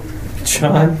by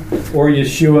John or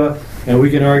Yeshua, and we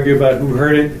can argue about who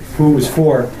heard it, who it was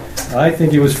for. I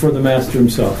think it was for the Master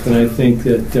himself, and I think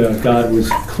that God was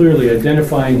clearly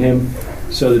identifying him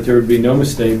so that there would be no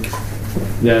mistake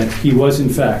that he was in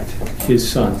fact his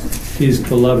son, his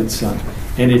beloved son.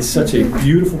 And it's such a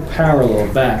beautiful parallel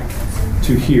back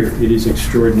to here. It is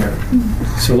extraordinary.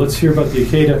 So let's hear about the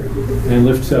Akedah and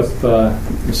lift up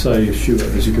Messiah Yeshua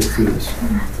as you go through this.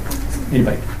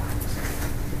 Anybody?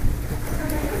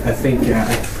 I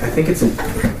think it's in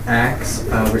Acts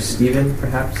where Stephen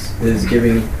perhaps is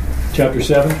giving chapter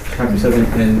 7. Chapter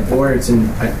 7, or it's in.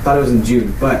 I thought it was in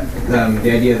Jude, but the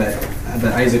idea that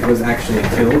Isaac was actually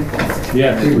killed.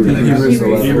 Yeah, Hebrews.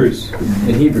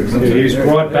 In Hebrews. Yeah, he was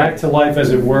brought back to life,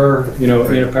 as it were, in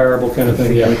a parable kind of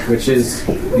thing. Yeah, which is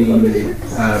the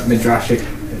midrashic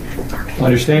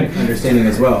understanding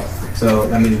as well. So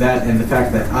that, and the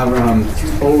fact that Abraham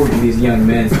told these young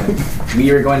men that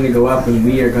we are going to go up and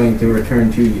we are going to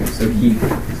return to you. So he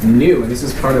knew, and this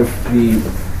is part of the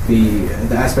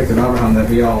aspect of Abraham that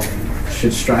we all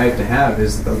should strive to have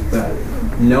is the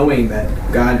knowing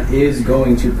that God is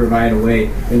going to provide a way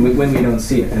when we don't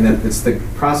see it, and that it's the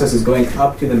process is going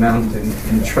up to the mountain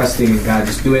and trusting in God,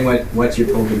 just doing what you're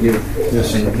told to do.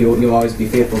 Yes. And He'll always be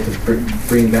faithful to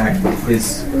bring back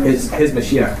His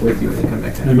Mashiach with you when you come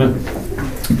back to Him.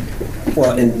 Amen.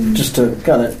 Well, and just to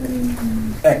kind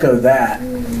of echo that,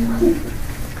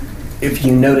 if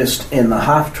you noticed in the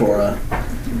Haftorah,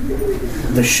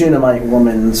 the Shunammite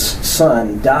woman's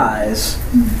son dies.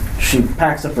 She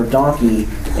packs up her donkey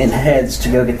and heads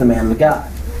to go get the man of God.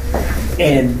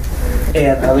 And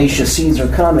Elisha sees her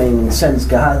coming and sends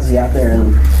Gehazi out there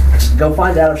and go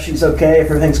find out if she's okay, if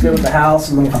everything's good with the house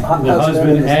and the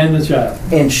husband and the child.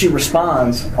 And she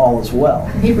responds, all is well.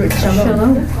 Hebrew,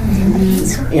 shalom.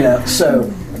 You know,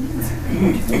 so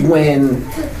when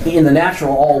in the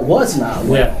natural all was not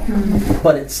well,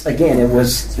 but it's again it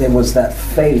was that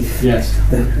faith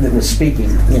that was speaking.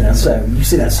 You know, so you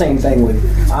see that same thing with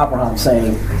Abraham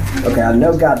saying, "Okay, I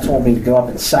know God told me to go up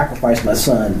and sacrifice my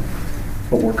son,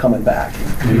 but we're coming back,"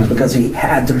 because he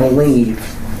had to believe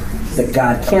that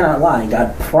God cannot lie.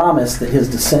 God promised that his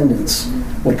descendants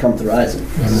would come through Isaac.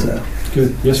 So.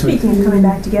 Good. Yes, Speaking of coming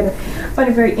back together, I find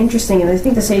it very interesting, and I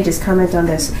think the sages comment on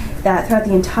this, that throughout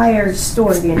the entire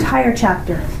story, the entire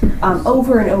chapter,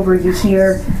 over and over you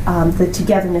hear the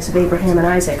togetherness of Abraham and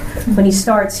Isaac. When he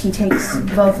starts, he takes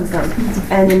both of them,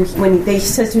 and then when he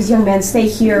says to his young man, "Stay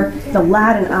here, the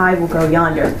lad and I will go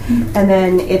yonder," and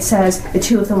then it says the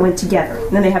two of them went together.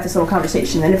 And then they have this little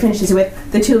conversation, and it finishes with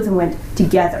the two of them went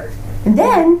together. And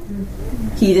then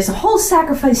there's a whole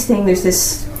sacrifice thing. There's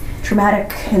this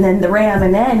dramatic, and then the ram,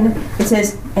 and then it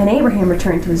says, and Abraham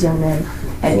returned to his young men,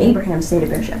 and Abraham stayed at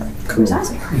Beersheba. Cool. Who's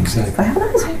Isaac? Exactly. What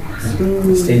happened to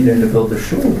Isaac? Stayed there to build their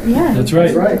shul. Yeah. That's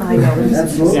right. I know.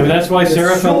 Absolutely. Yeah, but that's why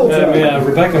Sarah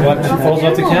Rebecca falls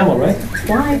off the camel, right?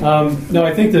 Why? No,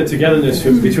 I think the togetherness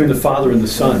between the father and the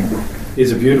son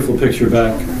is a beautiful picture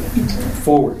back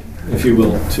forward, if you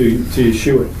will, to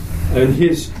Yeshua. And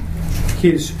his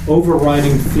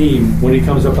overriding theme when he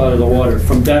comes up out of the water,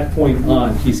 from that point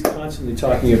on, he's constantly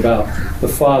talking about the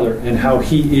Father and how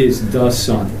he is the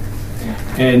Son.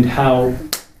 And how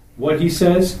what he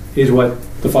says is what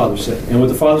the Father said. And what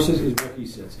the Father says is what he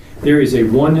says. There is a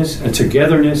oneness, a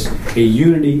togetherness, a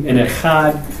unity, and a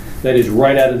chad that is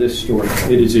right out of this story.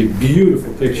 It is a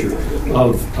beautiful picture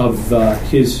of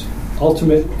his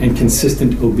ultimate and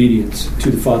consistent obedience to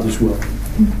the Father's will.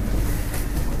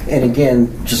 And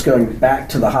again, just going back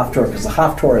to the Haftorah, because the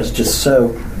Haftorah is just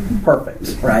so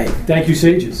perfect, right? Thank you,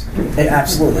 sages.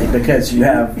 Absolutely, because you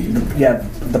have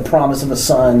the promise of a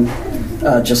son,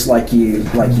 just like you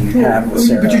have with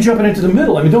Sarah. But you're jumping into the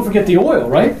middle. I mean, don't forget the oil,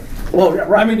 right? Well,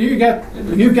 right. I mean, you've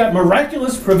got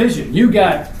miraculous provision. You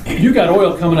got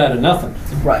oil coming out of nothing.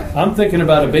 Right. I'm thinking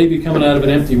about a baby coming out of an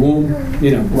empty womb.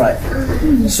 You know. Right.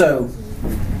 So,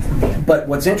 but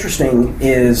what's interesting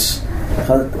is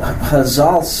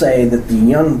Chazal say that the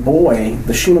young boy,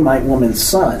 the Shunammite woman's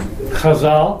son.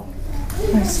 Chazal.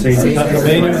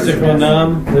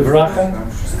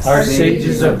 Our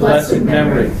sages of blessed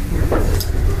memory.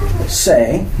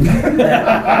 Say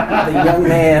that the young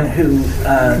man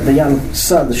the young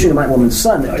son, the Shunammite woman's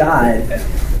son that died,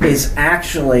 is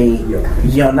actually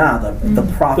Yonah, the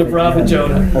prophet. The prophet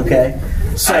Jonah. Okay.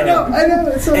 So, I know.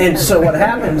 And so what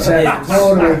happens is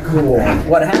totally cool.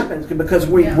 What happens, because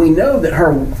we know that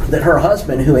her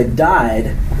husband who had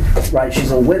died, right?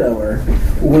 She's a widower.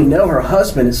 We know her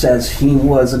husband. It says he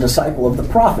was a disciple of the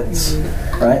prophets,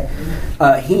 right?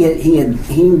 He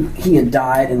had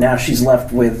died, and now she's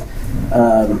left with.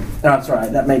 I'm sorry.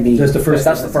 That may be. That's the first.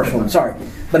 That's the first one. Sorry.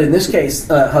 But in this case,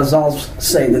 Chazal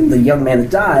say that the young man that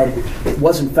died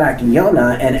was in fact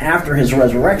Yonah, and after his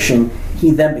resurrection,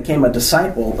 he then became a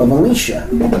disciple of Elisha,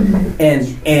 and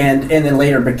then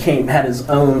later had his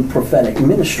own prophetic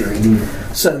ministry.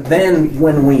 So then,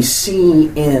 when we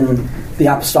see in the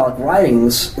apostolic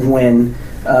writings, when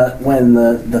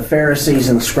the Pharisees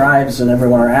and scribes and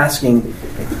everyone are asking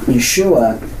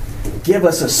Yeshua, give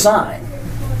us a sign,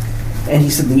 and he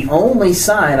said, the only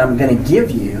sign I'm going to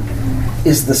give you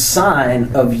is the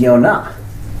sign of Yonah.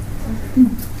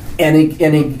 And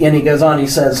he goes on, he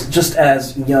says, just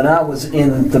as Yonah was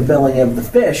in the belly of the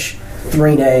fish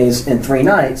 3 days and 3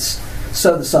 nights,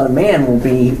 so the Son of Man will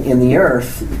be in the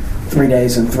earth 3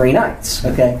 days and 3 nights.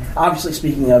 Okay? Obviously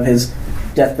speaking of his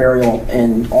death, burial,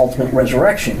 and ultimate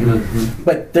resurrection. Mm-hmm.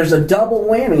 But there's a double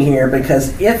whammy here,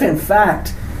 because if in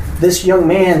fact this young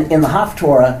man in the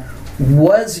Haftorah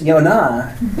was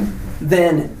Yonah,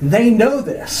 then they know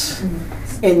this.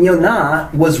 And Yonah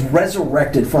was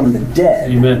resurrected from the dead.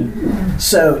 Amen.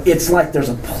 So it's like there's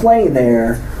a play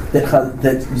there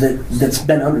that's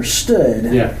been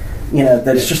understood. Yeah. You know,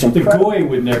 that it's just incredible. The goy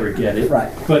would never get it,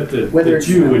 right? But the whether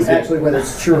Jew would. Whether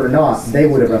it's true or not, they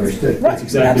would have understood. That's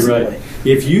exactly right.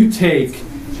 If you take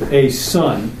a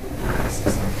son,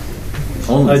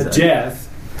 a death,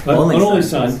 an only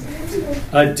son,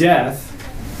 a death,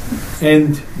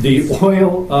 and the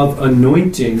oil of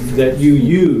anointing that you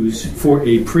use for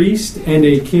a priest and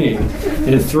a king,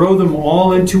 and throw them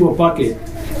all into a bucket,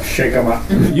 shake them up,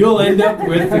 you'll end up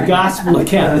with the gospel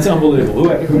account. That's unbelievable.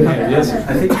 Yes.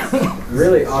 I think it's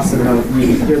really awesome how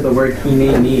you hear the word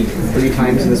hineni 3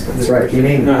 times in this. That's right,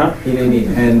 hineni. Hineni.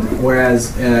 And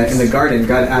whereas in the garden,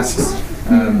 God asks,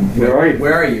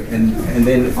 where are you? And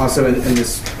then also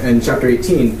in chapter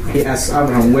 18, he asks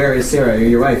Abraham, where is Sarah,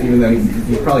 your wife, even though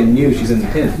he probably knew she's in the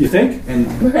tent. You think? And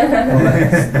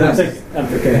that's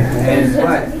okay. And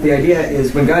but the idea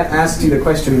is when God asks you the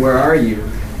question, where are you?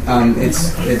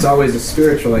 It's always a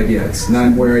spiritual idea. It's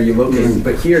not where are you located.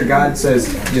 But here God says,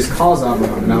 he just calls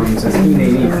Abraham, and Abraham says,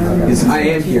 Hineni, is I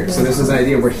am here. So this is the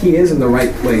idea where he is in the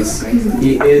right place.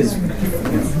 He is,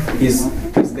 he's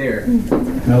there.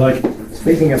 I like it.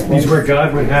 Speaking of place, he's where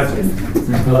God would have him.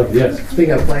 I like it, yes.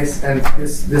 Speaking of place, and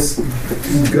this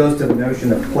goes to the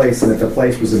notion of place, and that the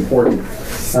place was important.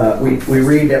 We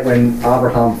read that when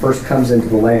Abraham first comes into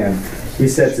the land, he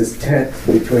sets his tent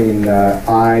between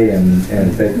Ai and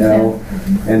Bethel,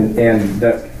 and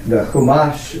the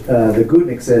Chumash, the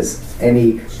Gutnik says, and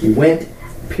he went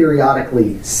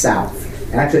periodically south.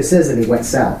 Actually, it says that he went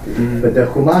south, but the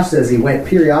Chumash says he went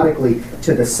periodically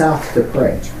to the south to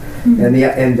pray. And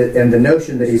the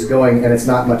notion that he's going, and it's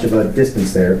not much of a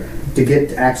distance there, to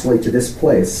get actually to this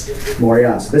place,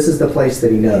 Moriah. So this is the place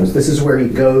that he knows. This is where he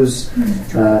goes.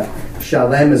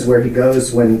 Shalem is where he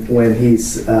goes when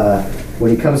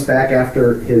he comes back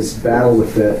after his battle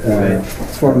with the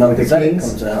kings,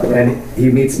 comes out, and he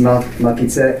meets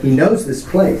Melchizedek. He knows this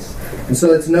place, and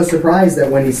so it's no surprise that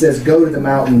when he says go to the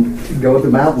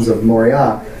mountains of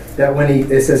Moriah, that when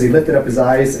it says he lifted up his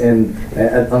eyes, and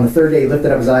on the third day he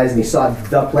lifted up his eyes and he saw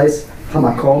the place,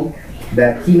 Hamakom,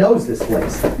 that he knows this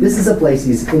place. This is a place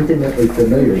he's intimately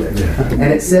familiar with.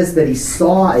 And it says that he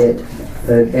saw it,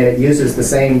 and it uses the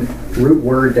same root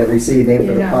word that we see named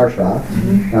for the Parsha,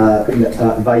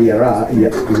 Vayera,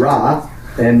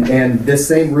 and this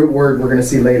same root word we're going to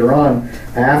see later on,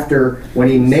 after when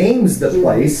he names the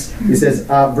place, he says,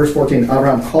 verse 14,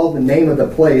 Abraham called the name of the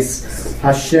place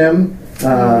Hashem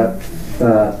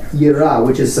Yirah,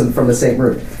 which is from the same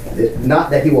root. Not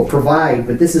that he will provide,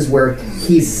 but this is where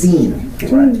he's seen.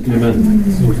 Right. Amen.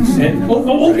 And, I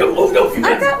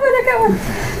got one.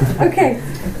 Okay.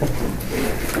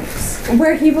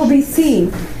 Where he will be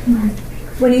seen.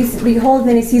 When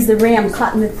then he sees the ram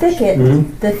caught in the thicket.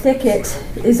 Mm-hmm. The thicket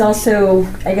is also,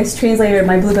 I guess, translated in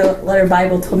my Blue Letter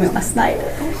Bible told me last night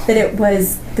that it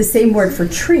was the same word for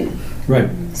tree. Right.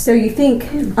 So you think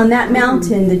on that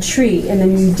mountain, the tree, and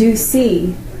then you do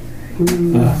see.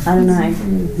 Adonai.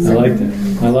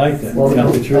 I like that. Well,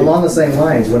 along the same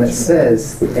lines, when it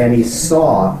says, and he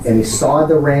saw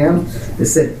the ram, it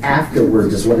said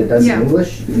afterwards is what it does in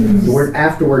English. The word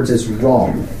afterwards is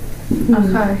wrong.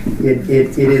 Okay.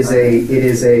 It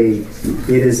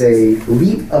is a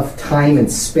leap of time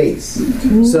and space.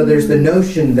 So there's the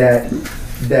notion that,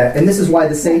 and this is why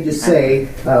the sages say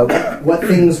what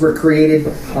things were created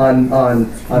on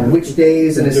which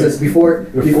days, and it says before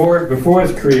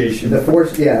its creation.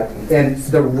 And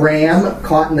the ram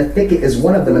caught in the thicket is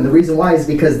one of them, and the reason why is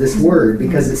because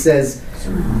it says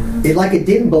it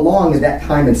didn't belong in that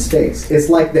time and space. It's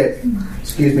like that.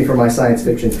 Excuse me for my science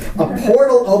fiction. A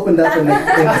portal opened up in the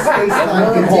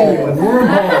space-time continuum.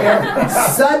 And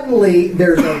suddenly,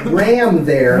 there's a ram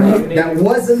there that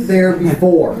wasn't there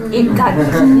before. It got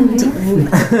Which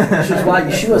is why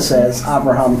Yeshua says,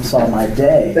 Abraham saw my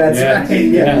day. That's right.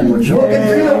 Yeah. Looking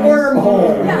through the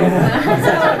wormhole.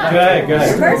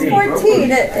 Good. Verse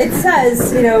 14, it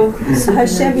says,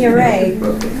 Hashem Yireh,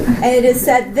 and it is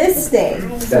said this day.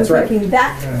 So that's right.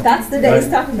 That's the day he's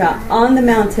talking about. On the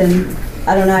mountain,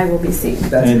 Adonai will be seen.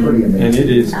 That's pretty amazing. And it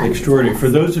is extraordinary. For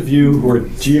those of you who are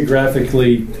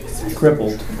geographically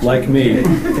crippled, like me,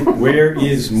 where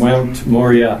is Mount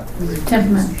Moriah?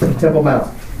 Temple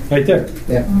Mount. Right there.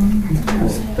 Yeah.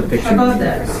 The picture. Above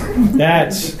that.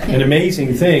 That's an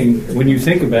amazing thing when you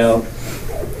think about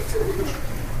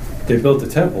they built the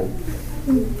temple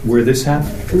where this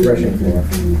happened. Threshing floor.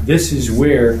 This is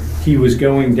where he was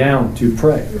going down to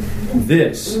pray.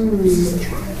 This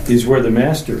is where the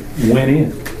master went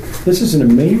in. This is an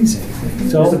amazing thing.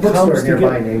 There's a bookstore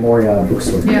nearby named Moriah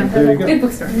Bookstore. Yeah, there you go. Good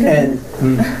bookstore. And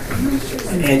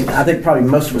I think probably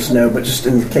most of us know, but just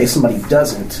in case somebody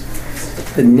doesn't,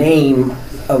 the name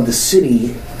of the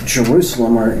city,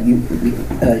 Jerusalem, or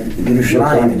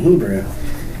Yerushalayim in Hebrew,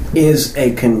 is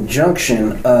a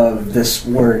conjunction of this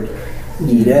word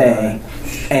yideh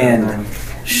and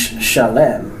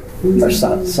shalem, or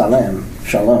salem,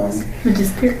 shalom. Which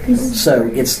is peace. So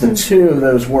it's the two of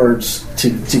those words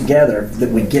together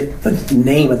that we get the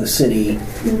name of the city,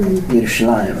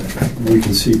 Yerushalayim. We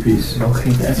can see peace.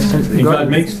 And God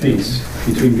makes peace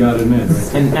between God and man,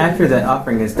 right? And after that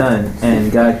offering is done,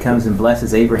 and God comes and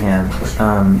blesses Abraham,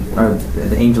 or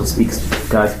the angel speaks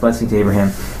God's blessing to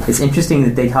Abraham, it's interesting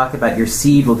that they talk about your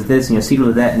seed will do this and your seed will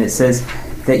do that, and it says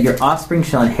that your offspring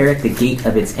shall inherit the gate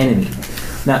of its enemy.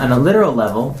 Now, on a literal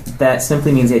level, that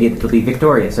simply means the idea that they'll be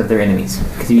victorious of their enemies.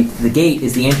 Because the gate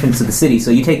is the entrance of the city,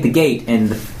 so you take the gate and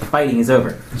the fighting is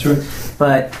over. That's right.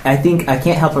 But I think I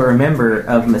can't help but remember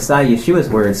of Messiah Yeshua's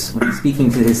words when he's speaking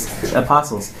to his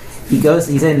apostles.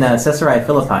 He's in Caesarea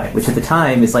Philippi, which at the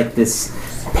time is like this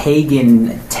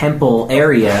pagan temple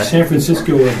area. San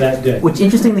Francisco of that day. Which,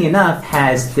 interestingly enough,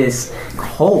 has this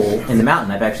hole in the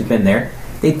mountain. I've actually been there.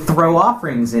 They'd throw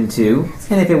offerings into,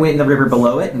 and if it went in the river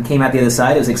below it and came out the other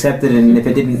side, it was accepted, and if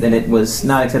it didn't, then it was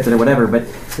not accepted or whatever. But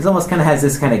it almost kind of has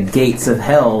this kind of gates of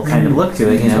hell kind of look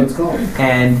to it, you know.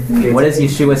 And what does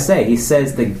Yeshua say? He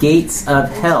says the gates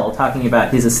of hell, talking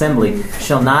about his assembly,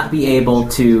 shall not be able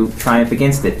to triumph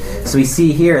against it. So we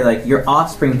see here, like, your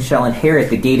offspring shall inherit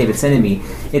the gate of its enemy.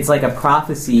 It's like a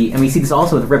prophecy, and we see this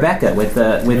also with Rebecca,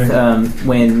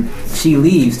 when she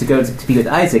leaves to go to be with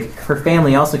Isaac, her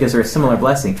family also gives her a similar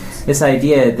blessing. This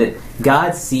idea that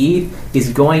God's seed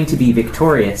is going to be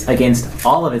victorious against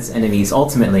all of its enemies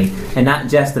ultimately, and not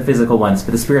just the physical ones,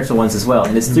 but the spiritual ones as well.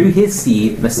 And it's through his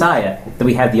seed, Messiah, that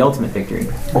we have the ultimate victory.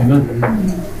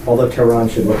 Amen. Although Tehran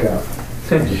should look out.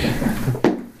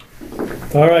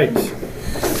 All right.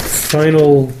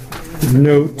 Final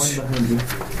note.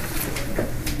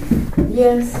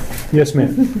 Yes. Yes,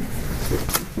 ma'am.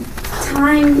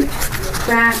 Time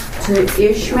back to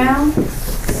Ishmael,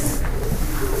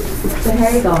 to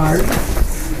Hagar,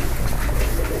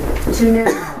 to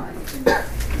Nimrod.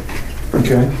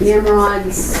 Okay.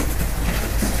 Nimrod's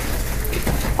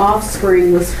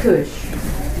offspring was Cush.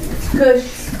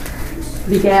 Cush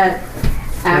begat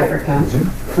Africa.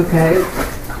 Okay.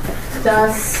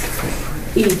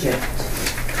 Thus Egypt.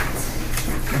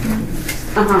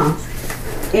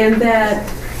 And that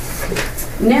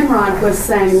Nimrod was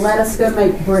saying, let us go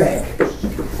make brick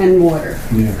and mortar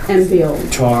and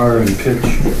build. Tar and pitch.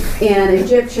 And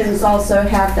Egyptians also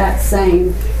have that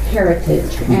same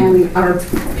heritage. And our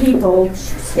people,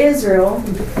 Israel,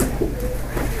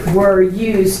 were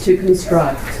used to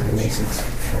construct.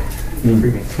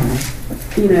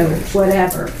 You know,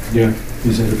 whatever. Yeah,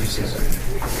 these edifices.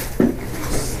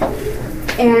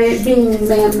 And it being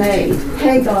man-made,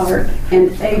 Hagar and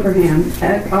Abraham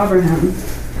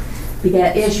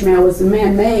begat Ishmael was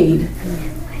man-made.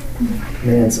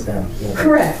 Man's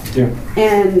Correct. Yeah.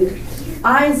 And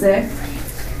Isaac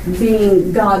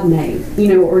being God-made, you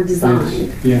know, or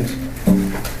designed. Yes.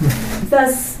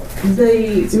 Thus,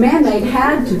 the man-made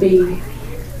had to be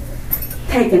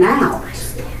taken out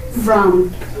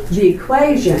from the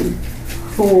equation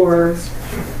for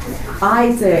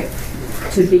Isaac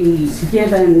to be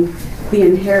given the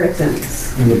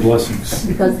inheritance. And the blessings.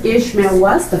 Because Ishmael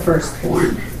was the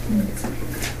firstborn.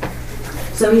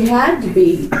 So he had to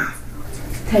be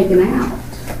taken out.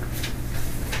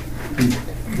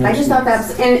 I just thought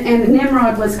that's, and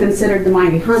Nimrod was considered the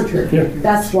mighty hunter. Yeah.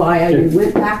 That's why I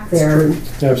went back there.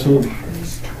 Absolutely.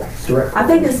 I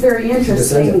think it's very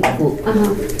interesting.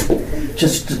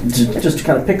 Just to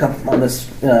kind of pick up on this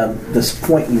this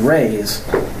point you raise,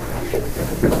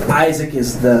 Isaac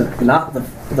is not the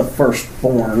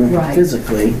firstborn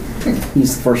physically;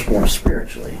 he's the firstborn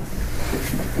spiritually,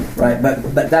 right?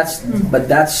 But that's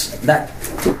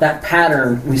that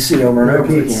pattern we see over and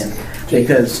over again,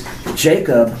 because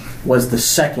Jacob was the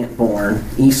secondborn,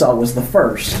 Esau was the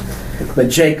first, but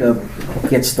Jacob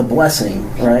gets the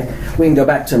blessing, right? We can go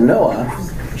back to Noah.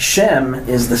 Shem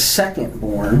is the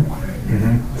secondborn,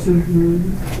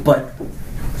 but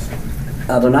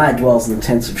Adonai dwells in the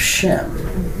tents of Shem,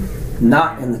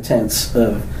 not in the tents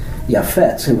of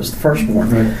Yafet, who was the firstborn.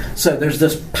 Right. So there's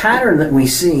this pattern that we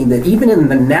see that even in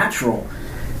the natural,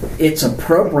 it's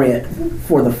appropriate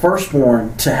for the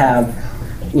firstborn to have,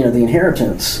 you know, the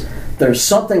inheritance. There's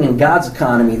something in God's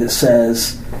economy that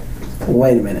says,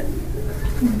 wait a minute.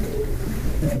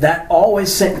 That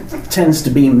always tends to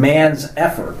be man's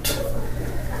effort,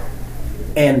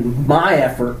 and my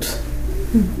effort,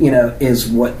 you know, is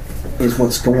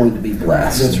what's going to be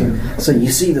blessed. That's right. So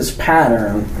you see this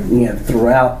pattern, you know,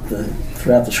 throughout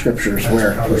throughout the scriptures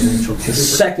where the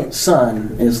second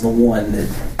son is the one that.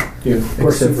 They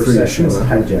love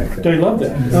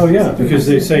that. Oh yeah, because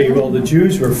they say, well, the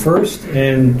Jews were first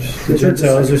and the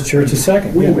Gentiles, this church is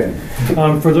second. Yeah.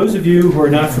 For those of you who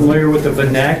are not familiar with the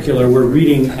vernacular, we're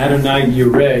reading Adonai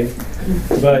Yireh,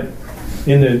 but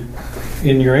in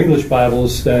your English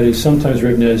Bibles, that is sometimes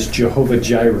written as Jehovah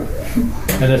Jireh.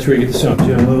 And that's where you get the song,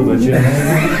 Jehovah Jireh.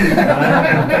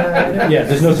 Yeah,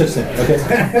 there's no such thing, okay?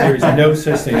 There is no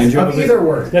such thing. And Jehovah, either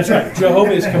word. That's right.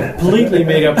 Jehovah is a completely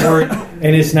made-up word,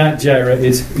 and it's not Jireh,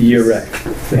 it's Yireh.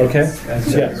 Okay?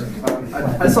 Yes.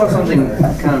 I saw something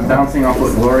kind of bouncing off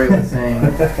what Gloria was saying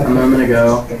a moment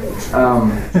ago.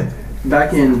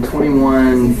 Back in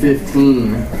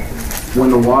 21:15, when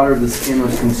the water of the skin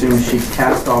was consumed, she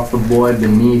cast off the boy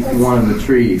beneath one of the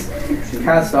trees.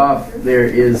 Cast off, there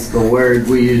is the word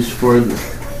we use for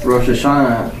Rosh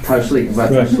Hashanah, tashlik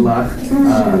v'tashlach.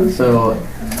 So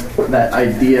that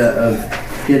idea of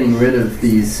getting rid of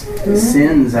these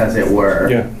sins, as it were,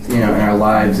 in our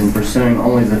lives and pursuing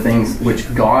only the things which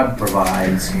God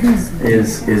provides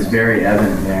is very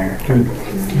evident there. Good.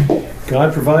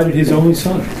 God provided His only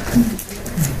Son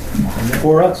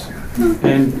for us,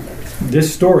 and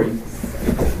this story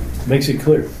makes it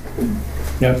clear.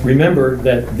 Now, remember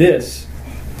that this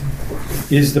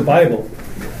is the Bible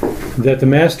that the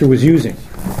Master was using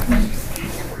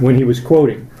when he was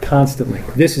quoting constantly.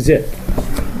 This is it.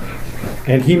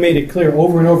 And he made it clear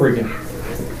over and over again.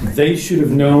 They should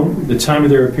have known the time of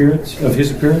their appearance, of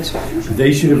his appearance.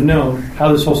 They should have known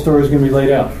how this whole story was going to be laid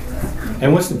out.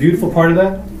 And what's the beautiful part of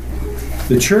that?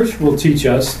 The church will teach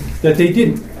us that they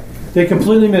didn't. They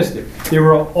completely missed it. They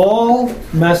were all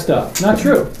messed up. Not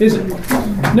true, is it?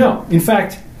 No. In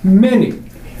fact, many.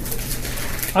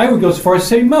 I would go so far as to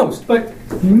say most, but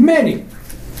many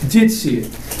did see it,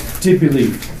 did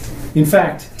believe. In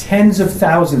fact, tens of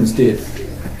thousands did.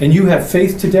 And you have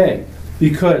faith today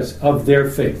because of their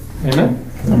faith. Amen?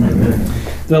 Amen.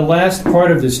 The last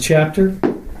part of this chapter,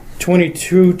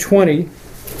 22:20,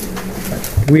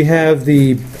 we have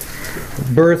the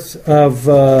birth of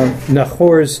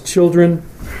Nahor's children,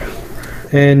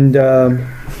 and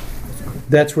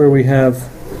that's where we have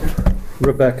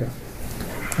Rebecca,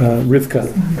 Rivka,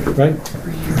 right?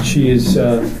 She is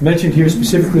mentioned here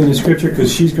specifically in the scripture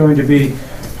because she's going to be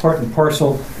part and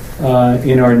parcel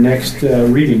in our next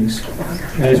readings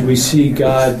as we see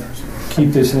God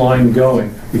keep this line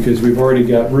going, because we've already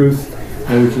got Ruth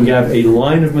and we can have a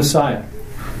line of Messiah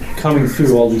coming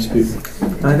through all these people.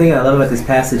 One thing I love about this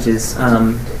passage is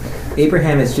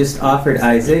Abraham has just offered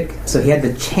Isaac, so he had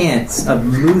the chance of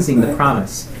losing the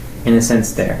promise, in a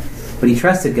sense there. But he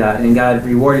trusted God, and God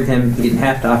rewarded him. He didn't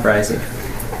have to offer Isaac.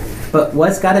 But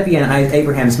what's got to be on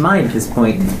Abraham's mind at this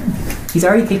point? He's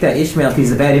already kicked out Ishmael because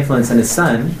he's a bad influence on his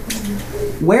son.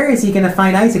 Where is he going to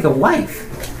find Isaac a wife?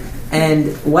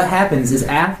 And what happens is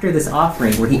after this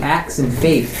offering, where he acts in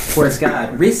faith towards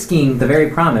God, risking the very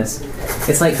promise,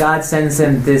 it's like God sends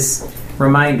him this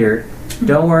reminder,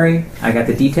 don't worry, I got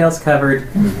the details covered.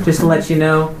 Just to let you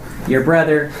know, your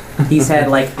brother, he's had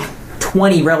like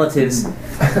 20 relatives,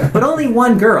 but only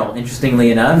one girl,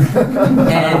 interestingly enough.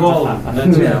 And,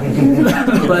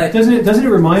 but doesn't it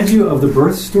remind you of the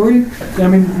birth story? I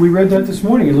mean, we read that this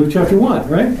morning in Luke chapter 1,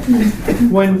 right?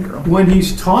 When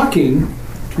he's talking,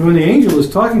 when the angel is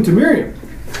talking to Miriam,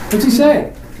 what's he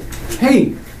say?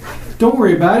 Hey, don't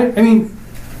worry about it. I mean,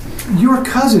 your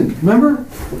cousin, remember?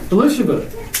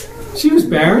 Elizabeth. She was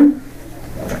barren.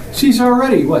 She's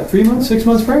already, 3 months, 6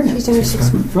 months pregnant? She's under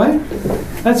 6 months. Right?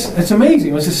 That's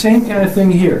amazing. It's the same kind of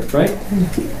thing here, right?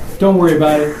 Don't worry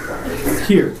about it.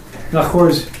 Here,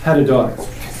 Nahor's had a daughter.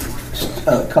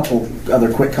 A couple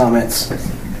other quick comments.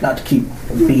 Not to keep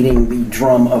beating the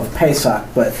drum of Pesach,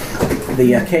 but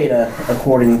the Akedah,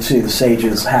 according to the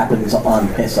sages, happens on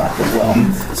Pesach as well.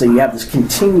 So you have this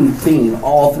continued theme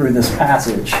all through this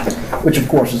passage, which of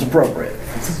course is appropriate.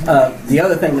 The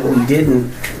other thing that we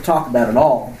didn't talk about at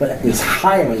all, but is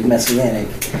highly messianic,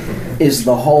 is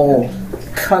the whole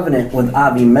covenant with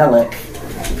Abimelech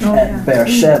at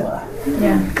Beersheba.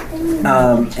 Yeah.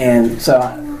 And so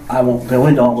I won't go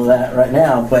into all of that right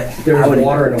now, but there was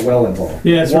water in a well involved.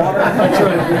 Yeah, that's water right. That's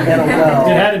right. And a well.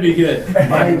 It had to be good.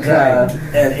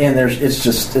 And there's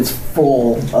it's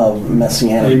full of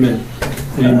messianic. Amen.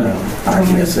 Amen.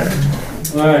 Ideas there.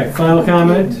 All right. Final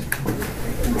comment.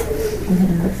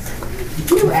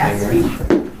 You asked me.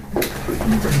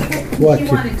 What? You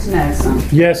wanted to know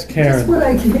something. Yes, Karen. That's what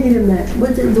I hate him at.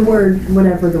 What's the word,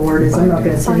 whatever the word is, I'm not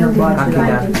going to say no.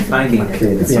 Finding.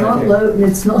 It's not Lot and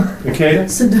it's not Okay.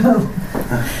 Sodom.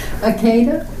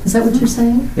 Akeda? Is that what you're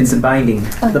saying? It's a binding.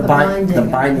 The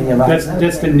binding of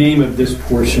That's the name of this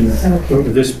portion. Or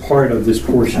this part of this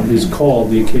portion is called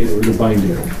the Akeda, or the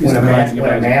binding. When a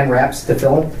man wraps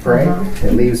tefillin, right,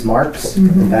 it leaves marks.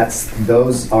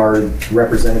 Those are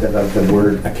representative of the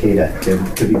word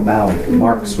Akeda, to be bound.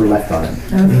 Marks were left on it.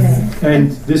 Okay.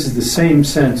 And this is the same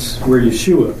sense where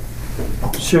Yeshua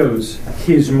shows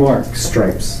his marks.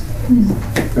 Stripes.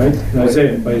 Right?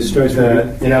 Isaiah, by his stripes.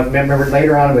 Remember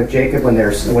later on with Jacob when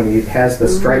he has the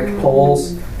striped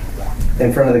poles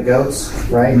in front of the goats,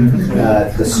 right?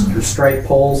 The striped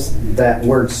poles. That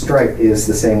word "stripe" is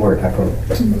the same word.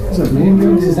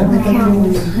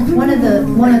 One of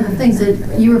the things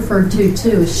that you referred to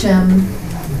too is Shem,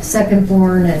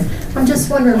 secondborn, and I'm just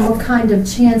wondering what kind of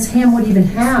chance Ham would even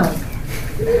have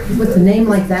with a name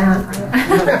like that.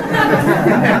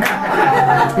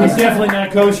 He's definitely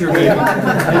not kosher, baby.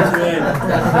 That's right.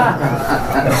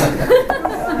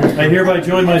 I hereby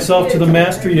join myself to the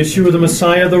Master, Yeshua the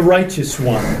Messiah, the righteous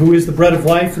one, who is the bread of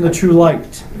life and the true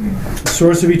light, the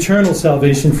source of eternal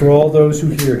salvation for all those who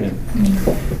hear him.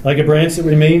 Like a branch that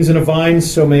remains in a vine,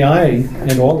 so may I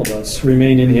and all of us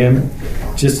remain in him,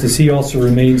 just as he also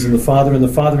remains in the Father and the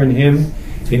Father in him,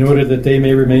 in order that they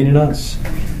may remain in us.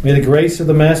 May the grace of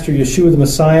the Master, Yeshua the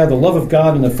Messiah, the love of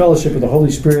God, and the fellowship of the Holy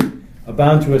Spirit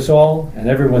abound to us all. And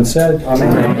everyone said,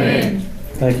 Amen.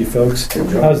 Thank you, folks.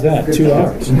 How's that? 2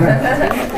 hours.